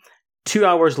Prime, 2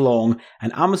 hours long,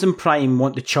 and Amazon Prime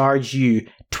want to charge you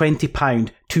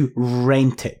 £20 to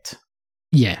rent it.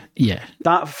 Yeah.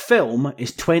 That film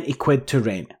is 20 quid to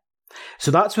rent.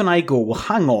 So that's when I go, well,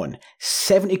 hang on,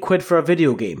 70 quid for a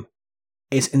video game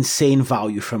is insane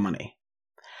value for money.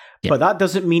 Yeah. But that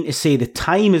doesn't mean to say the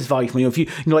time is value for money. If you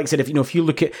like I said, if you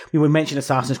look at, we mentioned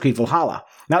Assassin's Creed Valhalla,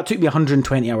 that took me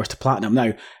 120 hours to platinum.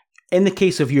 Now, in the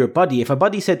case of your buddy, if a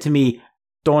buddy said to me,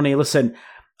 Dony, listen,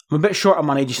 I'm a bit short of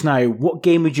money just now, what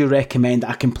game would you recommend that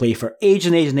I can play for ages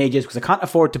and ages and ages because I can't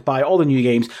afford to buy all the new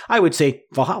games? I would say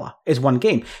Valhalla is one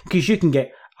game because you can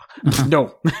get you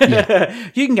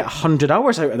can get 100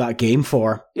 hours out of that game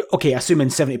for, okay, assuming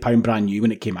 £70 brand new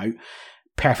when it came out.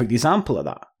 Perfect example of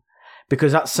that.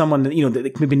 Because that's someone that,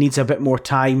 that maybe needs a bit more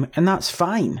time, and that's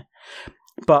fine.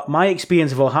 But my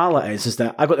experience of Valhalla is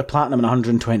that I got the platinum in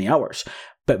 120 hours.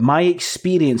 But my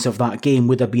experience of that game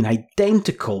would have been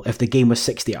identical if the game was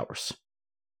 60 hours.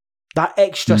 That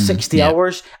extra 60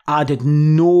 hours added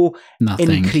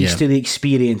nothing increase to the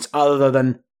experience other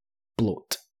than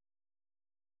bloat.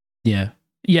 Yeah.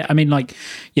 Yeah, I mean, like,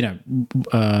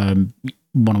 one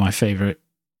of my favourite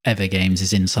ever games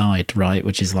is Inside, right,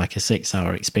 which is like a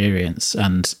 6-hour experience,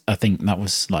 and I think that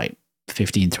was like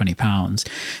 £15-20.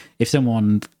 If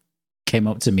someone came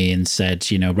up to me and said,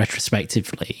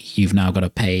 retrospectively, you've now got to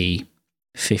pay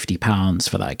 £50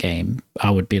 for that game,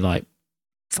 I would be like,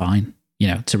 fine,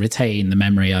 to retain the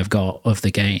memory I've got of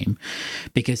the game,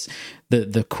 because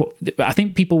I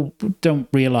think people don't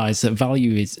realize that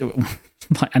value is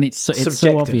and it's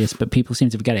so obvious, but people seem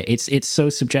to forget it. It's so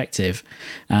subjective,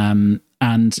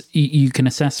 and you can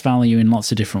assess value in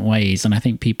lots of different ways. And I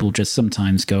think people just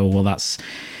sometimes go, well, that's,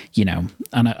 and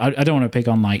I don't want to pick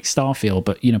on like Starfield,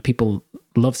 but people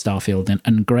love Starfield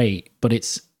and great, but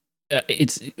it's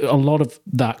a lot of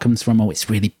that comes from, it's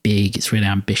really big, it's really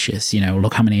ambitious.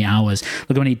 Look how many hours,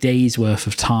 look how many days worth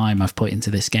of time I've put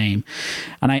into this game,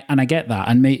 and I get that,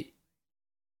 and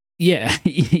yeah.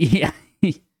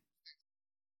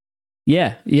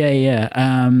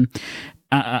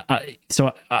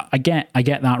 So I get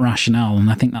that rationale, and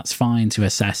I think that's fine to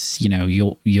assess,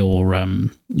 your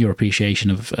appreciation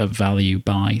of value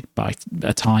by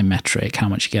a time metric, how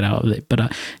much you get out of it.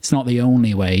 But it's not the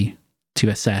only way to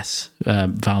assess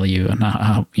value and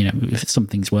how if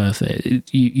something's worth it.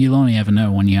 You'll only ever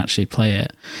know when you actually play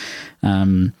it.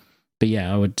 But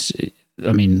yeah,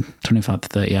 25 to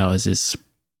 30 hours is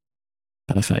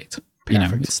perfect.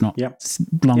 Perfect. It's not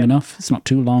long enough. It's not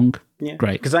too long. Yeah.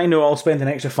 Great. Because I know I'll spend an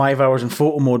extra 5 hours in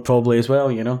photo mode probably as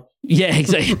well, Yeah,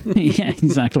 exactly. Yeah,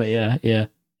 exactly.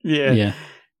 Yeah.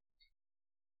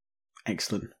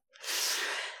 Excellent.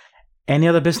 Any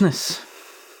other business?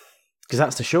 Because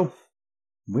that's the show.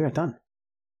 We're done.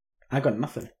 I got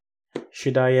nothing.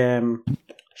 Should I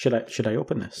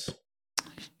open this?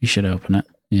 You should open it.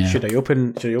 Yeah. Should I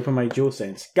open my Joe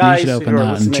sense? Guys, you should open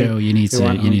that, and Joe, you need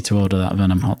to order that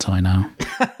Venom hot toy now.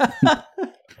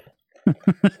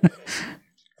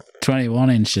 21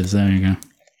 inches, there you go.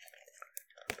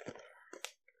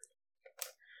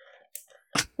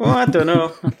 Well, I don't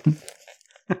know.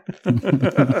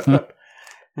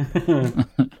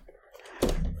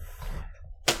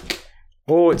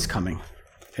 Oh, it's coming.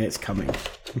 It's coming.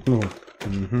 Oh.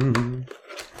 Mm-hmm.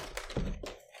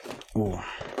 Oh.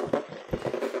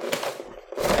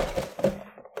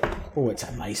 Oh, it's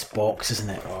a nice box, isn't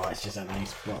it? Oh, it's just a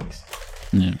nice box.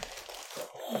 Yeah.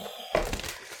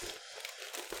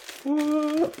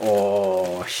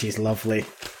 Oh, she's lovely.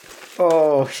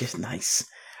 Oh, she's nice.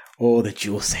 Oh, the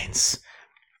DualSense.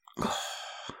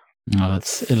 Oh,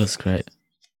 it looks great.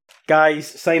 Guys,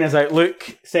 sign us out.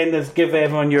 Luke, give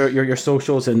everyone your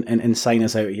socials and sign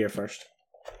us out here first.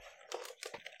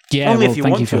 Yeah, well,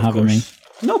 thank you for having me.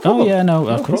 No problem. Oh, yeah, no,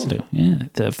 of course I do. Yeah,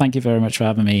 thank you very much for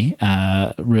having me.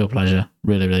 Real pleasure.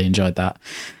 Really, really enjoyed that.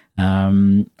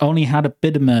 Only had a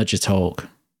bit of merger talk,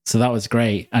 so that was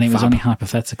great. And it was only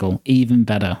hypothetical. Even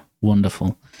better.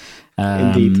 Wonderful.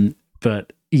 Indeed.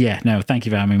 But yeah, no, thank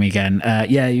you for having me again.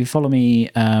 You follow me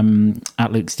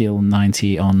at Luke Steele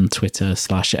 90 on Twitter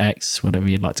 /X, whatever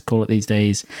you'd like to call it these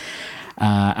days.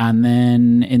 And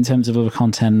then in terms of other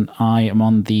content, I am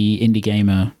on the Indie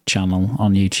Gamer channel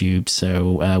on YouTube.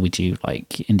 So we do like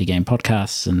indie game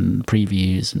podcasts and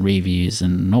previews and reviews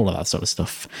and all of that sort of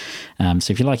stuff.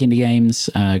 So if you like indie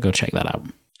games, go check that out.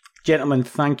 Gentlemen,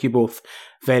 thank you both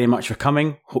very much for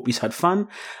coming. Hope you've had fun.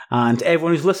 And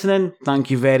everyone who's listening,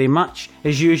 thank you very much.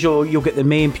 As usual, you'll get the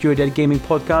main Pure Dead Gaming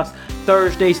podcast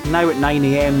Thursdays, now at 9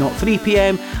 a.m, not 3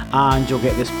 p.m. And you'll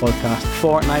get this podcast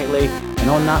fortnightly. And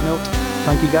on that note,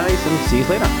 thank you guys and see you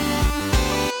later.